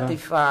preuve doit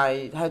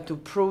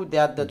prouver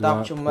que le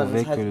document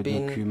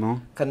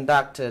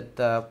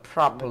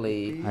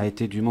a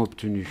été dûment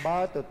obtenu.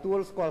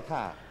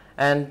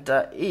 And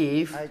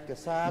if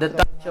the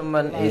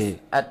document is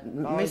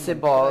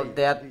admissible,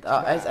 that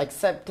is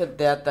accepted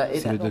that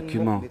it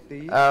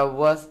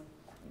was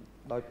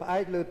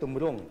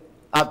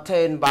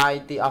obtained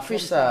by the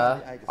officer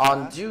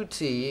on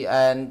duty,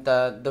 and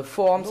the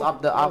forms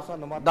of the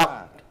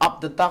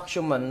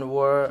document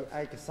were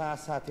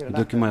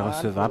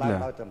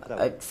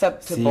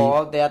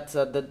acceptable, that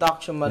the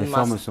document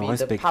must be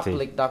the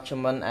public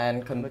document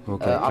and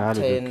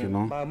obtained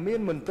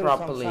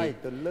properly.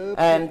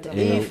 And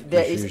if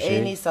there is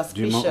any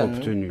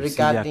suspicion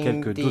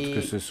regarding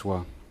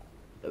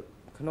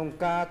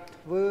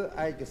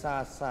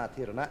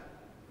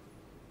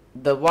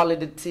the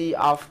validity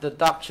of the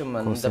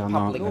document, the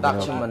public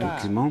document,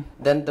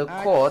 then the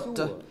court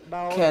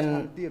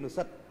can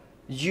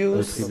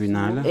use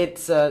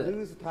its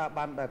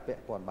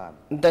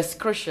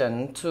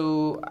discretion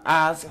to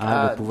ask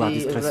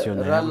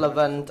the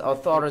relevant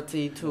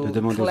authority to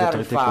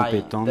clarify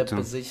the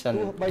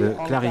position.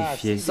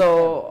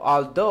 So,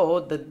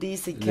 although the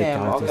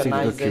DCCAM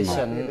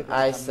organization,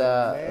 as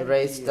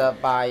raised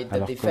by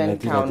the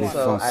Defense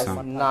Council, as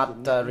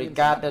not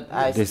regarded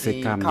as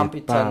the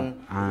competent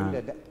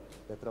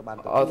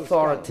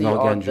authority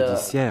or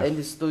the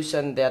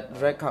institution that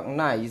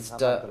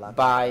recognized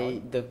by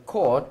the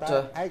court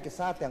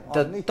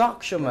the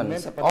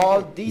documents,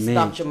 all these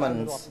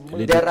documents.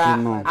 There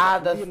are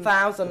other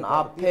thousands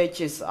of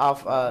pages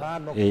of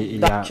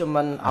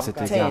documents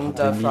obtained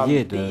from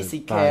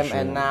DC Cam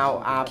and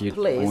now are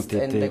placed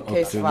in the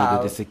case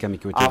file of the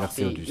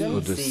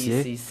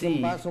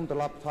ECCC.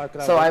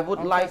 So I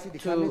would like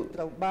to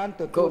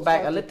go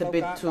back a little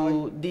bit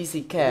to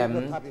DC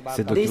Cam.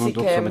 DC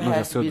Cam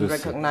has been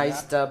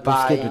recognized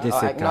by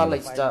or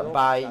acknowledged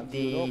by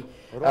the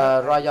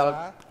Royal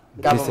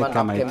Government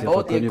of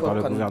Cambodia to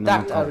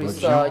conduct a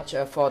research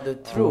for the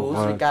truth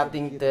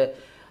regarding the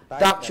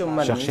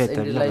documents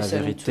in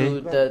relation to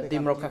the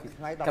Democratic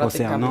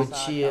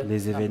Kampuchea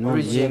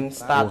regime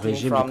starting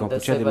from the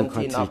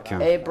 17th of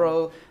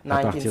April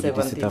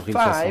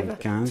 1975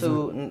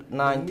 to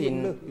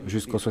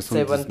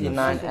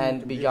 1979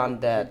 and beyond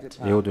that.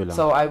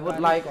 So I would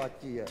like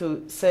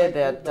to say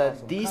that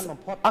this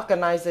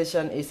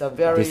organization is a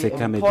very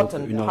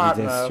important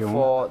partner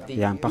for the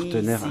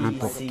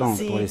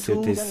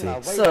ECCC to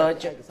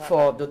search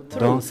for the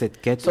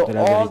truth. So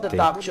all the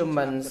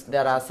documents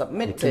that are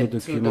submitted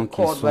to the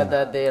court,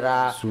 whether there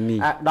are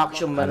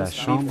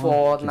documents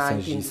before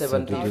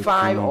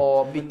 1975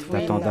 or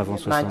between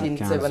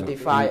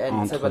 1975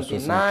 and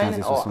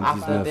 79 or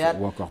after that,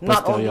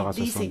 not only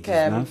DC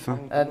Cam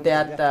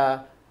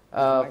that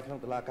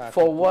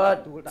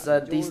forwards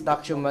these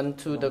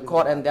documents to the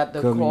court and that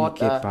the court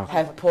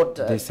have put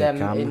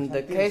them in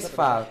the case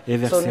file.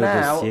 So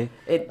now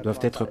it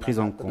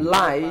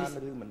lies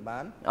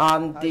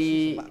on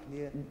the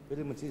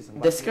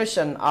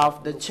discussion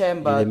of the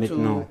chamber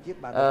to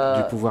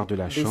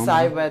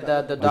decide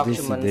whether the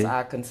documents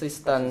are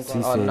consistent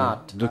or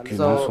not.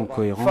 So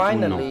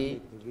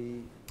finally,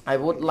 I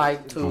would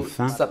like to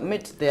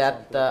submit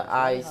that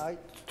I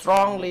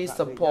strongly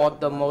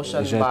support the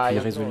motion by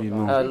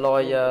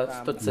lawyer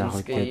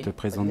Studzinski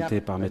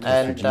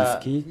and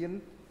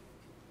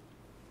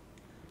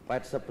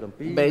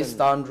based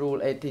on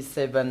Rule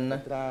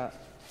 87.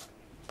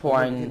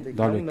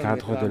 Dans le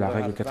cadre de la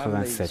règle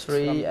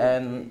 87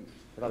 and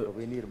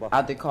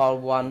Article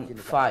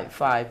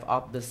 155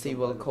 of the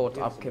Civil Code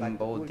of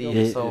Cambodia.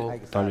 Et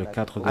dans le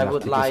cadre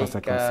de l'article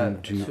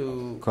 155 du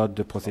Code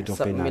de procédure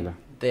pénale.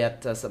 Je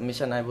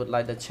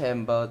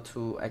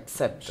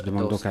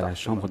demande donc à la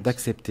Chambre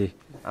d'accepter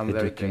les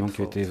documents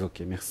qui ont été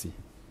évoqués. Merci.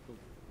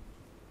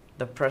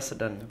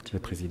 Le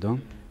Président,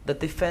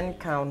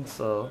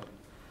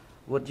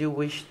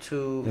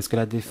 est-ce que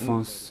la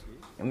Défense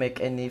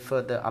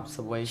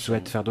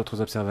souhaite faire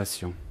d'autres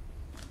observations?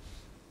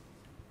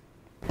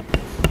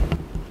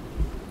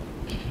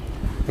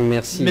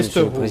 Merci,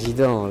 Monsieur le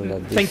Président. La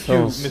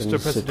Défense ne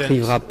se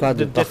privera pas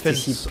de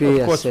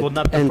participer à cet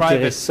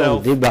intéressant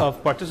débat.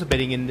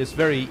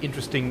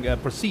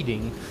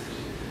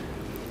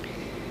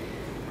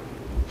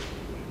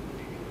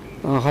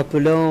 En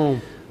rappelant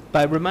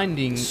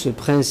ce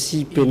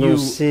principe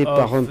énoncé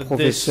par un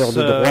professeur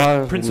de droit,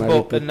 vous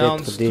m'avez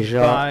peut-être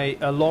déjà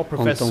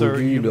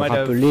entendu le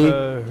rappeler,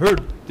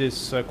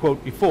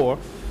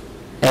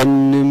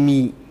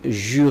 ennemi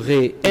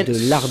juré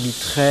de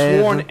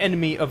l'arbitraire,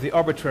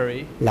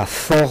 la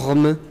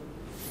forme,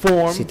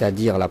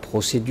 c'est-à-dire la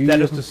procédure,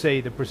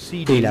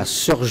 et la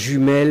sœur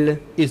jumelle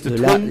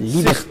de la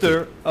liberté.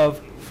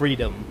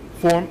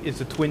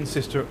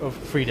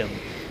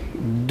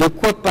 De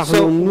quoi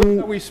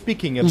parlons-nous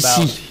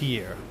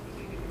ici?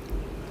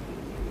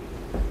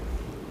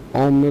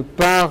 On me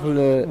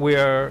parle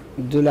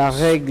de la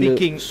règle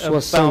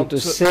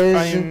 76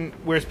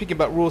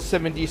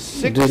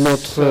 de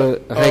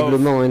notre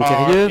règlement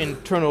intérieur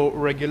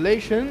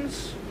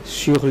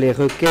sur les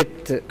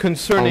requêtes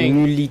en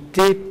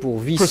nullité pour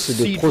vice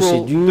de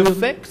procédure,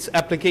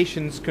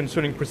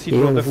 et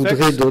on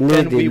voudrait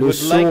donner des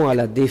leçons à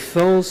la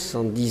défense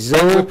en disant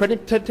mais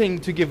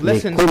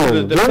comment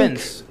donc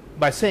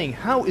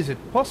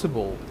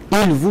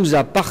il vous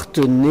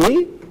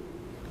appartenait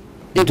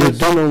de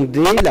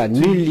demander la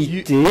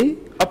nullité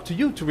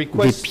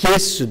des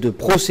pièces de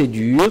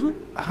procédure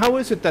avant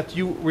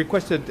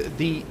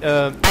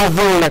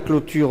la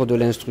clôture de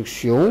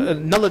l'instruction, et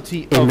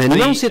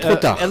maintenant c'est trop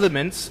tard.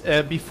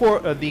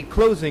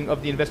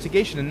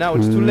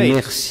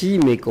 Merci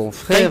mes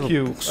confrères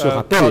pour ce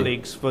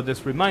rappel.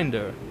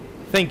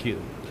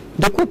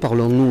 De quoi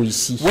parlons-nous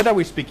ici?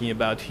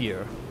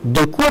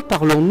 De quoi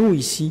parlons-nous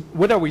ici?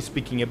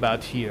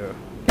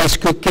 Est-ce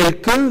que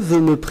quelqu'un veut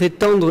me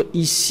prétendre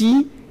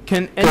ici que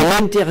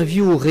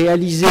l'interview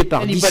réalisée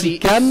par DC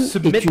Cam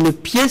est une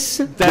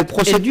pièce de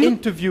procédure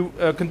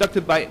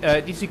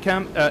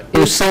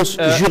au sens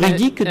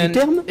juridique du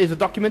terme?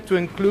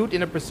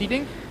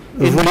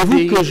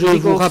 Voulez-vous que je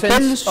vous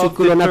rappelle ce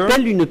que l'on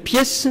appelle une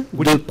pièce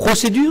de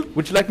procédure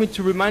en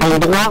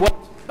droit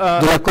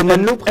de la common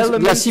law,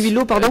 de la civil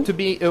law, pardon?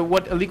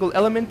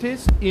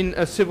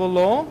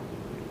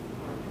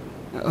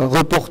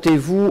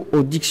 Reportez-vous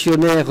au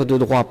dictionnaire de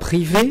droit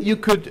privé,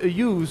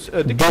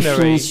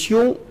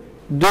 définition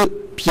de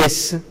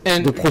pièces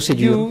de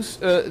procédure.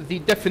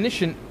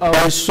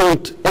 Elles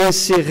sont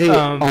insérées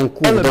en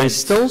cours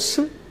d'instance.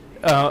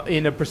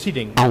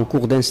 En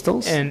cours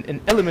d'instance.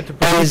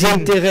 Elles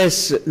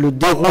intéressent le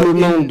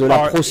déroulement de la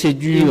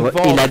procédure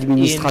et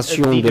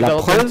l'administration de la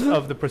preuve.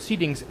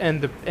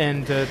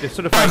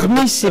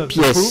 Parmi ces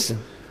pièces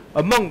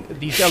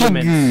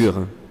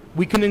figurent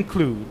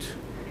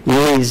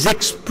les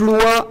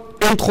exploits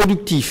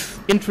introductifs.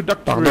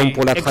 Pardon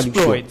pour la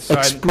traduction.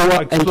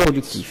 Exploits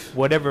introductifs.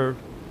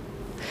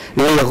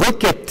 Les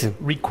requêtes.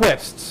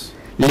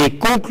 Les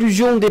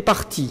conclusions des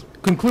parties.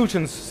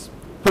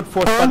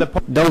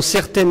 Dans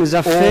certaines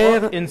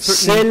affaires,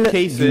 celles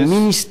du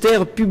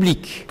ministère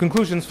public,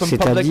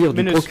 c'est-à-dire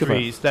du procureur.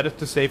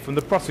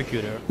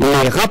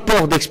 Les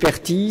rapports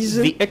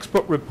d'expertise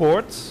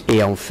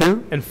et enfin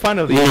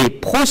les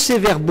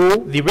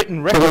procès-verbaux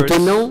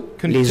contenant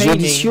les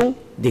auditions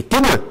des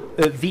témoins.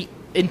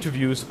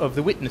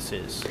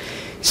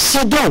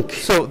 Si donc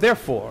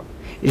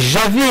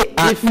j'avais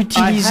à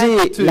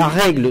utiliser la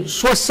règle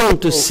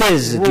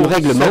 76 du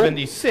règlement,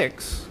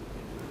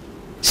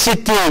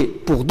 c'était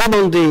pour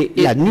demander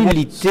la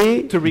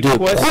nullité de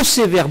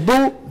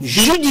procès-verbaux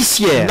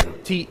judiciaires.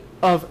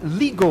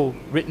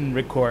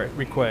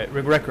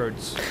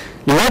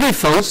 La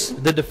défense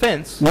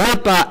n'a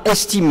pas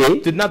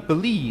estimé,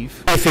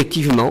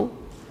 effectivement,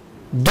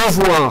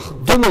 devoir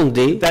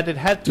demander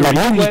la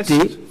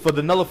nullité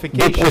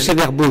des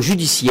procès-verbaux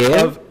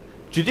judiciaires,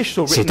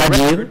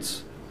 c'est-à-dire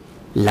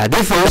la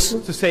défense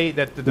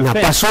n'a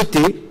pas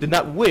souhaité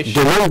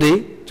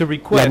demander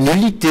la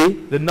nullité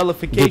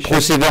des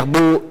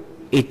procès-verbaux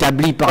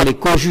établis par les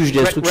co-juges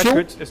d'instruction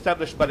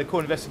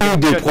ou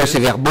des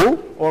procès-verbaux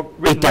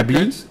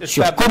établis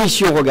sur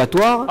commission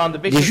rogatoire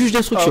des juges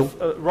d'instruction.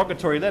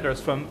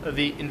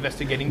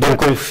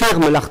 Donc on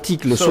ferme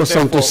l'article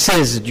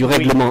 76 du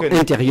règlement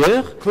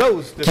intérieur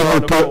qui ne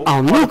peut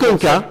en aucun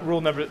cas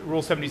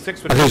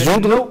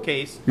résoudre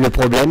le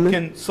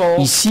problème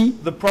ici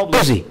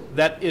posé.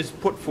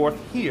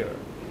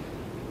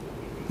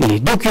 Les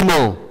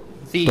documents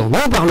dont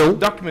nous parlons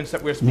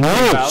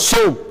ne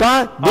sont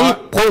pas des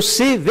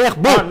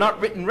procès-verbaux.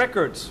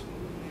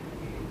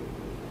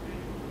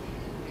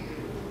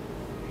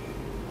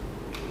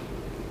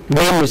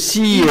 Même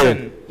si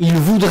ils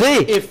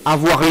voudraient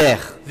avoir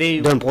l'air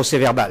d'un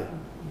procès-verbal.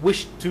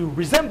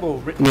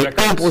 Mais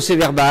un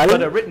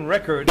procès-verbal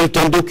est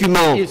un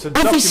document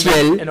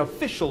officiel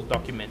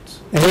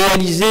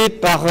réalisé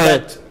par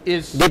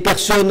des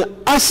personnes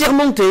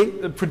assermentées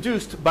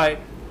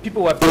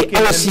et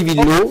en civil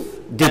law,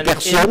 des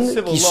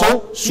personnes qui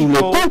sont sous le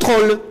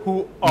contrôle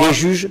des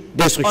juges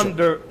d'instruction.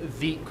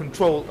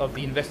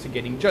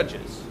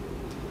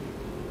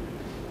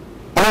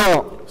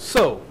 Alors,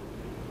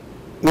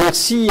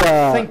 merci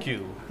à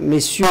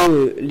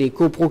messieurs les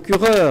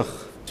coprocureurs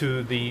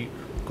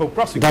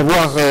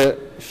d'avoir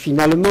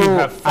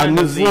finalement à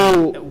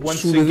nouveau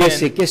soulevé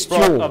ces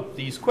questions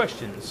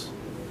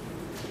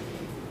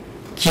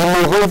qui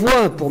me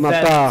renvoie pour ma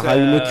part à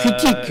une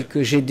critique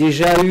que j'ai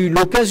déjà eu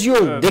l'occasion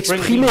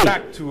d'exprimer.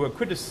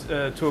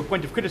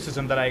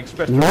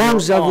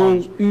 Nous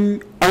avons eu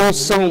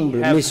ensemble,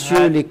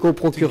 messieurs les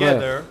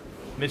coprocureurs,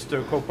 1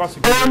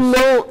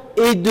 an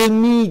et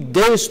demi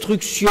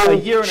d'instruction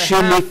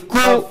chez les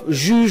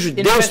co-juges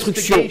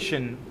d'instruction.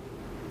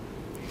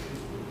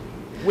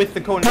 Plus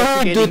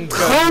de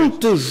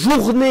 30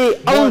 journées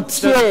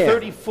entières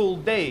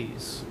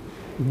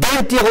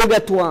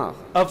d'interrogatoire.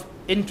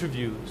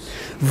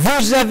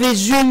 Vous avez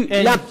eu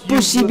la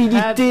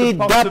possibilité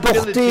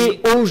d'apporter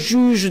aux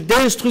juges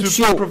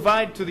d'instruction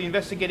tous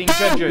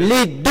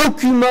les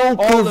documents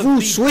que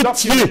vous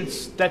souhaitiez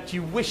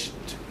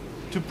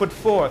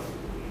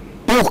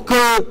pour que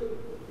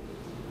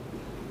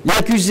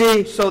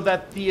l'accusé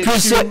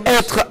puisse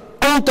être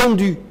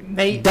entendu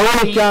dans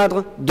le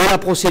cadre de la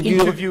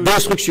procédure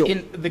d'instruction.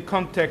 Et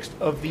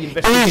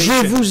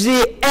je vous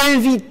ai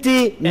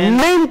invité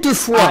maintes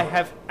fois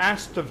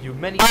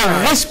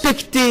à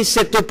respecter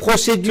cette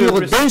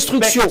procédure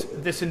d'instruction.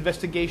 Et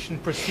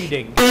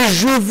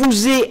je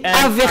vous ai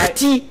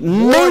averti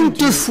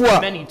maintes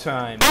fois,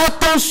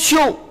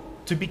 attention,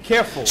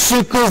 ce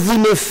que vous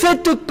ne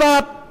faites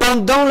pas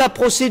pendant la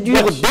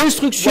procédure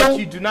d'instruction,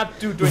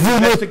 vous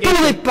ne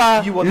pourrez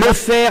pas le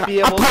faire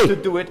après.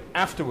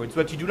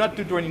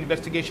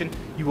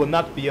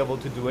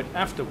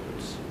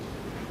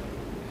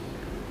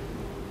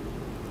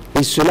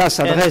 Et cela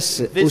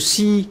s'adresse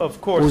aussi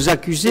aux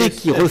accusés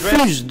qui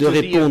refusent de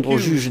répondre aux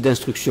juges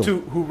d'instruction.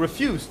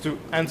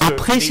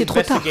 Après, c'est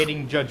trop tard.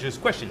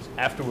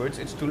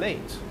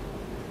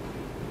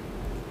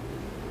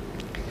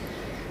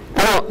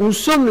 Alors, nous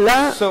sommes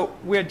là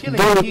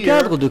dans le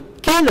cadre de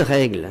quelle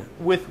règle?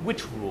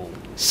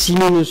 Si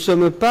nous ne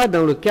sommes pas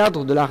dans le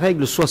cadre de la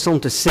règle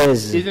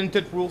 76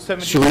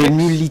 sur les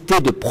nullités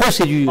de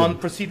procédure,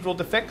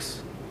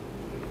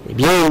 eh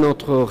bien,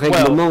 notre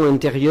règlement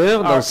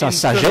intérieur, dans sa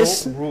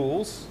sagesse,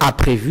 a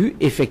prévu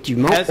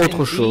effectivement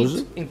autre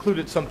chose pour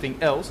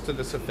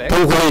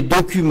les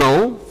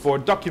documents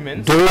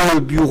dont le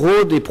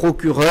bureau des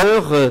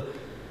procureurs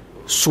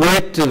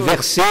souhaite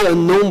verser un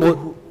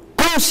nombre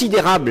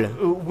considérable,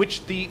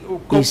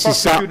 et c'est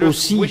ça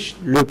aussi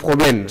le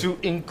problème,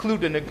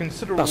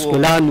 parce que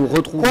là nous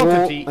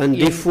retrouvons un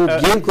défaut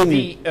bien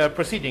connu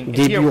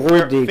des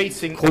bureaux des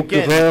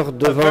procureurs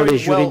devant les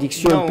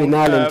juridictions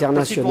pénales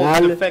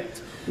internationales,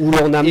 où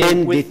l'on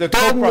amène des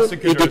tonnes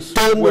et des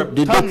tonnes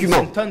de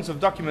documents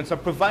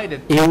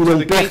et où l'on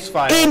perd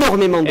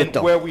énormément de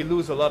temps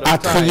à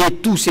trier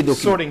tous ces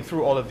documents.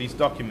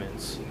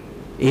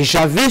 Et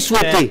j'avais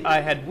souhaité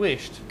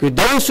que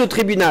dans ce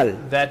tribunal,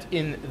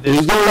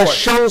 ayant la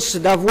chance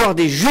d'avoir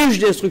des juges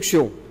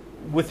d'instruction,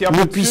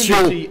 nous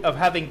puissions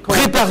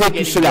préparer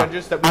tout cela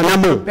en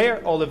amont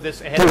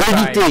pour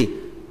éviter,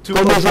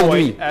 comme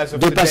aujourd'hui,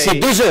 de passer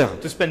 2 heures,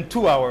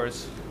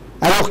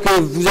 alors que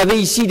vous avez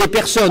ici des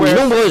personnes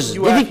nombreuses,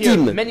 des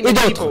victimes et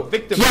d'autres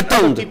qui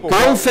attendent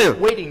qu'enfin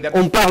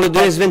on parle de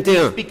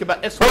S21.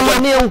 On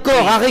en est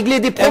encore à régler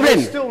des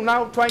problèmes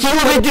qui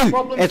auraient dû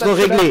être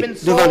réglés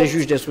devant les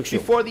juges d'instruction.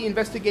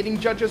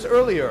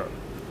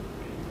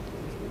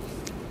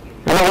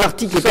 Alors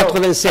l'article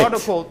 87,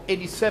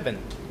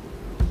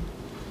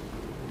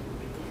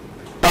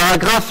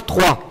 paragraphe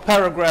 3.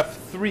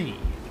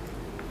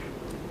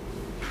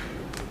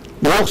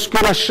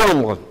 Lorsque la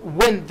Chambre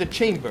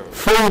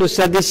fonde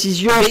sa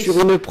décision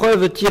sur une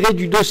preuve tirée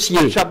du dossier,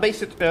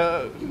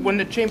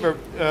 elle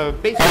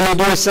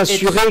doit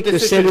s'assurer que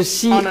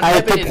celle-ci a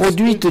été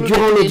produite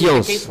durant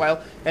l'audience.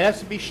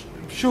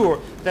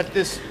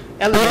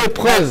 Une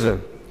preuve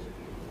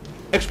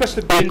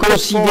est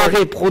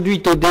considérée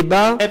produite au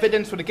débat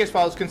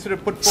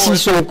si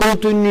son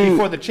contenu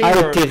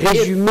a été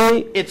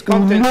résumé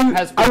ou lu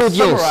à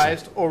l'audience.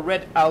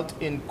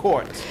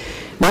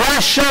 La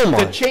Chambre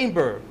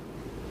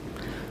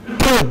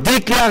peut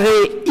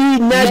déclarer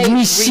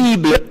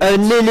inadmissible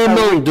un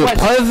élément de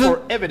preuve.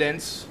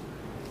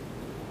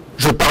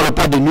 Je ne parle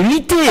pas de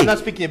nullité. Je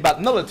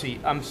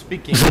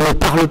ne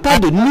parle pas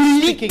de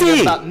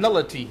nullité.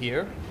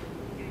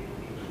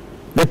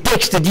 Le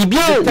texte dit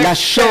bien, la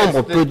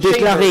Chambre peut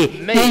déclarer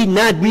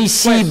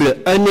inadmissible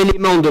un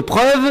élément de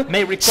preuve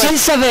s'il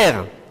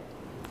s'avère,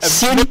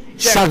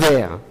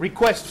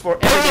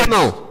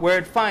 premièrement,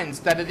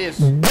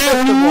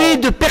 dénué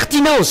de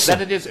pertinence.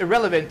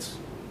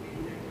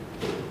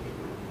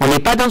 On n'est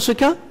pas dans ce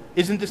cas?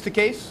 Et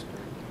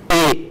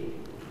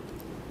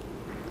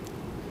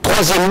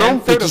troisièmement,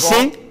 petit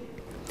c,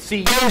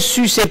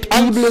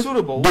 insusceptible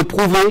de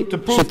prouver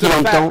ce qu'il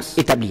entend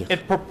établir.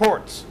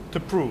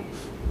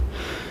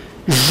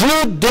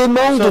 Je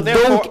demande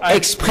donc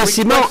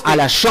expressément à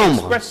la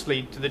Chambre,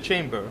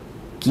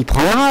 qui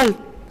prendra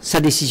sa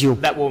décision,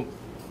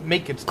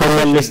 comme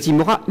elle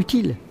l'estimera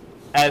utile,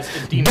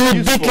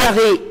 de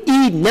déclarer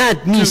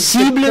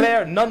inadmissibles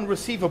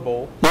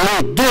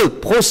les 2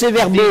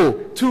 procès-verbaux,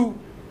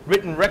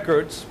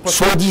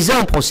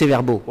 soi-disant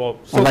procès-verbaux,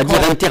 on va dire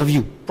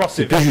interviews,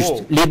 c'est plus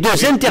juste, les 2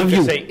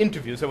 interviews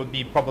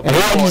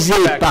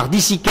réalisées par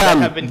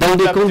DCCAM dans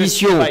des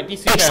conditions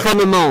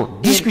extrêmement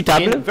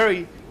discutables,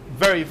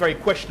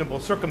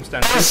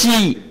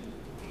 ainsi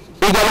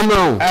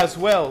également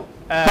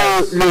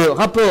que le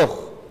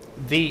rapport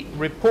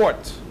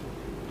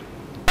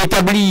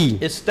établi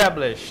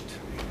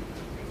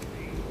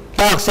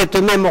par cette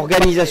même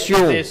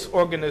organisation et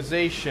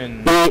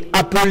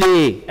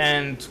appelé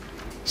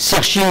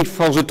Searching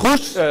for the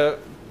Truth.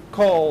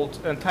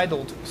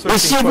 Et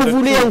si vous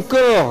voulez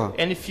encore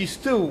une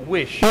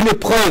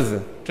preuve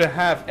de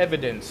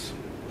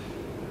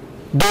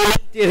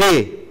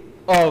l'intérêt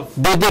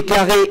de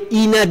déclarer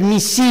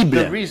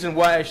inadmissibles les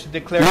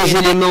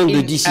éléments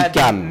de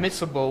DCCAM,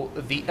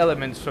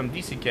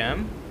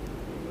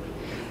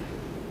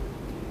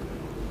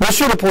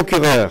 Monsieur le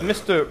procureur,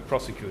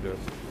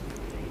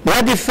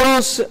 la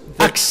défense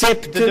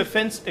accepte les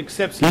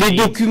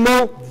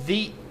documents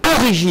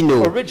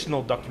originaux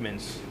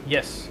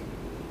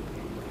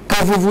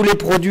que vous voulez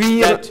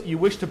produire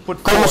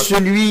comme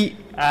celui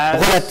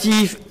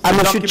relatif à M.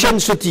 Chen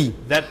Soti.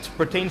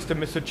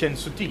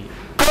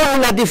 Quand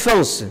la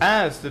défense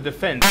a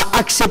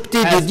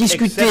accepté de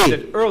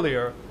discuter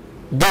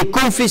des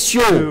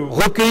confessions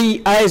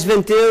recueillies à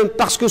S21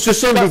 parce que ce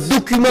sont des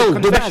documents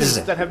de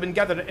base,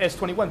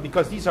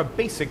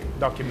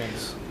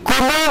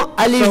 comment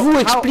allez-vous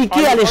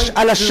expliquer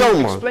à la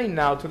Chambre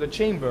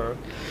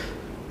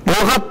le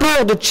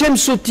rapport de Chen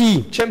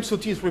Soti,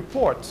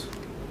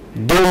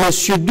 dont M.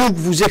 Duc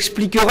vous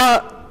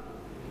expliquera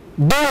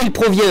d'où il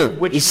provient?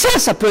 Et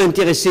ça peut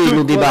intéresser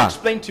nos débats.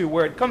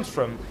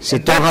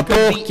 C'est un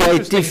rapport qui a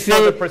été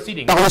fait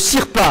par le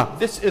CIRPA,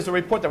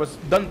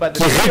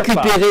 qui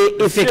récupérait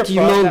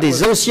effectivement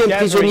des anciens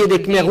prisonniers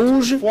des Khmers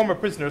rouges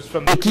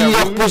et qui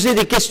leur posait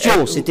des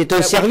questions. C'était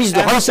un service de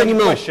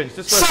renseignement.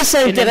 Ça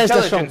intéresse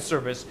la Chambre.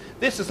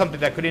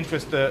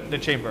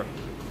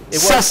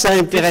 Ça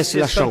intéresse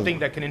la Chambre. Et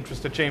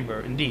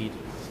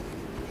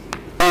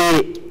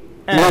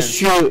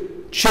Monsieur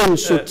Chen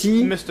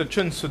Soti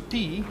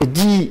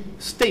dit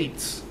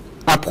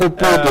à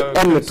propos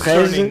de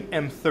M13,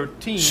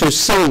 ce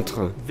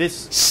centre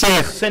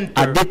sert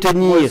à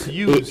détenir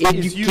et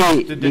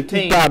éduquer les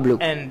coupables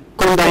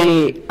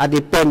condamnés à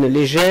des peines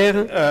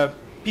légères.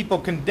 Il y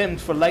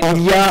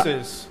a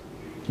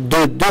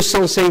de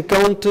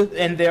 250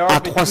 à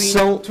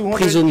 300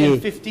 prisonniers.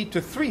 Et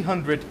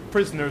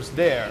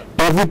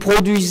vous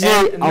produisez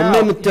en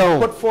même temps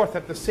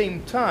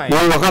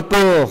le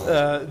rapport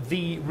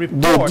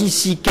de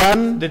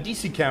DCCAM,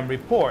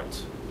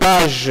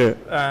 page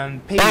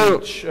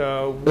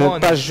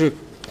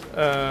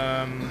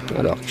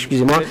alors,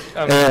 excusez-moi,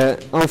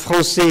 en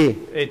français,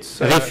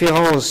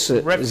 référence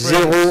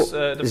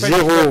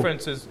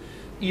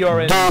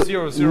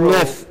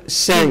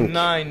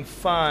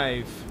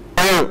 00295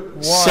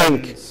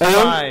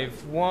 151.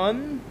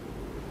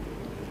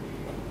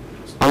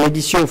 En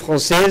édition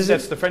française,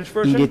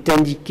 il est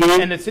indiqué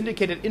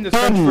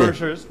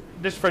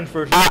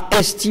a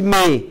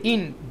estimé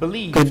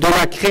que de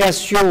la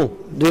création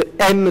de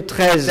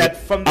M13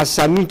 à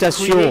sa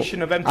mutation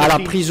à la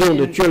prison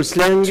de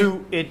Tuolsleng,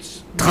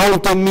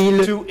 30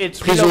 000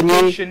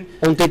 prisonniers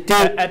ont été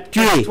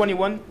tués.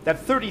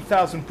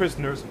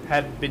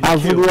 À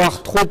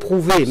vouloir trop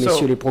prouver,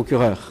 messieurs les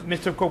procureurs,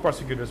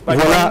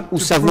 voilà où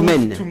ça vous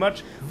mène.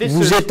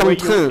 Vous êtes en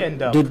train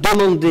de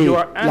demander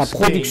la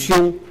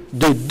production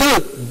de 2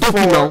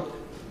 documents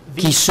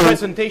qui sont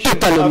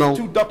totalement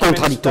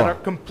contradictoires.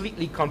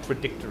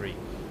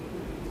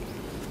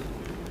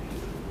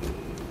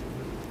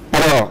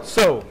 Alors,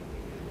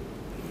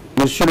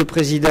 Monsieur le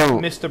Président,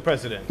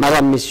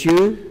 Madame,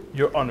 Messieurs,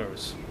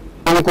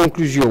 en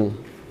conclusion,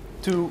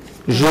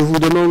 je vous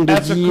demande de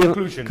dire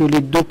que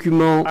les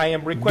documents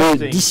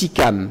de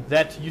DCCAM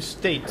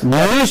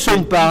ne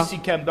sont pas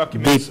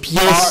des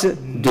pièces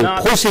de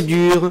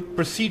procédure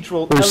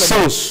au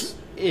sens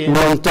où on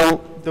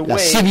entend la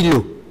civil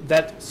law.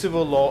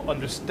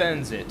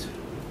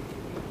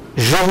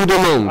 Je vous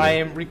demande,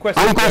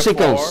 en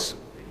conséquence,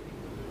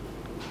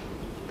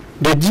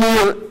 de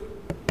dire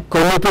qu'on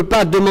ne peut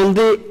pas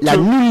demander la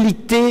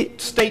nullité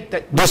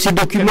de ces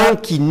documents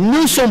qui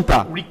ne sont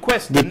pas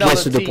des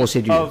pièces de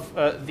procédure.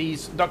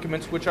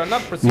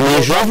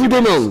 Mais je vous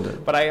demande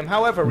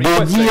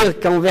de dire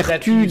qu'en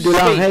vertu de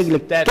la règle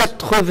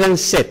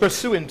 87,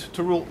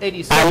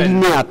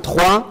 alinéa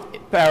 3,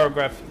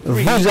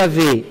 vous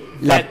avez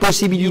la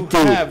possibilité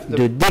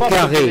de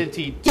déclarer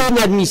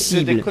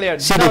inadmissibles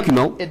ces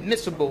documents.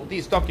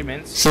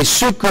 C'est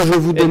ce que je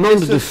vous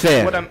demande de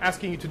faire.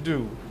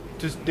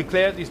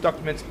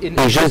 Et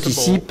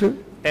j'anticipe,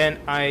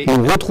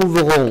 nous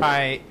retrouverons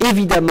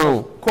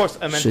évidemment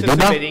ce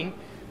débat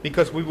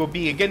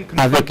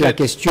avec la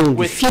question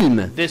du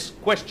film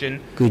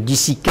que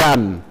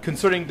DCCAM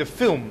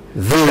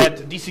veut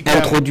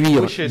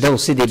introduire dans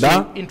ces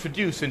débats,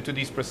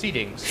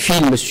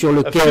 film sur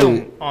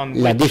lequel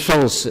la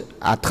défense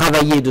a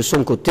travaillé de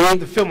son côté et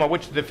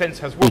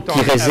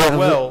qui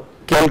réserve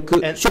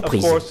quelques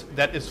surprises.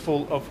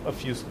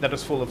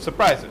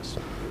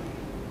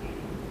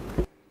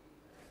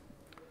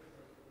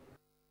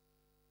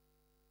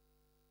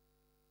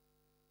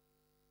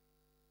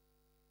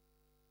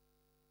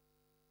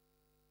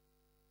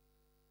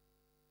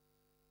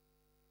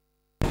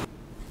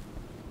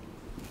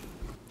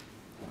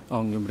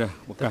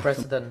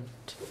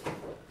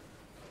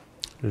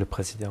 Le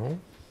président.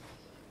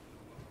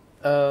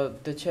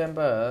 The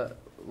chamber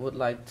would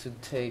like to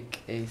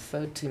take a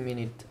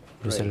 30-minute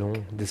break. Nous allons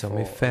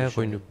désormais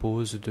faire une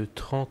pause de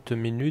 30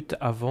 minutes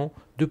avant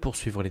de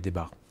poursuivre les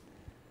débats.